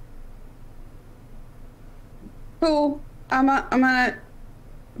 Cool. I'm gonna...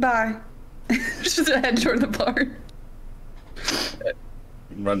 Bye. Just head toward the barn.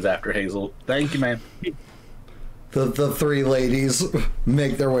 Runs after Hazel. Thank you, man. The three ladies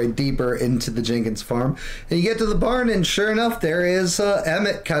make their way deeper into the Jenkins farm. And you get to the barn, and sure enough, there is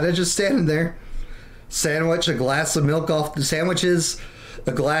Emmett kind of just standing there. Sandwiches, a glass of milk off the side.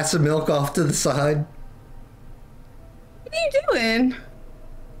 What are you doing?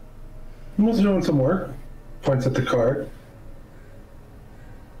 I was doing some work. Points at the cart.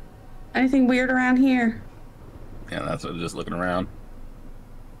 Anything weird around here? Yeah, that's what just looking around.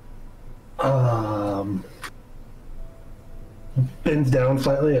 Bends down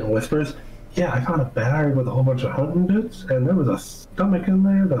slightly and whispers, "Yeah, I found a bag with a whole bunch of hunting bits, and there was a stomach in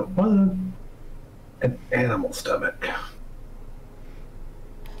there that wasn't an animal stomach.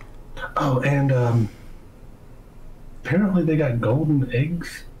 Oh, and apparently they got golden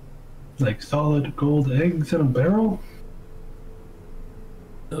eggs, like solid gold eggs in a barrel."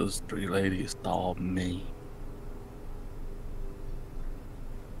 Those three ladies saw me.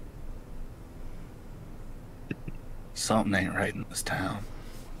 Something ain't right in this town.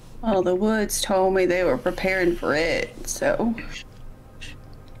 Well, the woods told me they were preparing for it, so...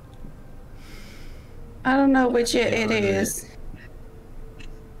 I don't know which it is.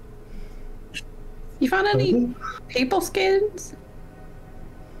 You found any people skins?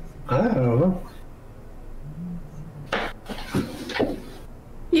 I don't know.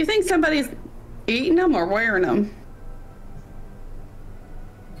 You think somebody's eating them or wearing them?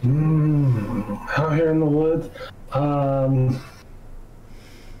 Out here in the woods. Oh.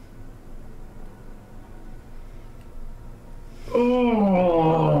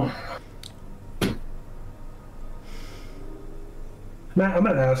 Matt, I'm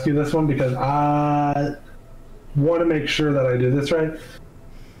going to ask you this one because I want to make sure that I do this right.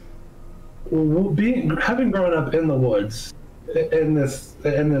 Having grown up in the woods, in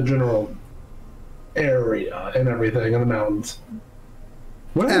the general area and everything in the mountains,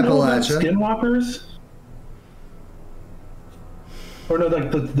 what do you know about Appalachia. skinwalkers? Or no,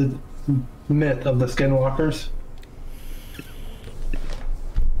 like the myth of the skinwalkers?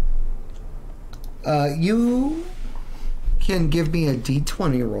 You can give me a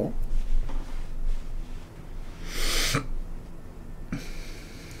D20 roll.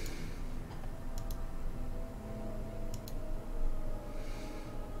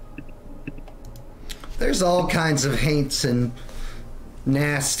 There's all kinds of haints and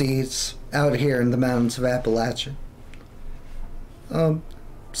nasties out here in the mountains of Appalachia.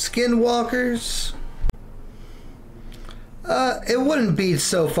 Skinwalkers. It wouldn't be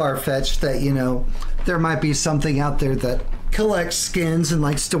so far-fetched that, you know, there might be something out there that collects skins and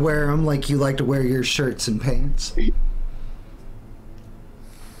likes to wear them like you like to wear your shirts and pants.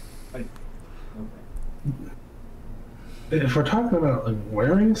 If we're talking about like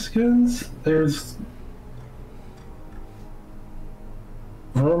wearing skins, there's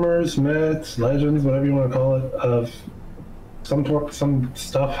rumors, myths, legends, whatever you want to call it, of some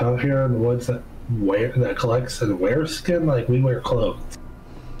stuff out here in the woods that collects and wears skin like we wear clothes.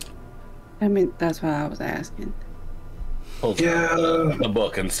 I mean, that's what I was asking. Yeah, The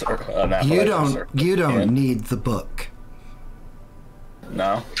book and You don't need the book.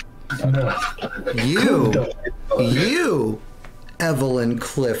 No. no. You, Evelyn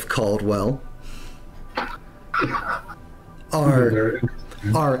Cliff Caldwell, are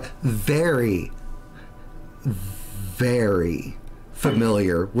very, very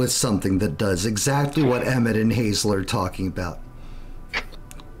familiar with something that does exactly what Emmett and Hazel are talking about.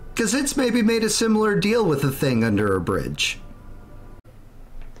 Because it's maybe made a similar deal with a thing under a bridge.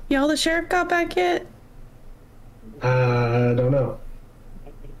 Y'all, the sheriff got back yet? I don't know.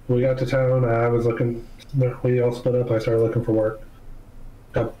 We got to town. I was looking. We all split up. I started looking for work.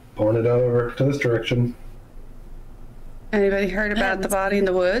 Got pointed out over to this direction. Anybody heard about the body in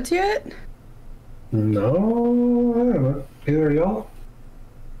the woods yet? No, I haven't. Either of y'all?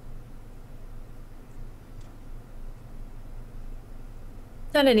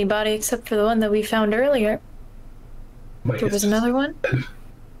 Not anybody except for the one that we found earlier. There was another one? I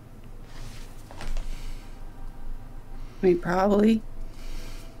mean, probably.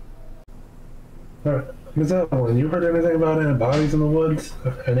 Alright. Ms. Evelyn, you heard anything about any bodies in the woods?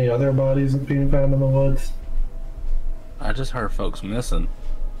 Any other bodies being found in the woods? I just heard folks missing.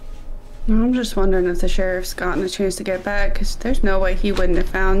 I'm just wondering if the sheriff's gotten a chance to get back, because there's no way he wouldn't have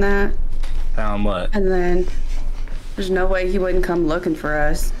found that. Found what? And then there's no way he wouldn't come looking for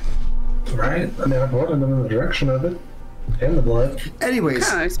us. Right? I mean, I pointed them in the direction of it. And the blood. Anyways,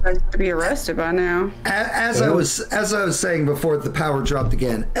 Kind of expected to be arrested by now. as I was saying before the power dropped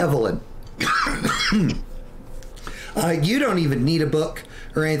again, Evelyn, you don't even need a book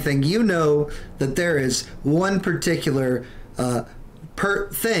or anything. You know that there is one particular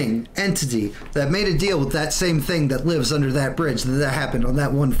entity that made a deal with that same thing that lives under that bridge that happened on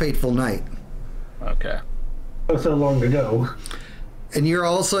that one fateful night. Okay. So long ago. And you're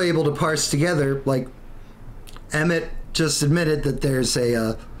also able to parse together, like, Emmett just admitted that there's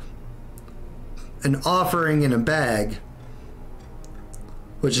an offering in a bag,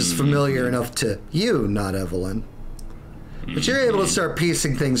 which is familiar enough to you, not Evelyn. But you're able to start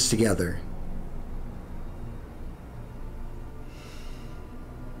piecing things together.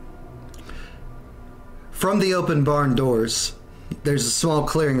 From the open barn doors, there's a small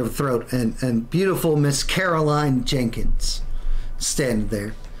clearing of throat, and beautiful Miss Caroline Jenkins standing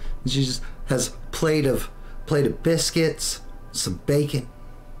there. And she just has a plate of biscuits, some bacon,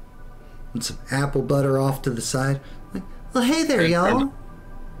 and some apple butter off to the side. Well, hey there, y'all.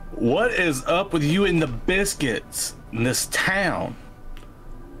 What is up with you and the biscuits in this town?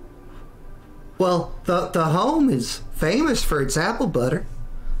 Well, the home is famous for its apple butter.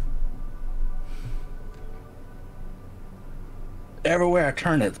 Everywhere I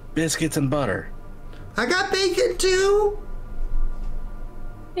turn, it's biscuits and butter. I got bacon too.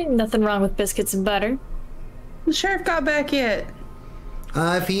 Ain't nothing wrong with biscuits and butter. The sheriff got back yet?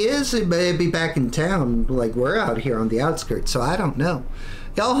 If he is, he may be back in town. Like, we're out here on the outskirts, so I don't know.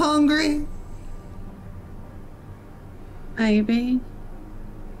 Y'all hungry? Maybe.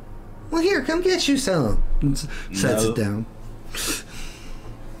 Well, here, come get you some. And sets No. it down.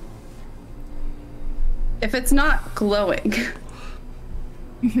 If it's not glowing.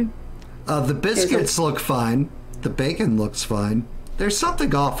 The biscuits look fine. The bacon looks fine. There's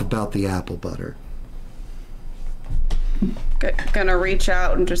something off about the apple butter. Gonna reach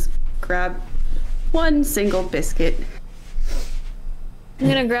out and just grab one single biscuit. I'm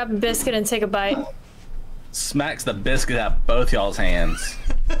gonna grab a biscuit and take a bite. Smacks the biscuit out of both y'all's hands.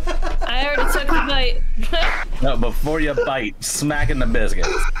 I already took a bite. No, before you bite, smacking the biscuit.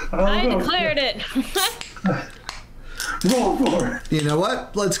 I declared it. Roll for it. You know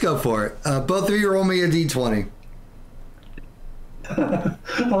what? Let's go for it. Both of you roll me a d20. I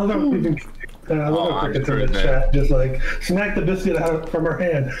love how even I love how I'm crickets in screwed, the man. chat just like smack the biscuit out from her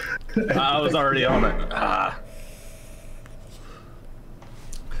hand. I was already on it. Ah.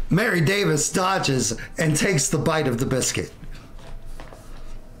 Mary Davis dodges and takes the bite of the biscuit.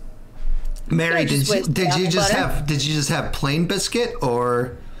 Mary, Yeah, just waste the did you apple just butter. have plain biscuit,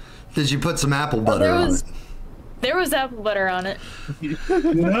 or did you put some apple butter there on was- it? There was apple butter on it.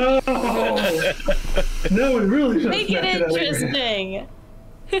 No, no, we really should Make it interesting.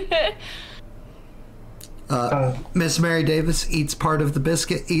 Miss Mary Davis eats part of the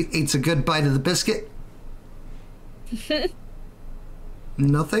biscuit, eats a good bite of the biscuit.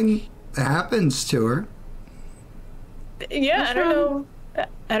 Nothing happens to her. Yeah, I don't know.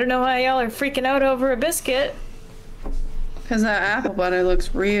 I don't know why y'all are freaking out over a biscuit. Because that apple butter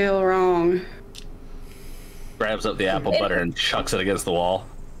looks real wrong. Grabs up the apple butter and chucks it against the wall.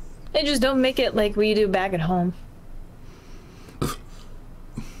 They just don't make it like we do back at home.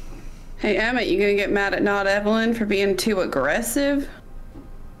 Hey, Emmett, you gonna get mad at not Evelyn for being too aggressive?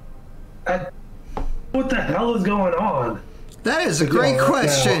 What the hell is going on? That is a great right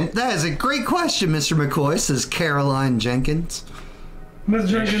question. now. That is a great question, Mr. McCoy, says Caroline Jenkins. Ms.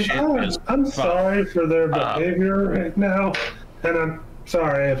 Jenkins, shit is I'm fucked sorry for their behavior right now, and I'm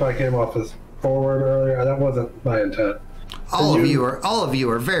sorry if I came off as forward earlier. That wasn't my intent. All of you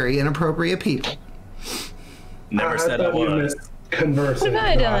are very inappropriate people. Never said I thought you was. meant conversing. What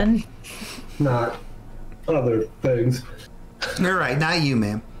have I done? Not other things. All right, not you,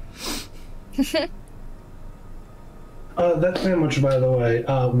 ma'am. That sandwich, by the way,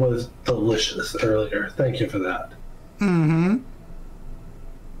 was delicious earlier. Thank you for that.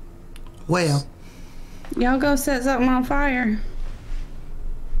 Well, Y'all go set something on fire.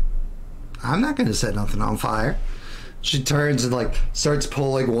 I'm not going to set nothing on fire. She turns and like starts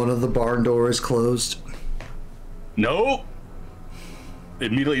pulling one of the barn doors closed. Nope.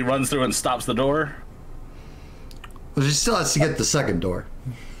 Immediately runs through and stops the door. Well, she still has to get the second door.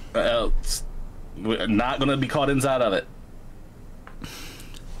 We're not gonna be caught inside of it.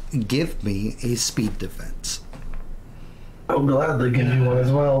 Give me a speed defense. I'll gladly give you one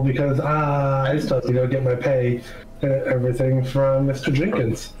as well because I still have to go get my pay and everything from Mr.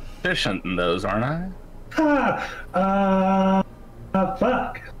 Jenkins. proficient in those, aren't I?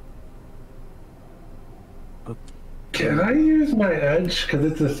 Fuck. Can I use my edge because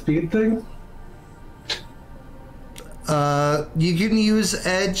it's a speed thing? You can use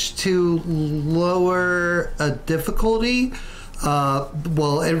edge to lower a difficulty.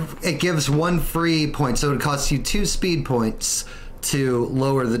 Well, it gives 1 free point, so it costs you 2 speed points to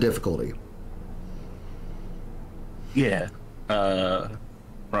lower the difficulty. Yeah.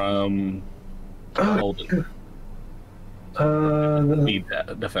 From Holden. Speed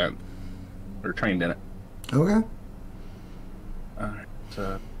defense. We're trained in it. Okay. Alright,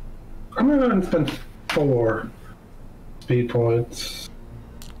 so I'm gonna go ahead and spend 4 speed points.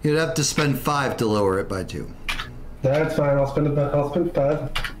 You'd have to spend 5 to lower it by 2. That's fine. I'll spend 5.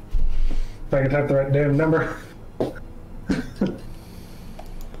 If I can type the right damn number.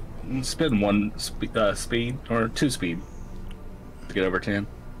 spend 1 speed or 2 speed to get over 10.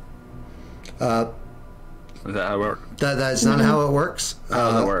 Is that how it works? That's not how it works.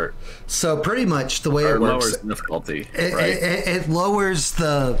 How does it work? So pretty much the way Or it works, lowers difficulty, it, right? it lowers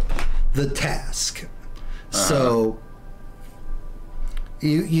the task. So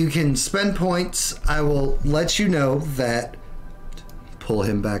you can spend points. I will let you know that. Pull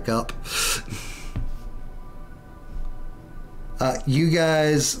him back up. You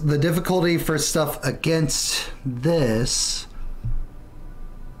guys, the difficulty for stuff against this.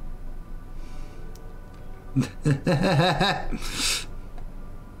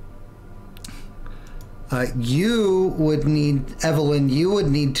 You would need, Evelyn, you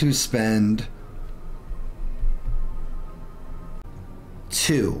would need to spend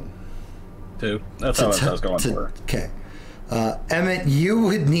 2. 2. That's how I was going for. Okay. Emmett, you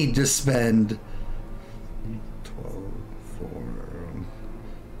would need to spend 12, 4.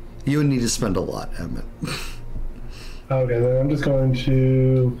 You would need to spend a lot, Emmett. Okay, then I'm just going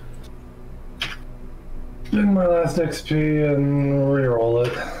to spend my last XP and reroll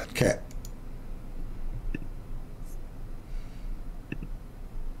it. Okay.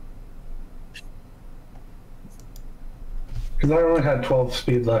 Because I only had 12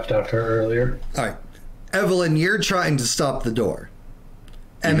 speed left after earlier. All right. Evelyn, you're trying to stop the door.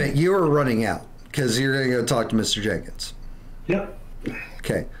 Emmett, you are running out because you're going to go talk to Mr. Jenkins. Yep.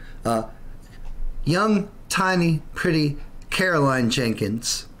 Okay. Young, tiny, pretty Caroline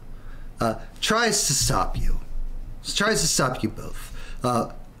Jenkins tries to stop you. Tries to stop you both.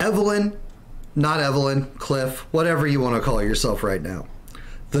 Evelyn, not Evelyn, Cliff, whatever you want to call yourself right now.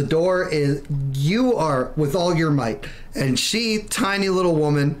 The door is, you are with all your might, and she, tiny little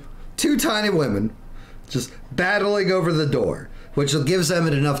woman, 2 tiny women, just battling over the door, which gives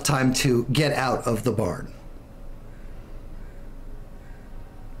Emmett enough time to get out of the barn.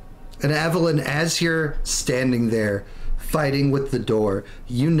 And Evelyn, as you're standing there fighting with the door,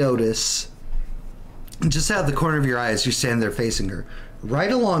 you notice, just out of the corner of your eye as you stand there facing her,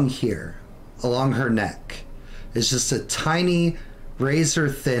 right along here, along her neck, is just a tiny,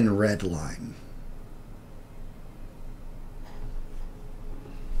 razor-thin red line.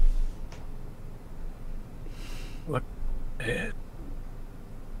 What?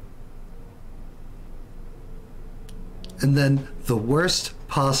 And then the worst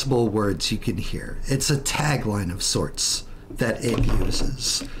possible words you can hear. It's a tagline of sorts that it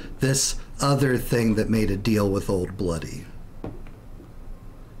uses. This other thing that made a deal with Old Bloody.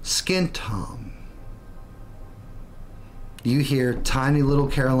 Skint Tom. You hear tiny little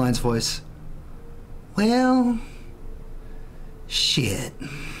Caroline's voice. Well, shit.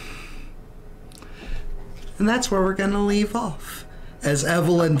 And that's where we're going to leave off. As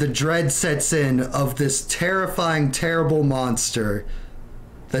Evelyn, the dread sets in of this terrifying, terrible monster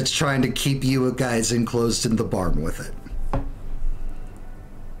that's trying to keep you guys enclosed in the barn with it.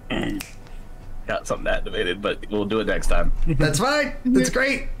 Got something activated, but we'll do it next time. That's fine. That's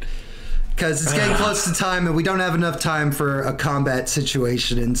great. Because it's getting close to time, and we don't have enough time for a combat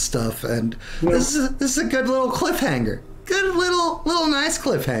situation and stuff. And this is a good little cliffhanger. Good little nice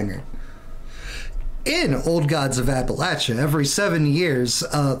cliffhanger. In Old Gods of Appalachia, every 7 years,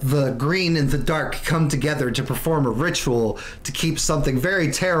 the green and the dark come together to perform a ritual to keep something very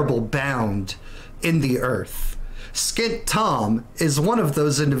terrible bound in the earth. Skint Tom is one of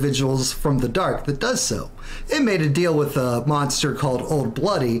those individuals from the dark that does so. It made a deal with a monster called Old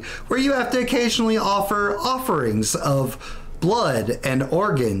Bloody, where you have to occasionally offer offerings of blood and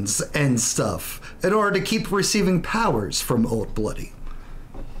organs and stuff in order to keep receiving powers from Old Bloody.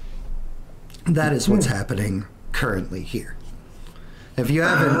 That is what's happening currently here. If you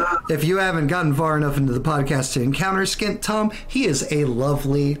haven't gotten far enough into the podcast to encounter Skint Tom, he is a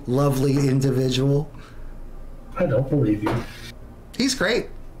lovely, lovely individual. I don't believe you. He's great.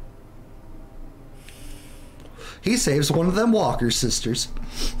 he saves one of them Walker sisters.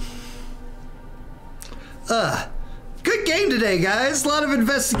 Good game today, guys. A lot of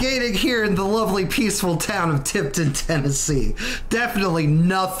investigating here in the lovely, peaceful town of Tipton, Tennessee. Definitely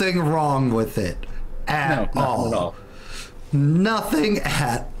nothing wrong with it at all. Nothing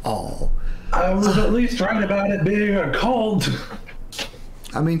at all. I was at least right about it being a cult.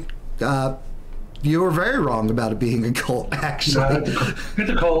 I mean, you were very wrong about it being a cult, actually. It's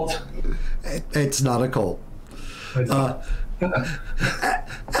a cult. It's not a cult.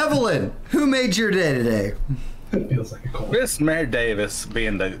 Evelyn, who made your day today? It feels like a cult. Miss Mary Davis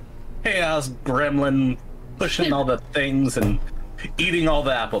being the chaos gremlin, pushing all the things and eating all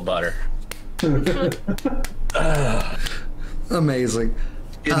the apple butter. Amazing.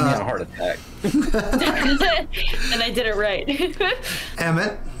 Giving me a heart attack. And I did it right.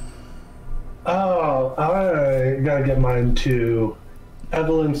 Emmett? Oh, I gotta get mine to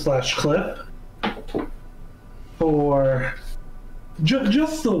Evelyn/Cliff for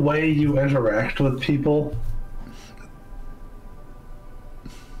just the way you interact with people.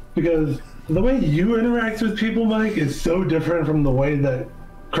 Because the way you interact with people, Mike, is so different from the way that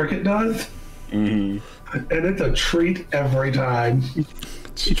Cricket does. Mm-hmm. And it's a treat every time.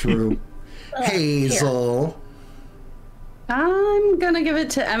 It's true. Hazel. I'm gonna give it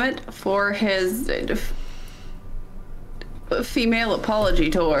to Emmett for his female apology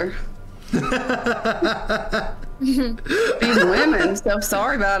tour. Being women, so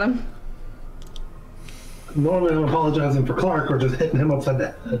sorry about him. Normally I'm apologizing for Clark or just hitting him upside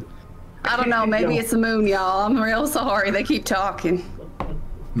the head. I don't know, maybe it's the moon, y'all. I'm real sorry. They keep talking.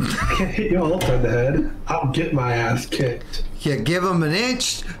 I can't hit you all upside the head. I'll get my ass kicked. You give them an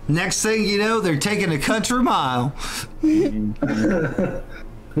inch, next thing you know, they're taking a country mile. These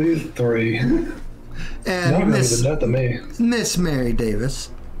three. And Miss Mary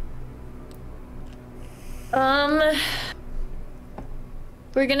Davis. We're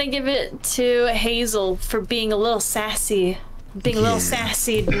gonna give it to Hazel for being a little sassy. Being a little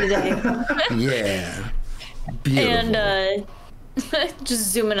sassy today. Yeah. Beautiful. And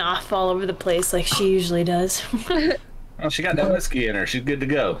just zooming off all over the place like she usually does. Well, she got that whiskey in her. She's good to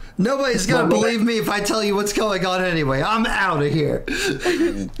go. Nobody's gonna believe me if I tell you what's going on anyway. I'm out of here.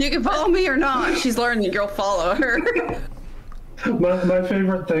 You can follow me or not. She's learned that you'll follow her. My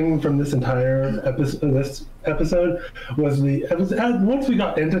favorite thing from this entire episode was once we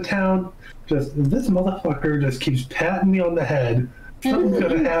got into town, just this motherfucker just keeps patting me on the head. Something's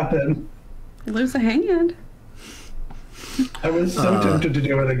gonna happen. You lose a hand. I was so tempted to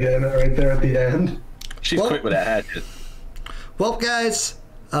do it again right there at the end. She's quick with that hatchet. Well, guys,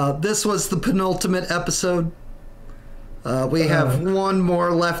 this was the penultimate episode. We have one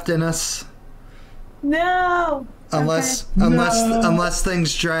more left in us. No! Unless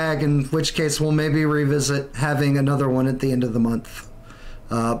things drag, in which case we'll maybe revisit having another one at the end of the month.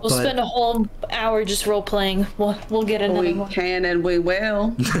 We'll spend a whole hour just role playing. We'll get another one. We can and we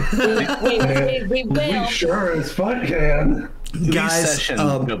will. we will. We sure as fuck can. Guys, These sessions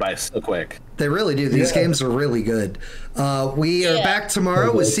go by so quick. They really do. These games are really good. We are back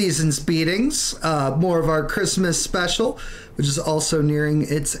tomorrow with Seasons Beatings, more of our Christmas special, which is also nearing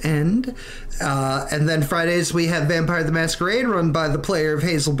its end. And then Fridays we have Vampire the Masquerade, run by the player of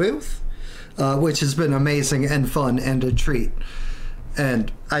Hazel Booth, which has been amazing and fun and a treat.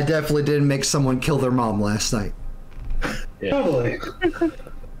 And I definitely didn't make someone kill their mom last night. Totally.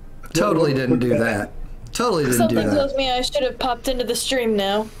 Totally didn't do that. Totally didn't do Something that. tells me I should have popped into the stream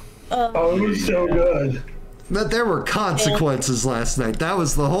now. Oh, it was so good. But there were consequences last night. That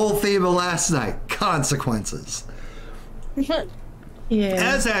was the whole theme of last night. Consequences. Yeah.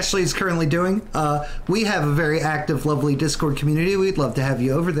 As Ashley is currently doing, we have a very active, lovely Discord community. We'd love to have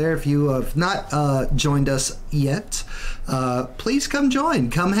you over there. If you have not joined us yet, please come join.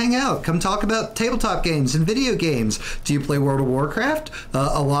 Come hang out. Come talk about tabletop games and video games. Do you play World of Warcraft?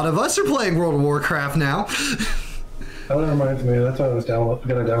 A lot of us are playing World of Warcraft now. That reminds me, that's what I was going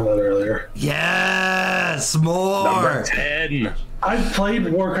to download earlier. Yes, more. Number 10. I've played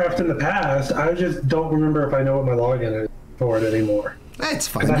Warcraft in the past. I just don't remember if I know what my login is for it anymore. That's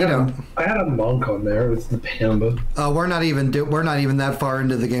fine. I You know, had a monk on there. It was the Panda. we're not even that far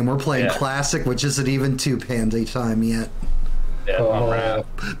into the game. We're playing Classic, which isn't even 2 Pandy time yet. Yeah, Oh.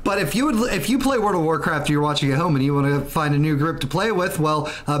 But if you play World of Warcraft, you're watching at home and you want to find a new group to play with,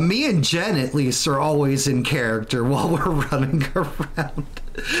 well, me and Jen at least are always in character while we're running around.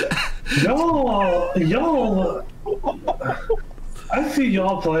 Y'all, I see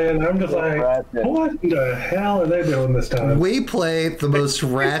y'all playing. I'm just like, what the hell are they doing this time? We play the most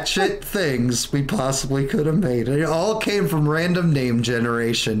ratchet things we possibly could have made. It all came from random name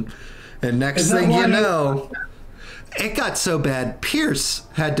generation. And next thing you know, It got so bad, Pierce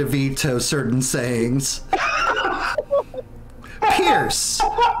had to veto certain sayings. Pierce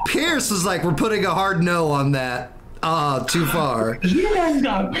was like, we're putting a hard no on that. Too far. You guys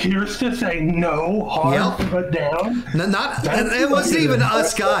got Pierce to say no hard to put down? It wasn't even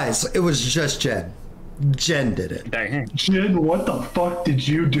us guys. It was just Jen. Jen did it. Dang. Jen, what the fuck did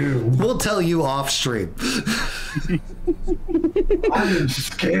you do? We'll tell you off stream. I'm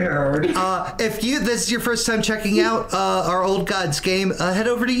scared. If this is your first time checking out our Old Gods game, head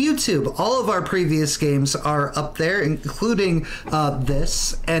over to YouTube. All of our previous games are up there, including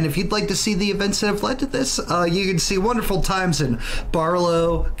this. And if you'd like to see the events that have led to this, you can see wonderful times in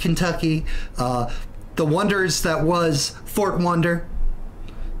Barlow, Kentucky, the wonders that was Fort Wonder,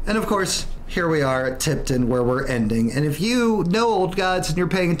 and of course, here we are at Tipton, where we're ending. And if you know Old Gods and you're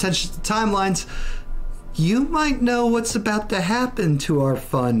paying attention to timelines, you might know what's about to happen to our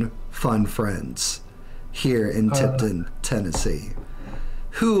fun friends here in Tipton, Tennessee.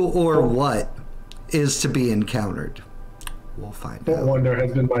 Who or what is to be encountered? We'll find Fort out. Wonder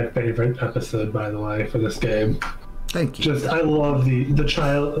has been my favorite episode, by the way, for this game. Thank you. Just, I love the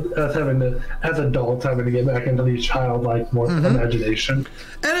child, as adults having to get back into the childlike more imagination.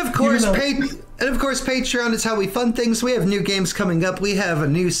 And of course, Even Patreon is how we fund things. We have new games coming up. We have a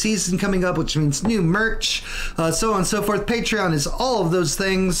new season coming up, which means new merch, so on and so forth. Patreon is all of those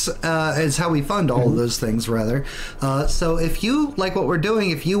things, is how we fund all of those things, rather. So if you like what we're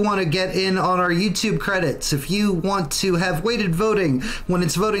doing, if you want to get in on our YouTube credits, if you want to have weighted voting when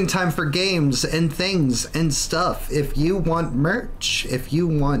it's voting time for games and things and stuff, if you want merch, if you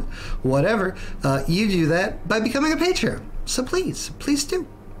want whatever, you do that by becoming a Patreon. So please do.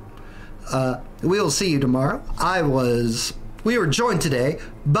 We will see you tomorrow. We were joined today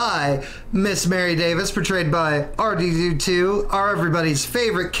by Miss Mary Davis, portrayed by RD2, our everybody's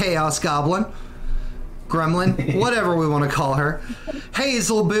favorite Chaos Goblin, Gremlin, whatever we want to call her.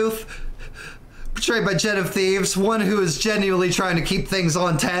 Hazel Booth, portrayed by JenOfThieves, one who is genuinely trying to keep things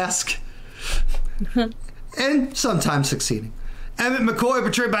on task, and sometimes succeeding. Emmett McCoy,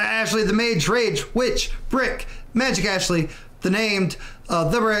 portrayed by Ashley the Mage, Rage, Witch, Brick, Magic Ashley, the Named,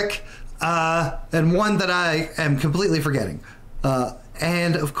 the Brick, and one that I am completely forgetting.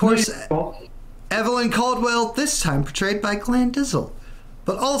 And of course, Evelyn Caldwell, this time portrayed by Glandizzle,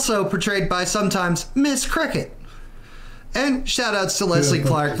 but also portrayed by sometimes Miss Cricket. And shout outs to Leslie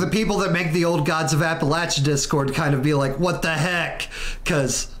Clark, the people that make the Old Gods of Appalachia Discord kind of be like, what the heck?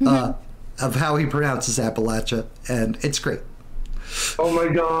 Because of how he pronounces Appalachia, and it's great. Oh my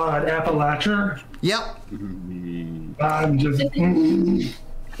god, Appalachia? Yep. I'm just...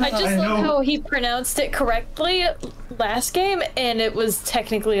 I just love how he pronounced it correctly last game, and it was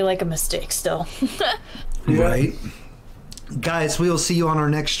technically like a mistake still. Right. Guys, we will see you on our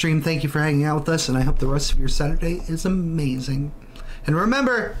next stream. Thank you for hanging out with us, and I hope the rest of your Saturday is amazing. And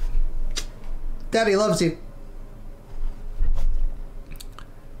remember, Daddy loves you.